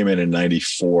 I came in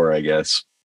 94, I guess.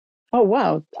 Oh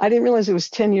wow! I didn't realize it was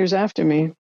 10 years after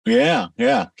me. Yeah.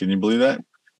 Can you believe that?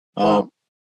 Wow.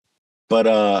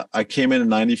 But I came in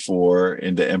 94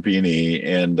 into MP&E,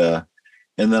 and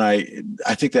then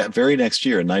I think that very next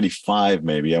year, in 95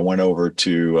 maybe, I went over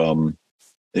to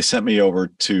they sent me over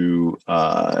to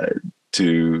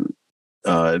the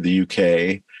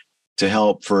UK to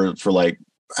help for like,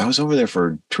 I was over there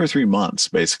for 2 or 3 months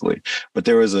basically. But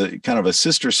there was a kind of a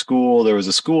sister school. There was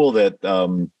a school that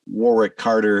Warwick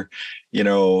Carter,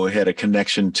 had a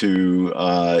connection to.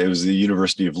 It was the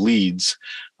University of Leeds.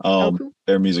 Cool.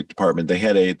 Their music department. They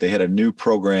had a new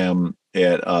program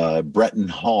at Bretton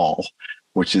Hall,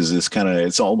 which is this kind of,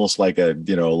 it's almost like a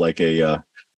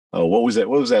what was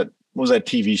that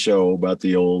TV show about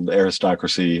the old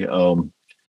aristocracy?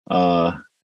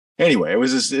 Anyway, it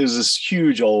was this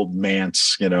huge old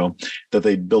manse, that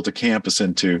they built a campus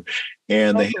into,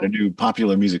 and they had a new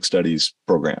popular music studies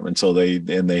program. And so they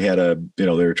had they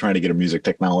were trying to get a music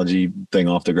technology thing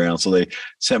off the ground. So they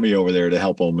sent me over there to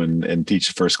help them and teach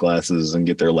the first classes and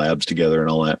get their labs together and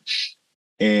all that.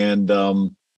 And,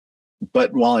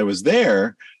 but while I was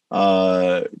there,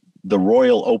 the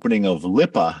royal opening of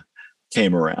LIPA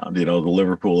came around, the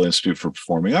Liverpool Institute for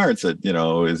Performing Arts that,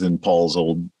 is in Paul's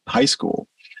old high school.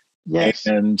 Yes.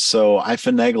 And so I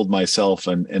finagled myself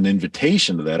an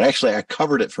invitation to that. Actually, I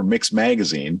covered it for Mix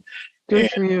Magazine.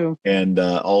 Good for you. And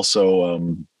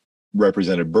also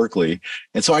represented Berkeley.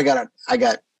 And so I got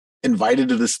invited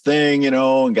to this thing,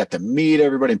 and got to meet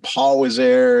everybody. And Paul was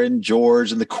there, and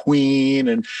George, and the Queen,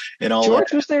 and all.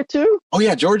 George was there too? Oh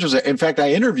yeah, George was there. In fact,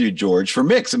 I interviewed George for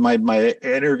Mix, and my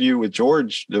interview with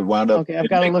George wound up I've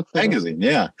got to look for magazine. Them.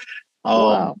 Yeah.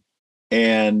 Wow.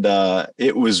 And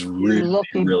it was really,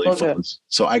 really fun.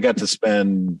 So I got to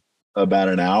spend about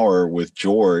an hour with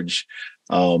George,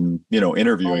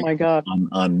 interviewing. Oh my God.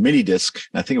 on mini disc.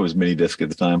 I think it was mini disc at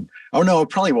the time. Oh no, it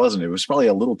probably wasn't. It was probably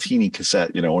a little teeny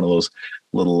cassette, one of those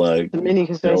little the mini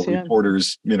cassettes,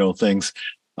 reporters, things.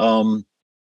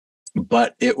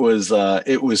 But it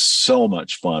was so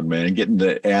much fun, man, and getting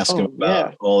to ask him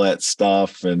about all that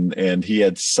stuff, and he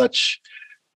had such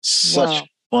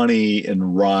funny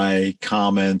and wry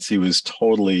comments. He was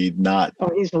totally not. Oh,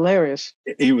 he's hilarious.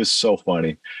 He was so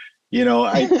funny.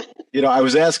 I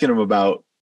was asking him about,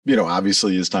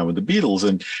 obviously his time with the Beatles.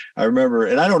 And I remember,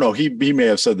 and I don't know, he may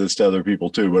have said this to other people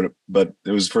too, but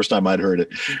it was the first time I'd heard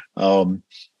it.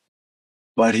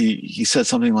 But he said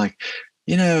something like,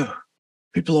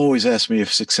 people always ask me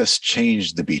if success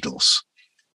changed the Beatles.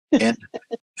 And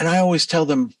I always tell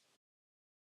them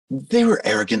they were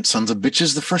arrogant sons of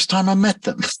bitches the first time I met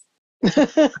them.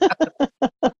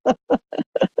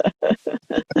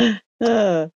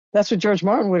 That's what George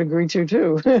Martin would agree to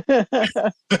too.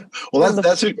 Well,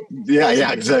 that's it.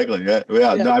 Yeah, exactly. Yeah.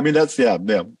 No, I mean, that's yeah.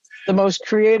 The most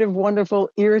creative, wonderful,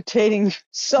 irritating,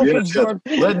 self-absorbed.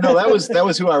 No, that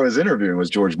was who I was interviewing, was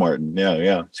George Martin.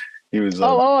 Yeah. He was.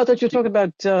 I thought you were talking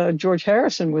about George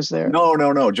Harrison was there.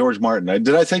 No, George Martin.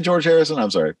 Did I say George Harrison?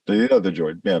 I'm sorry. The other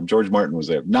George. Yeah, George Martin was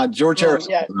there. Not George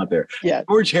Harrison. Was not there. Yeah.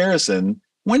 George Harrison.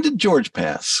 When did George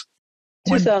pass?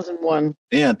 2001.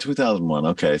 Yeah, 2001.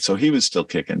 Okay, so he was still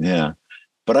kicking. Yeah,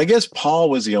 but I guess Paul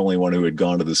was the only one who had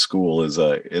gone to the school as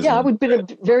I would be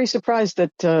very surprised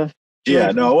that.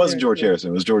 It wasn't George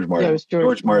Harrison. It was George Martin. Yeah, it was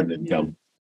George Martin didn't come.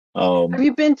 Have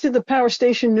you been to the Power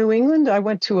Station New England? I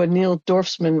went to a Neil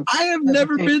Dorfman. I have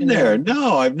never been there.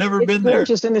 No, I've never been there. It's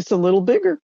gorgeous, and it's a little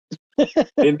bigger.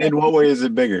 In what way is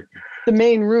it bigger? The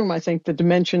main room, I think, the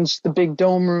dimensions, the big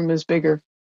dome room is bigger.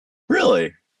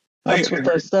 Really? That's what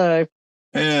they say.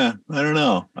 Yeah, I don't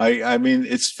know. I mean,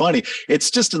 it's funny.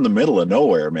 It's just in the middle of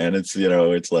nowhere, man. It's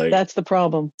it's like, that's the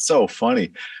problem. So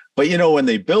funny. But when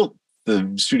they built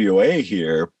the Studio A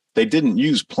here, they didn't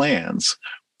use plans.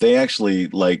 They actually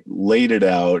laid it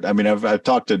out. I mean, I've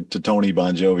talked to Tony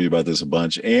Bon Jovi about this a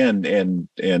bunch, and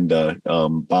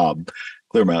Bob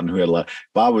Clear Mountain, who had a lot.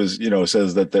 Bob was,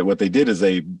 says that what they did is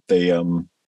they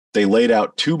laid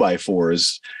out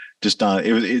 2x4s just on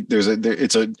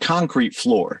it's a concrete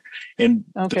floor, and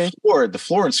the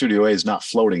floor in Studio A is not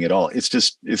floating at all. It's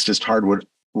just hardwood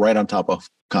right on top of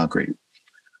concrete.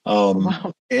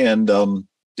 Wow. And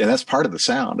that's part of the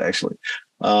sound, actually.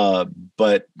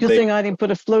 But good thing I didn't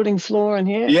put a floating floor in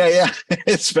here. Yeah.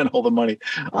 It spent all the money.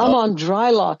 I'm on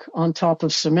dry lock on top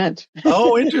of cement.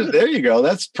 Oh, interesting. There you go.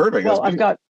 That's perfect. Well, I've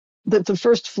got the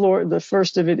first floor. The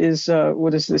first of it is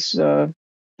what is this? The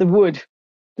wood,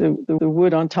 the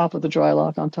wood on top of the dry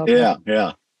lock on top.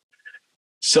 Yeah.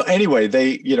 So anyway,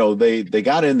 they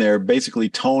got in there. Basically,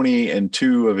 Tony and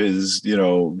two of his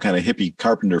kind of hippie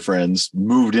carpenter friends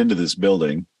moved into this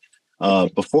building.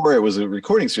 Before it was a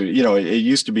recording studio, it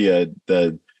used to be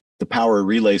the power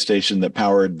relay station that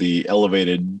powered the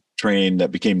elevated train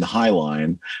that became the High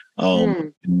Line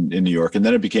in New York. And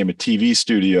then it became a TV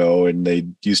studio, and they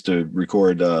used to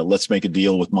record Let's Make a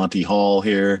Deal with Monty Hall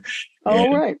here.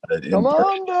 Oh, right. Come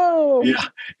on, no. Yeah.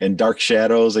 And Dark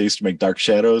Shadows. They used to make Dark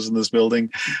Shadows in this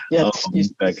building. Yeah,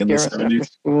 back in the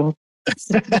 70s.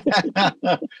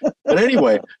 But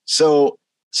anyway, so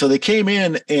they came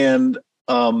in and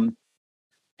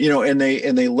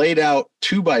and they laid out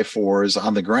 2x4s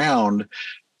on the ground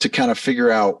to kind of figure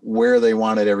out where they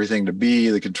wanted everything to be,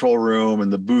 the control room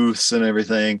and the booths and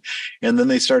everything. And then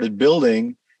they started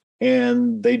building,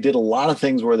 and they did a lot of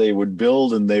things where they would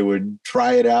build and they would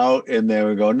try it out, and they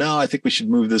would go, no, I think we should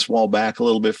move this wall back a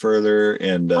little bit further.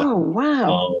 And oh,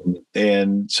 wow.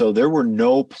 And so there were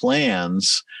no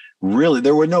plans, really.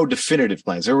 There were no definitive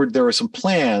plans. There were some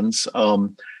plans.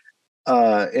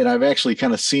 And I've actually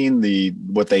kind of seen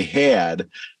what they had,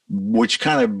 which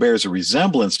kind of bears a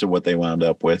resemblance to what they wound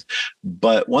up with.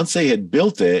 But once they had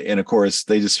built it, and of course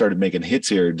they just started making hits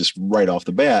here just right off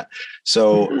the bat.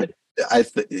 So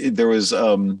there was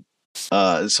some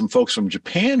folks from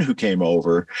Japan who came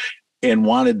over and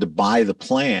wanted to buy the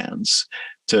plans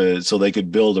so they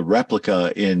could build a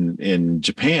replica in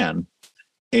Japan.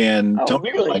 And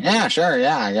Tony was really? like, yeah, sure.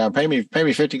 Yeah. Pay me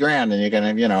 50 grand and you're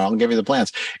going to, I'll give you the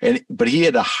plans. But he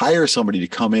had to hire somebody to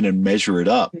come in and measure it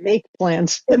up. Make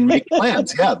plans. And make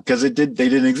plans. Yeah. Because they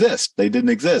didn't exist.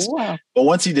 Wow. But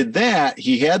once he did that,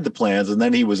 he had the plans, and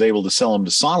then he was able to sell them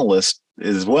to Sonolist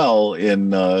as well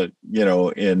in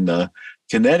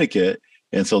Connecticut.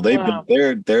 And so they built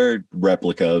their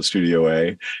replica of Studio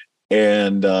A.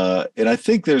 And I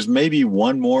think there's maybe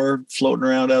one more floating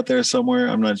around out there somewhere.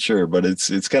 I'm not sure, but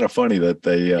it's kind of funny that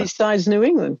they besides New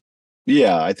England.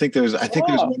 Yeah, I think there's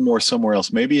one more somewhere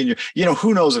else. Maybe in your,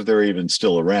 who knows if they're even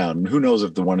still around, and who knows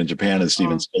if the one in Japan is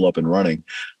even still up and running,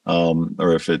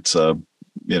 or if it's I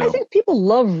think people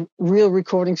love real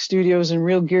recording studios and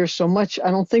real gear so much.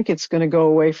 I don't think it's going to go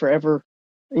away forever.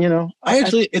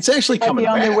 It's actually coming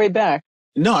on back. Their way back.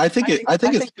 No, I think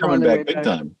it's coming back big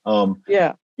time.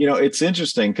 Yeah. It's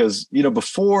interesting because,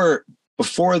 before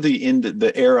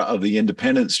the era of the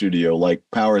independent studio, like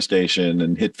Power Station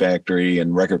and Hit Factory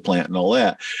and Record Plant and all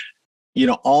that,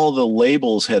 all the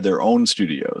labels had their own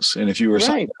studios. And if you were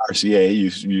signed to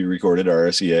RCA, you recorded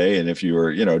RCA. And if you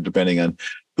were, depending on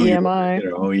who EMI,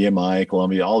 EMI,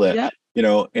 Columbia, all that,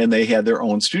 and they had their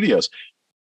own studios.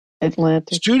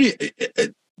 Atlantic.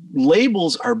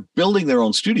 Labels are building their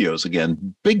own studios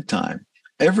again, big time.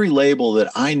 Every label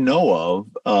that I know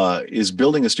of is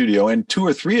building a studio, and 2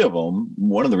 or 3 of them,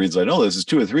 one of the reasons I know this is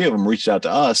 2 or 3 of them reached out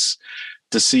to us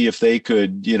to see if they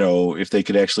could,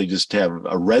 actually just have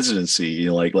a residency,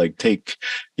 like take,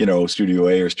 Studio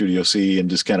A or Studio C and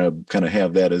just kind of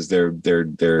have that as their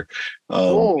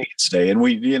mainstay. And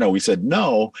we said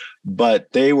no,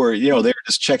 but they were, they were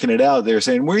just checking it out. They're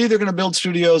saying, we're either going to build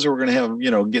studios or we're going to have,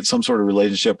 get some sort of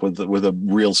relationship with a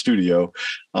real studio.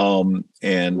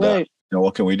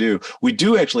 What can we do? We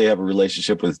do actually have a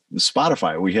relationship with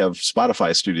Spotify. We have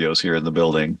Spotify studios here in the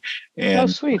building, and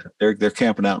sweet. They're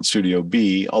camping out in Studio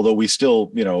B. Although we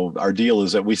still, our deal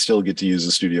is that we still get to use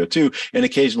the Studio 2, and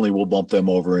occasionally we'll bump them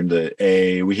over into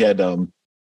A. We had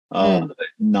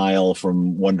Niall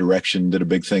from One Direction did a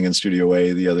big thing in Studio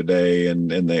A the other day, and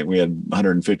we had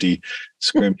 150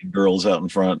 screaming girls out in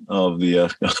front of the.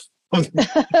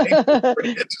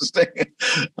 Interesting.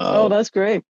 That's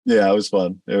great. Yeah, it was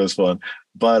fun.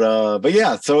 But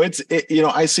yeah, so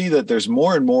I see that there's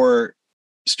more and more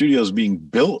studios being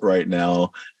built right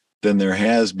now than there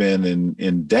has been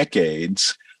in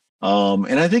decades.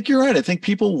 And I think you're right. I think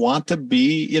people want to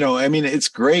be, it's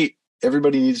great.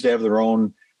 Everybody needs to have their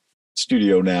own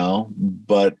studio now,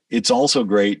 but it's also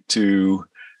great to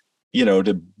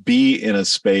be in a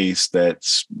space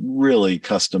that's really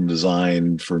custom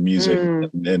designed for music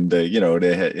and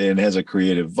it has a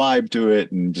creative vibe to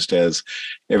it and just has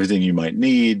everything you might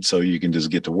need. So you can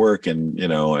just get to work and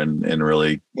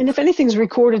really. And if anything's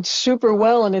recorded super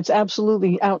well and it's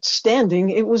absolutely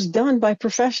outstanding, it was done by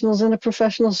professionals in a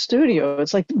professional studio.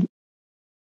 It's like,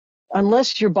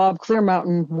 unless you're Bob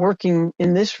Clearmountain working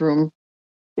in this room,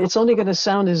 it's only going to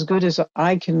sound as good as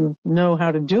I can know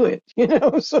how to do it,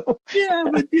 so. Yeah,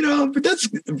 but that's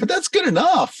good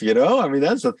enough, I mean,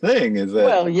 that's the thing is that.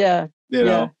 Well, yeah.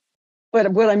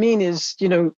 But what I mean is,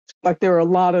 like there are a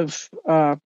lot of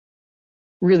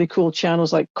really cool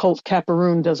channels, like Colt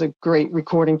Caparoon does a great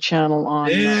recording channel on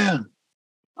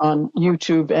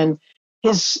YouTube, and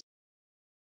his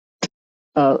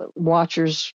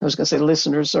watchers, I was going to say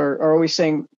listeners, are always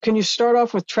saying, can you start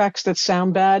off with tracks that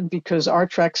sound bad because our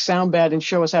tracks sound bad and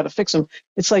show us how to fix them?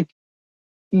 It's like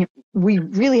we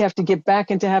really have to get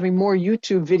back into having more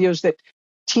YouTube videos that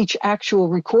teach actual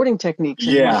recording techniques.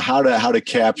 Yeah, how to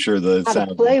capture the how sound,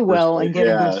 to play well and get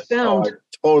a good sound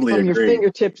totally from agree. Your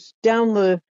fingertips down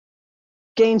the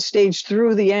gain stage,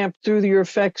 through the amp, through your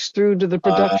effects, through to the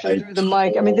production, through the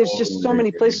mic. I mean, there's just so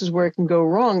many places where it can go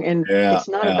wrong, and it's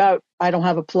not about I don't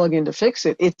have a plug-in to fix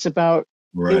it. It's about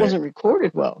it wasn't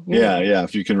recorded well. Yeah.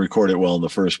 If you can record it well in the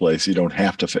first place, you don't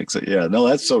have to fix it. Yeah, no,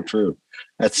 that's so true.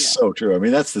 That's so true. I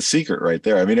mean, that's the secret right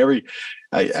there. I mean,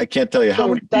 I can't tell you how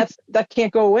many. That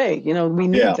can't go away. We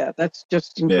need that. That's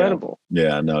just incredible.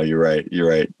 Yeah. No, you're right.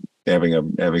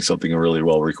 Having something really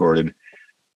well recorded.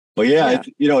 But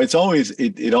it's always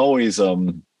it always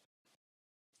I'm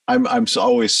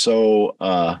always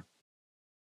so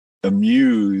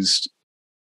amused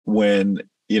when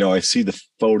I see the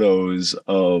photos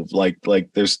of like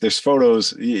there's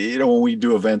photos when we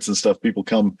do events and stuff, people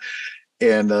come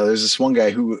and there's this one guy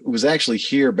who was actually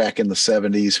here back in the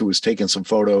 70s who was taking some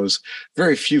photos,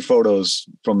 very few photos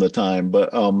from the time,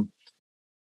 but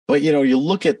you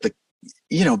look at the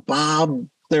Bob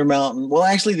Clearmountain. Well,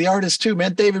 actually, the artists too,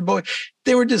 man. David Bowie.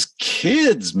 They were just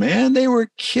kids, man. They were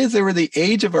kids. They were the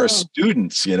age of our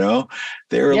students. They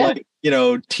were like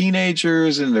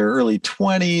teenagers in their early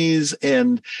 20s,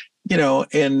 and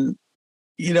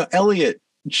Elliot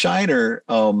Shiner,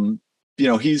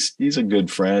 he's a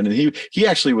good friend, and he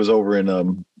actually was over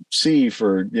in C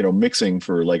for mixing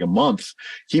for like a month.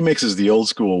 He mixes the old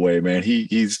school way, man. He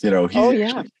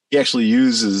actually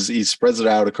he spreads it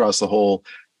out across the whole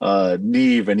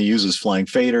Neve, and he uses flying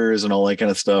faders and all that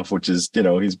kind of stuff, which is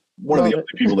he's one of the only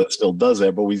people that still does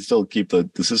that, but we still keep the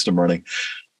system running.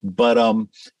 But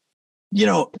you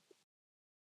know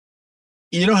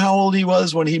how old he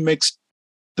was when he mixed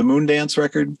the Moondance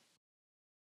record?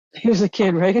 He was a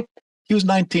kid, right? He was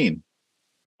 19.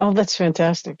 Oh, that's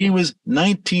fantastic. He was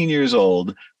 19 years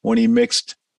old when he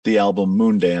mixed the album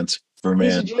Moondance for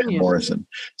Van Morrison.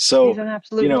 So, he's an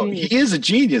absolute genius. He is a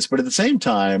genius, but at the same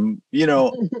time,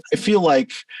 I feel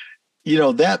like,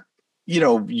 that,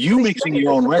 you mixing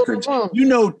your own records,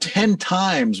 10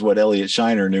 times what Elliot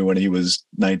Shiner knew when he was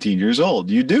 19 years old.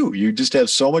 You do. You just have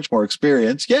so much more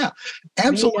experience. Yeah,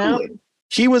 absolutely. Yeah.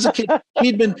 He was a kid.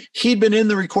 He'd been in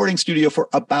the recording studio for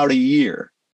about a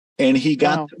year, and he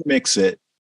got to mix it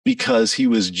because he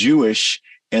was Jewish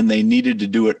and they needed to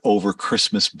do it over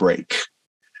Christmas break.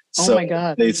 So my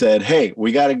God. They said, "Hey,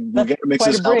 we got to mix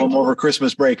this album over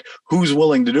Christmas break. Who's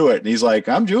willing to do it?" And he's like,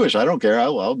 "I'm Jewish. I don't care.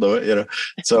 I'll do it."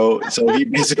 So he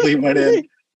basically went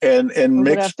in and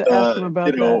mixed. He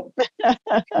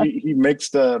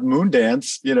mixed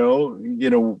Moondance.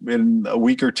 In a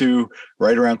week or two,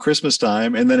 right around Christmas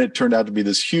time, and then it turned out to be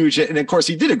this huge. And of course,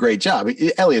 he did a great job.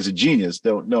 Elliot's a genius.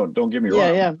 Don't get me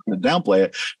wrong. Yeah. Downplay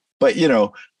it, but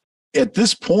at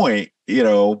this point,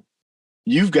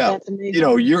 you've got,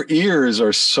 your ears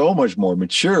are so much more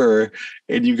mature,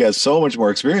 and you've got so much more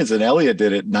experience than Elliot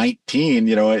did at 19.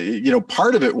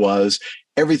 Part of it was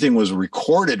everything was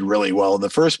recorded really well in the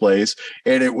first place,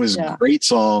 and it was great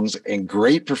songs and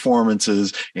great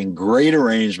performances and great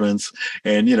arrangements.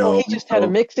 And he just had to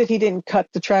mix it. He didn't cut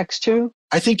the tracks too.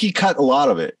 I think he cut a lot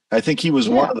of it. I think he was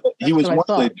one of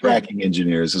the tracking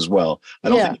engineers as well. I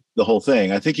don't think the whole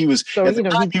thing. I think he was at the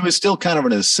time, he was still kind of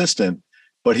an assistant,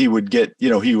 but he would get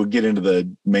into the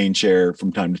main chair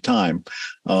from time to time.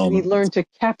 And he learned to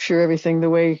capture everything the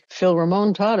way Phil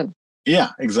Ramone taught him.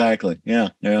 Yeah, exactly. Yeah.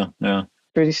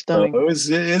 Pretty stunning.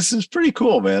 So it's pretty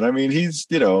cool, man. I mean, he's,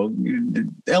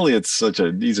 Elliot's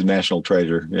he's a national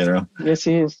treasure, Yes,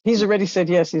 he is. He's already said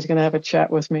yes. He's going to have a chat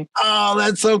with me. Oh,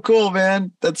 that's so cool,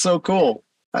 man. That's so cool.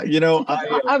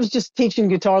 I was just teaching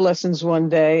guitar lessons one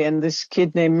day, and this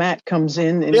kid named Matt comes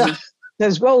in and he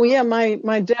says, "Well, yeah,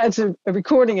 my dad's a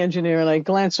recording engineer." And I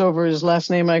glance over his last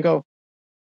name. And I go,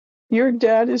 "Your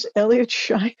dad is Elliot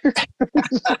Shiner?"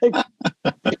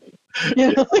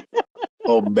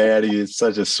 Oh, Maddie is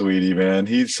such a sweetie, man.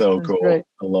 He's so cool. Great.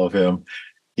 I love him.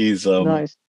 He's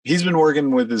nice. He's been working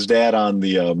with his dad on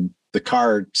the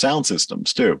car sound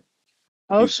systems too.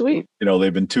 Oh, sweet.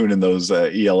 They've been tuning those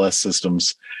ELS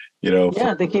systems.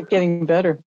 They keep getting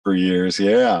better for years.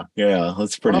 Yeah.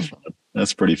 That's pretty fun.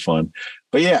 That's pretty fun.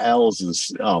 But yeah, Els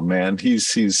is, oh man,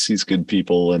 he's good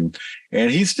people, and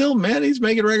he's still, man, he's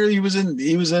making records. He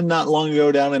was in not long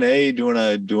ago down in A doing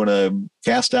a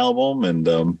cast album,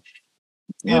 and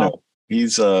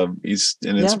he's an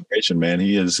inspiration, man.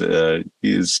 He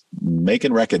is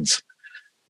making records.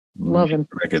 Love him.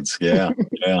 Records. Yeah.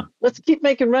 Let's keep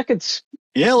making records.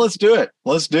 Yeah, let's do it.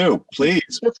 Let's do,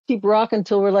 please. Let's keep rocking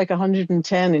until we're like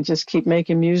 110 and just keep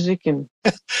making music. And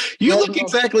you look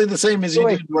exactly the same as you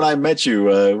did when I met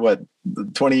you,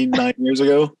 29 years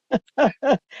ago?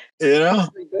 Yeah,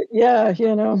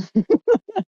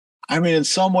 I mean, in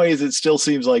some ways, it still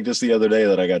seems like just the other day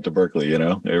that I got to Berkeley, it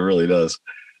really does.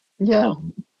 Yeah.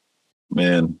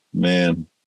 Man,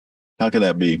 how can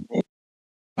that be?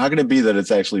 How can it be that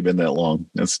it's actually been that long?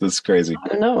 That's crazy. I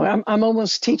don't know. I'm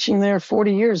almost teaching there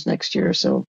 40 years next year.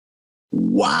 So.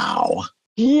 Wow.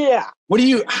 Yeah.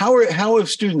 How have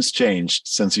students changed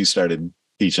since you started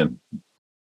teaching?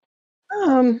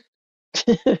 I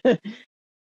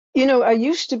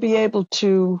used to be able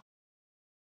to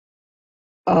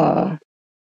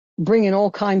bring in all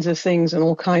kinds of things and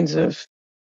all kinds of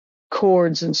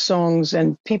chords and songs,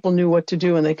 and people knew what to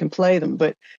do and they can play them.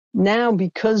 But now,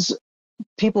 because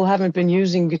people haven't been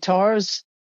using guitars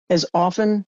as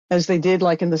often as they did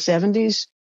like in the 70s,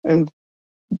 and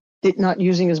not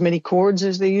using as many chords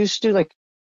as they used to, like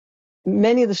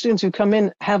many of the students who come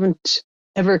in haven't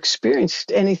ever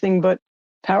experienced anything but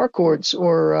power chords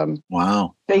or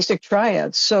basic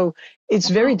triads. So it's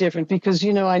very different because,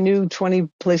 I knew 20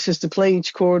 places to play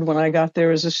each chord when I got there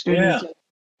as a student. Yeah.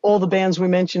 All the bands we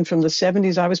mentioned from the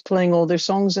 70s, I was playing all their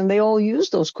songs and they all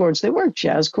used those chords. They weren't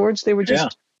jazz chords. They were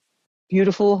just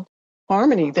beautiful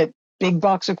harmony that big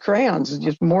box of crayons,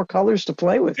 just more colors to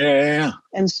play with. Yeah.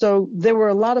 And so there were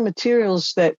a lot of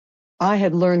materials that I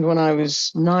had learned when I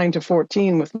was 9 to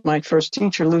 14 with my first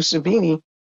teacher, Lou Savini.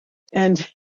 And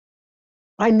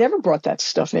I never brought that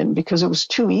stuff in because it was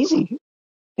too easy.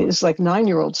 It's like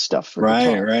 9-year-old stuff for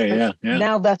guitar. Right. Yeah.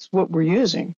 Now that's what we're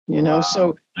using, Wow.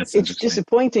 So it's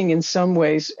disappointing in some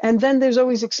ways. And then there's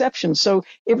always exceptions. So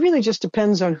it really just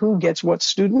depends on who gets what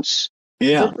students.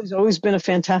 Yeah. Berklee's always been a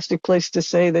fantastic place to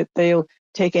say that they'll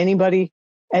take anybody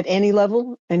at any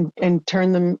level and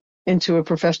turn them into a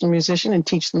professional musician and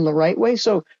teach them the right way.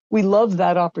 So we love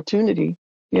that opportunity,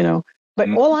 but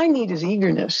all I need is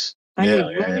eagerness. I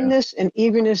need willingness and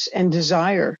eagerness and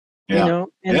desire, and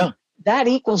that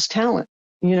equals talent,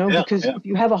 because if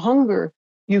you have a hunger,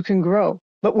 you can grow.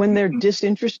 But when they're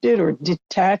disinterested or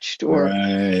detached or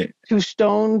too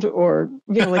stoned or,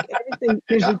 like everything,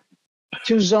 there's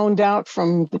too zoned out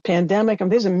from the pandemic.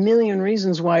 There's a million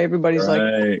reasons why everybody's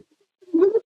like,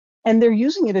 and they're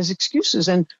using it as excuses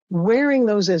and wearing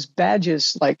those as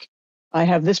badges. Like, I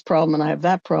have this problem and I have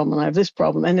that problem and I have this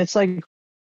problem. And it's like,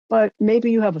 but maybe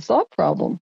you have a thought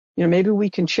problem. Maybe we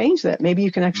can change that. Maybe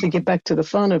you can actually get back to the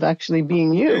fun of actually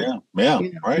being you.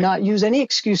 Right. Not use any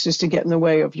excuses to get in the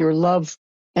way of your love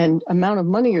and amount of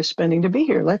money you're spending to be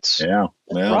here. Let's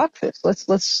rock this.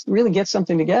 Let's really get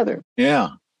something together. Yeah.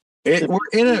 We're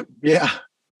in it. Yeah.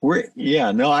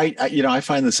 I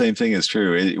find the same thing is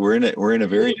true. We're in a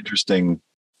very interesting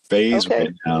phase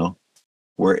right now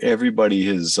where everybody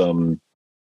is, on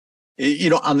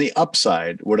the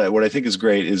upside, what I think is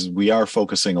great is we are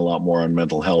focusing a lot more on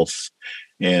mental health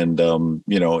and,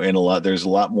 there's a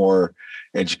lot more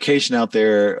education out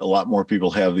there. A lot more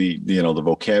people have the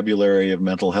vocabulary of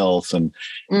mental health and,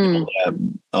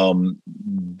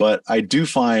 but I do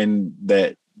find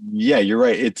that, you're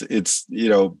right. It's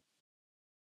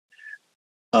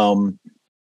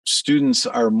students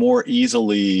are more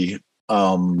easily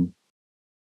kind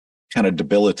of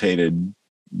debilitated,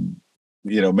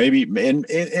 maybe, and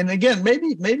again,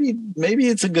 maybe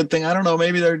it's a good thing. I don't know.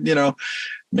 Maybe they're,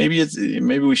 maybe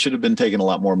we should have been taking a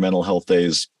lot more mental health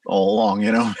days all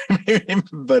along,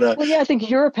 but, I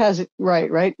think Europe has it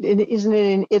right. Isn't it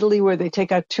in Italy where they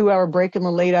take a 2-hour break in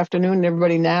the late afternoon and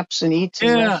everybody naps and eats?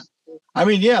 And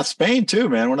Spain too,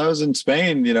 man. When I was in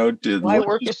Spain, why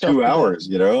work 2 hours,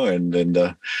 and then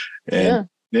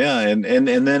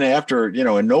after,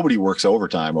 and nobody works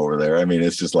overtime over there.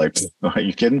 It's just like, are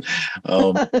you kidding?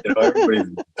 Everybody's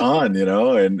gone,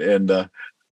 and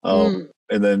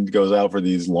then goes out for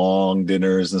these long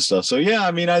dinners and stuff. So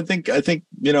I think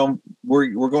we're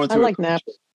going through. I like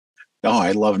naps. Oh,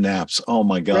 I love naps. Oh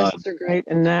my God, rests are great,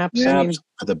 and naps are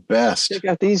the best. They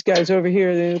got these guys over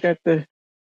here. They've got the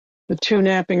 2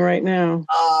 napping right now.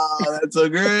 Oh, that's so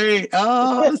great.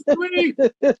 Oh, sweet.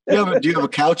 Do you have a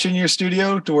couch in your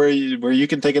studio to where you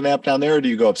can take a nap down there, or do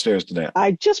you go upstairs to nap?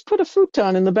 I just put a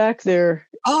futon in the back there.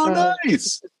 Oh,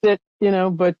 nice. But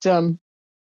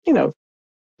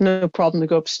no problem to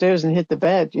go upstairs and hit the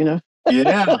bed,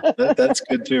 That's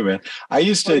good too, man. I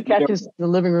used to catch in the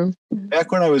living room.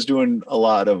 Back when I was doing a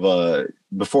lot of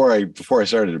before I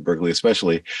started at Berklee,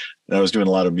 especially, and I was doing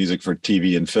a lot of music for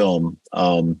TV and film,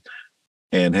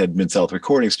 and had Mid-South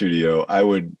Recording Studio. I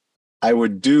would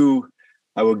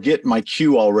get my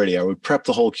cue already. I would prep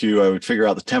the whole cue. I would figure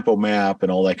out the tempo map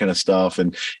and all that kind of stuff,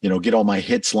 and get all my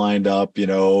hits lined up,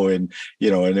 and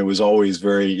it was always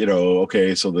very,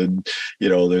 okay, so then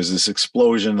there's this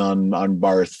explosion on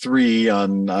bar 3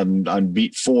 on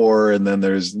beat 4, and then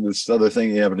there's this other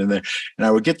thing happening there, and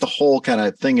I would get the whole kind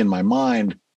of thing in my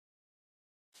mind,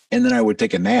 and then I would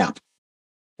take a nap,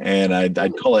 and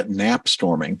I'd call it nap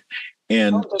storming,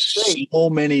 and so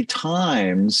many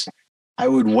times I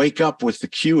would wake up with the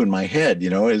cue in my head.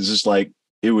 It was just like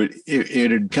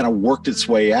it had kind of worked its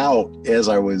way out as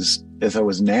I was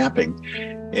napping,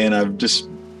 and I've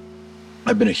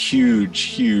been a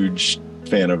huge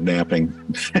fan of napping.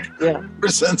 Ever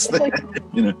since then.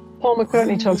 Paul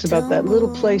McCartney talks about that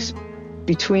little place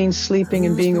between sleeping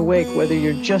and being awake, whether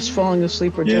you're just falling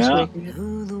asleep or just waking up.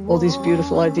 All these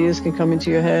beautiful ideas can come into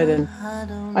your head. And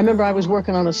I remember I was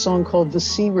working on a song called The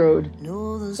Sea Road.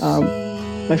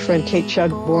 My friend Kate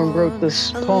Chadbourne wrote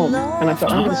this poem, and I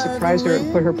thought I'm going to surprise her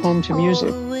and put her poem to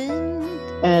music.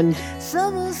 And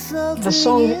the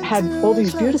song had all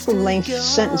these beautiful length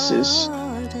sentences,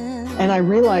 and I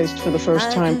realized for the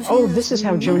first time, this is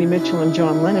how Joni Mitchell and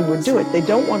John Lennon would do it. They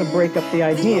don't want to break up the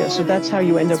idea, so that's how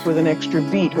you end up with an extra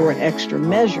beat or an extra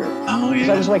measure. Because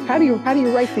I was like, how do you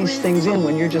write these things in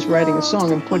when you're just writing a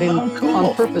song and put in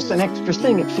on purpose an extra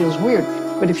thing? It feels weird.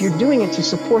 But if you're doing it to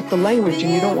support the language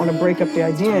and you don't want to break up the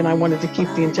idea, and I wanted to keep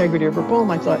the integrity of her poem,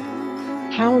 I thought,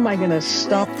 how am I going to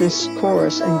stop this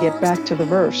chorus and get back to the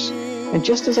verse? And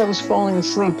just as I was falling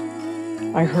asleep,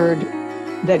 I heard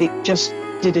that it just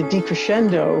did a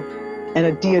decrescendo and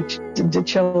a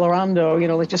deccelerando, you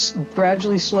know, it just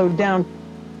gradually slowed down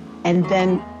and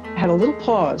then had a little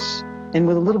pause and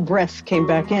with a little breath came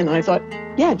back in. And I thought,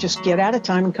 yeah, just get out of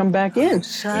time and come back in.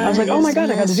 I was like, oh my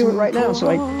God, I got to do it right now. So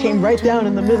I came right down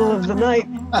in the middle of the night.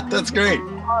 That's great.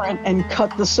 And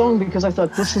cut the song because I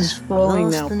thought this is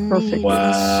flowing now. Perfect.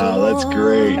 Wow, that's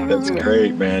great. That's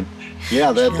great, man.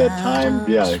 Yeah, that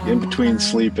time, in between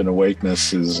sleep and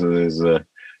awakeness is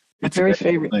my very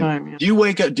favorite time. Yeah. Do you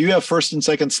wake up? Do you have first and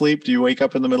second sleep? Do you wake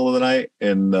up in the middle of the night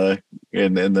and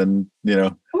then, you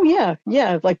know? Oh yeah,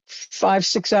 like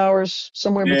 5-6 hours,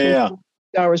 somewhere between 6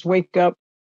 hours. Wake up,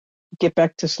 get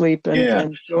back to sleep,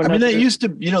 and go. I mean, that used to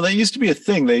be a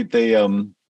thing. They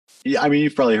I mean,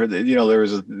 you've probably heard that. You know,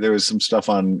 there was some stuff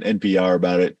on NPR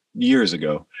about it years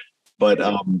ago. But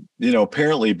you know,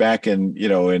 apparently back in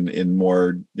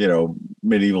more, you know,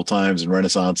 medieval times and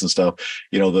Renaissance and stuff,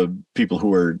 you know, the people who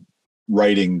were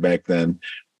writing back then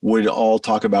would all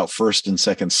talk about first and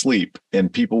second sleep,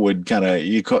 and people would kind of,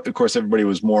 of course, everybody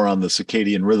was more on the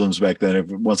circadian rhythms back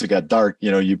then. Once it got dark, you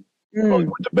know, you probably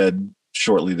went to bed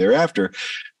shortly thereafter.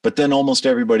 But then almost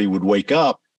everybody would wake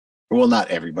up. Well, not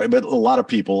everybody, but a lot of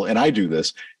people, and I do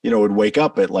this, you know, would wake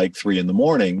up at like 3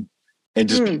 a.m. and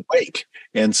just be awake.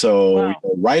 And so you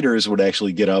know, writers would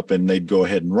actually get up and they'd go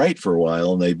ahead and write for a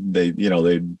while. And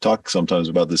they'd talk sometimes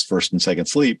about this first and second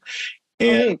sleep.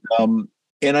 And,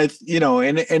 and I, you know,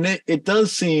 and it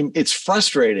does seem, it's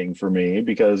frustrating for me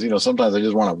because, you know, sometimes I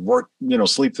just want to work, you know,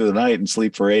 sleep through the night and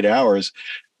sleep for 8 hours.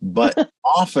 But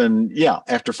often,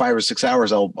 after 5 or 6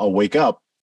 hours, I'll wake up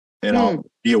and I'll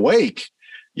be awake,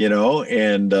 you know,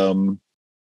 and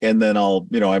then I'll,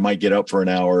 you know, I might get up for an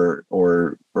hour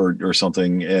or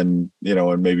something and, you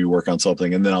know, and maybe work on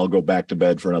something. And then I'll go back to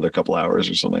bed for another couple hours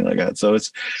or something like that. So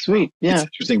it's sweet. Yeah. It's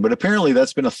interesting. But apparently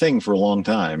that's been a thing for a long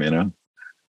time, you know.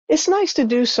 It's nice to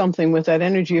do something with that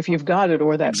energy if you've got it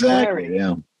or that clarity.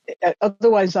 Yeah.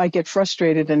 Otherwise I get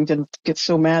frustrated and get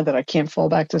so mad that I can't fall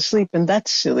back to sleep. And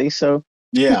that's silly. So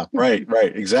yeah, right.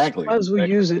 Exactly. Might as well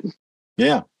use it.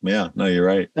 Yeah. No, you're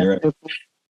right. You're right.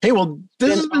 Hey, well,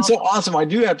 this has been so awesome. I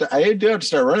do have to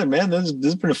start running, man. This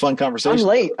has been a fun conversation. I'm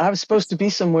late. I was supposed to be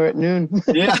somewhere at noon.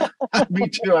 Yeah, me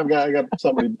too. I got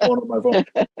somebody blowing up my phone.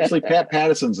 Actually, Pat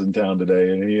Patterson's in town today,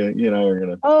 and he, you know, we're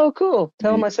gonna. Oh, cool!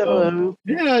 Tell him I said hello.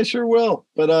 Yeah, I sure will.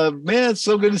 But man, it's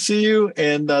so good to see you,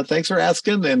 and thanks for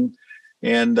asking.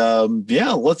 And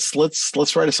let's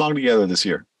write a song together this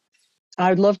year.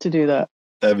 I'd love to do that.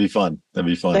 That'd be fun.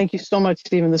 Thank you so much,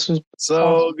 Stephen. This was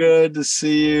so awesome. Good to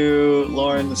see you,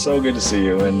 Lauren. So good to see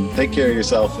you. And take care of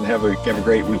yourself and have a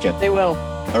great weekend. They will.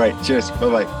 All right. Cheers.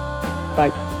 Bye-bye.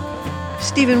 Bye.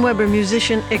 Stephen Weber,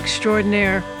 musician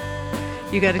extraordinaire.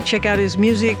 You got to check out his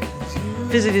music,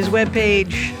 visit his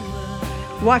webpage,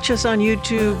 watch us on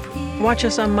YouTube, watch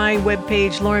us on my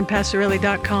webpage,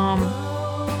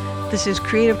 laurenpassarelli.com. This is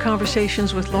Creative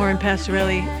Conversations with Lauren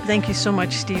Passarelli. Thank you so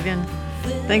much, Stephen.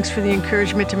 Thanks for the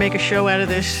encouragement to make a show out of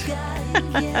this.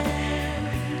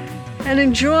 And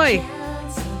enjoy.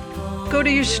 Go to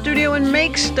your studio and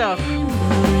make stuff.